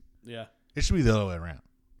embarrassing. Yeah. It should be the other way around.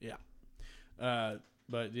 Yeah. But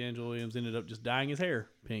D'Angelo Williams ended up just dyeing his hair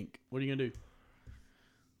pink. What are you going to do?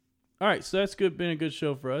 All right, so that's good. Been a good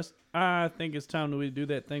show for us. I think it's time that we do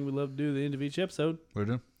that thing we love to do at the end of each episode. What are you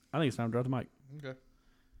doing? I think it's time to drop the mic.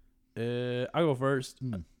 Okay. I'll go first.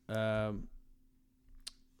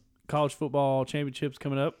 College football championships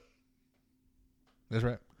coming up. That's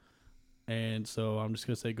right. And so I'm just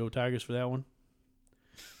going to say go Tigers for that one.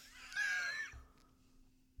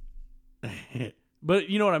 But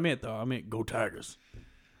you know what I meant, though. I meant go Tigers.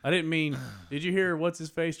 I didn't mean, did you hear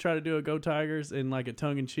what's-his-face try to do a go Tigers in like a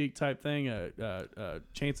tongue-in-cheek type thing?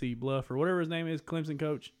 Chancey Bluff or whatever his name is, Clemson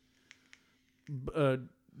coach.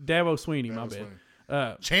 Dabo Sweeney, my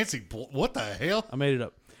bad. Chancey, what the hell? I made it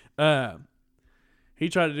up. He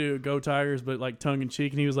tried to do a go Tigers, but like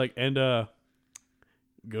tongue-in-cheek, and he was like, and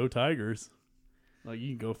go Tigers. Like, you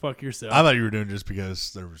can go fuck yourself. I thought you were doing it just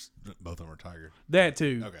because both of them were Tigers. That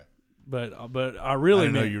too. Okay. But I really I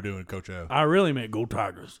didn't meant, know you were doing Coach O. I really meant go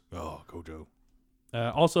Tigers. Oh, Coach O.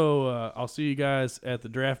 Also, I'll see you guys at the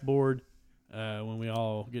draft board when we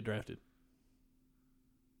all get drafted.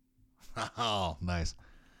 Oh, nice.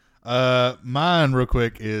 Mine, real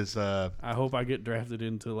quick, is I hope I get drafted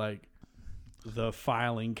into like the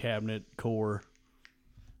filing cabinet core.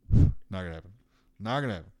 not gonna happen. Not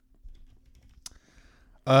gonna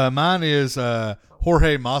happen. Mine is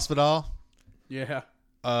Jorge Masvidal. Yeah.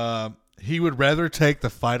 He would rather take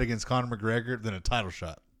the fight against Conor McGregor than a title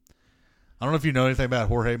shot. I don't know if you know anything about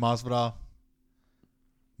Jorge Masvidal,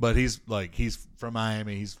 but he's from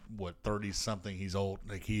Miami. He's 30 something. He's old.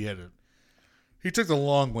 Like he took the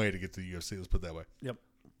long way to get to the UFC. Let's put it that way. Yep.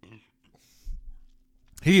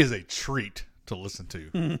 He is a treat to listen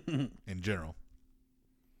to in general,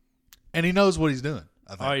 and he knows what he's doing.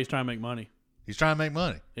 I think. Oh, he's trying to make money. He's trying to make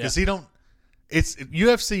money because Yeah. he don't. It's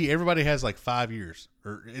UFC. Everybody has like 5 years,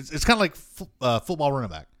 or it's kind of like football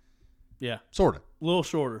running back, Yeah. sort of. A little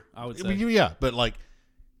shorter, I would say. Yeah, but like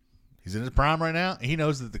he's in his prime right now, and he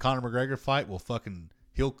knows that the Conor McGregor fight will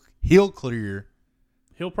he'll clear.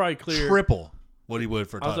 He'll probably clear triple what he would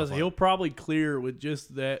for a I was title gonna say, fight. he'll probably clear with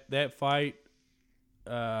just that fight,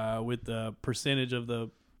 with the percentage of the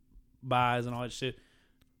buys and all that shit.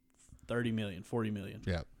 30 million, 40 million.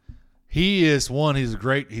 Yeah. He is one. He's a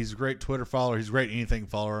great Twitter follower. He's a great anything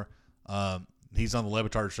follower. He's on the Le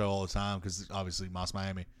Batard show all the time because obviously Moss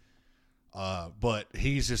Miami. But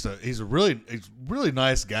he's a really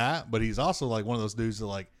nice guy. But he's also like one of those dudes that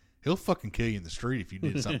like he'll fucking kill you in the street if you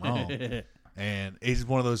did something wrong. And he's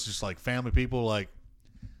one of those just like family people. Like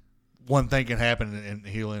one thing can happen and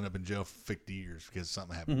he'll end up in jail for 50 years because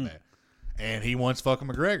something happened bad. And he wants fucking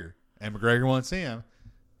McGregor, and McGregor wants him.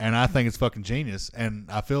 And I think it's fucking genius. And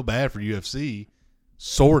I feel bad for UFC,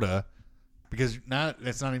 sorta, because now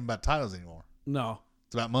it's not even about titles anymore. No.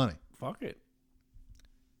 It's about money. Fuck it.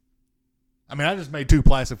 I mean, I just made 2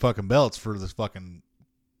 plastic fucking belts for this fucking,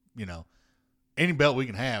 any belt we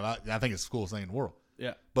can have. I think it's the coolest thing in the world.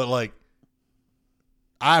 Yeah. But, like,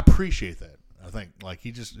 I appreciate that. I think, like,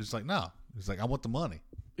 it's like, no. He's like, I want the money.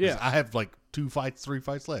 Yeah. I have, like, 3 fights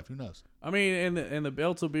left. Who knows? I mean, and the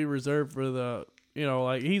belts will be reserved for the,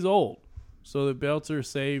 like he's old. So the belts are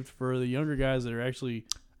saved for the younger guys that are actually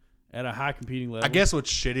at a high competing level. I guess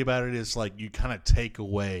what's shitty about it is, like, you kind of take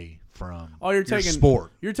away from you're taking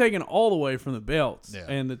sport. You're taking all the way from the belts Yeah.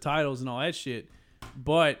 and the titles and all that shit.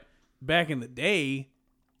 But back in the day,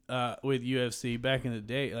 with UFC, back in the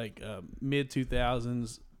day, like mid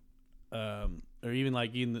 2000s, or even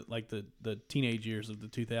like the teenage years of the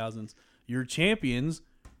 2000s, your champions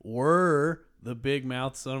were the big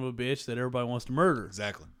mouth son of a bitch that everybody wants to murder.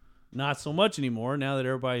 Exactly. Not so much anymore. Now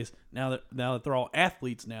that now that they're all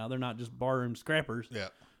athletes now, they're not just barroom scrappers. Yeah.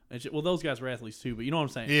 And shit. Well, those guys were athletes too, but you know what I'm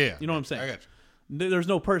saying. Yeah. You know what I'm saying. I got you. There's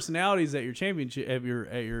no personalities at your championship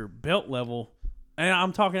at your belt level. And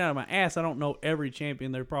I'm talking out of my ass. I don't know every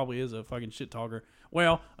champion. There probably is a fucking shit talker.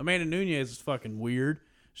 Well, Amanda Nunes is fucking weird.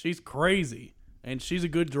 She's crazy. And she's a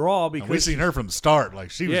good draw because we've seen her from the start.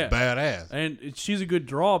 Like, she was badass. And she's a good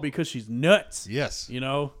draw because she's nuts. Yes.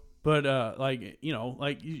 But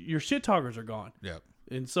your shit talkers are gone. Yeah.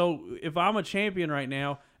 And so if I'm a champion right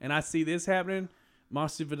now and I see this happening,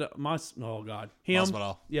 Masvidal.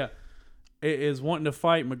 Yeah, is wanting to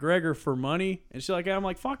fight McGregor for money, and I'm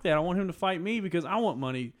like, fuck that. I want him to fight me because I want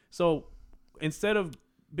money. So instead of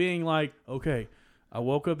being like, okay, I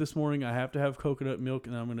woke up this morning, I have to have coconut milk,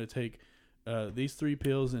 and I'm going to take these 3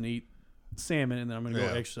 pills and eat salmon, and then I'm going to go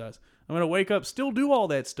exercise. I'm going to wake up, still do all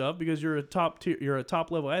that stuff because you're a top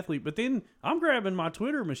level athlete. But then I'm grabbing my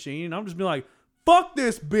Twitter machine and I'm just being like, fuck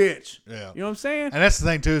this bitch. Yeah. You know what I'm saying? And that's the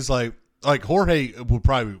thing too, is like Jorge would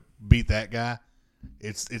probably beat that guy.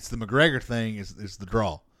 It's the McGregor thing is the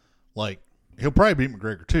draw. Like, he'll probably beat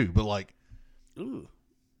McGregor too. But like, Ooh.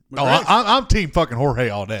 I'm team fucking Jorge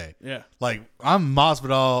all day. Yeah. Like I'm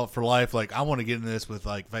Masvidal for life. Like I want to get in this with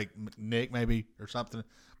like fake Nick maybe or something.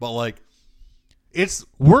 But like,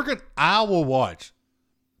 I will watch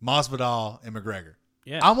Masvidal and McGregor.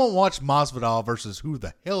 Yeah. I won't watch Masvidal versus who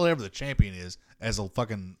the hell ever the champion is as a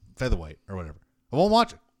fucking featherweight or whatever. I won't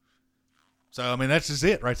watch it. So I mean that's just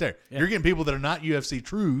it right there. Yeah. You're getting people that are not UFC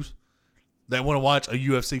trues that want to watch a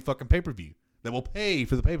UFC fucking pay-per-view that will pay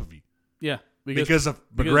for the pay-per-view. Yeah. Because of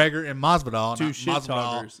McGregor and Masvidal, two not shit Masvidal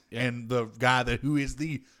talkers. Yeah. and the guy who is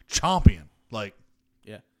the champion. Like,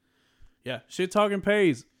 yeah. Shit talking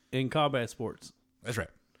pays in combat sports. that's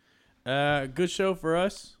right. Good show for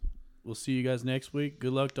us. We'll see you guys next week.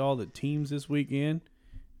 Good luck to all the teams this weekend.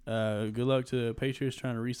 Good luck to the Patriots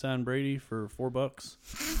trying to re-sign Brady for $4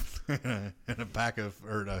 And a pack of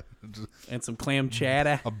and some clam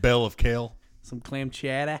chowder. a bell of kale. Some clam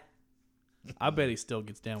chowder. I bet he still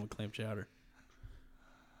gets down with clam chowder.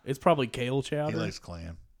 It's probably kale He chowder. likes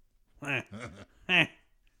clam. I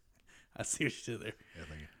see what you did there. Yeah,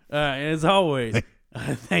 thank you. As always,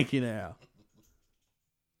 thank you now.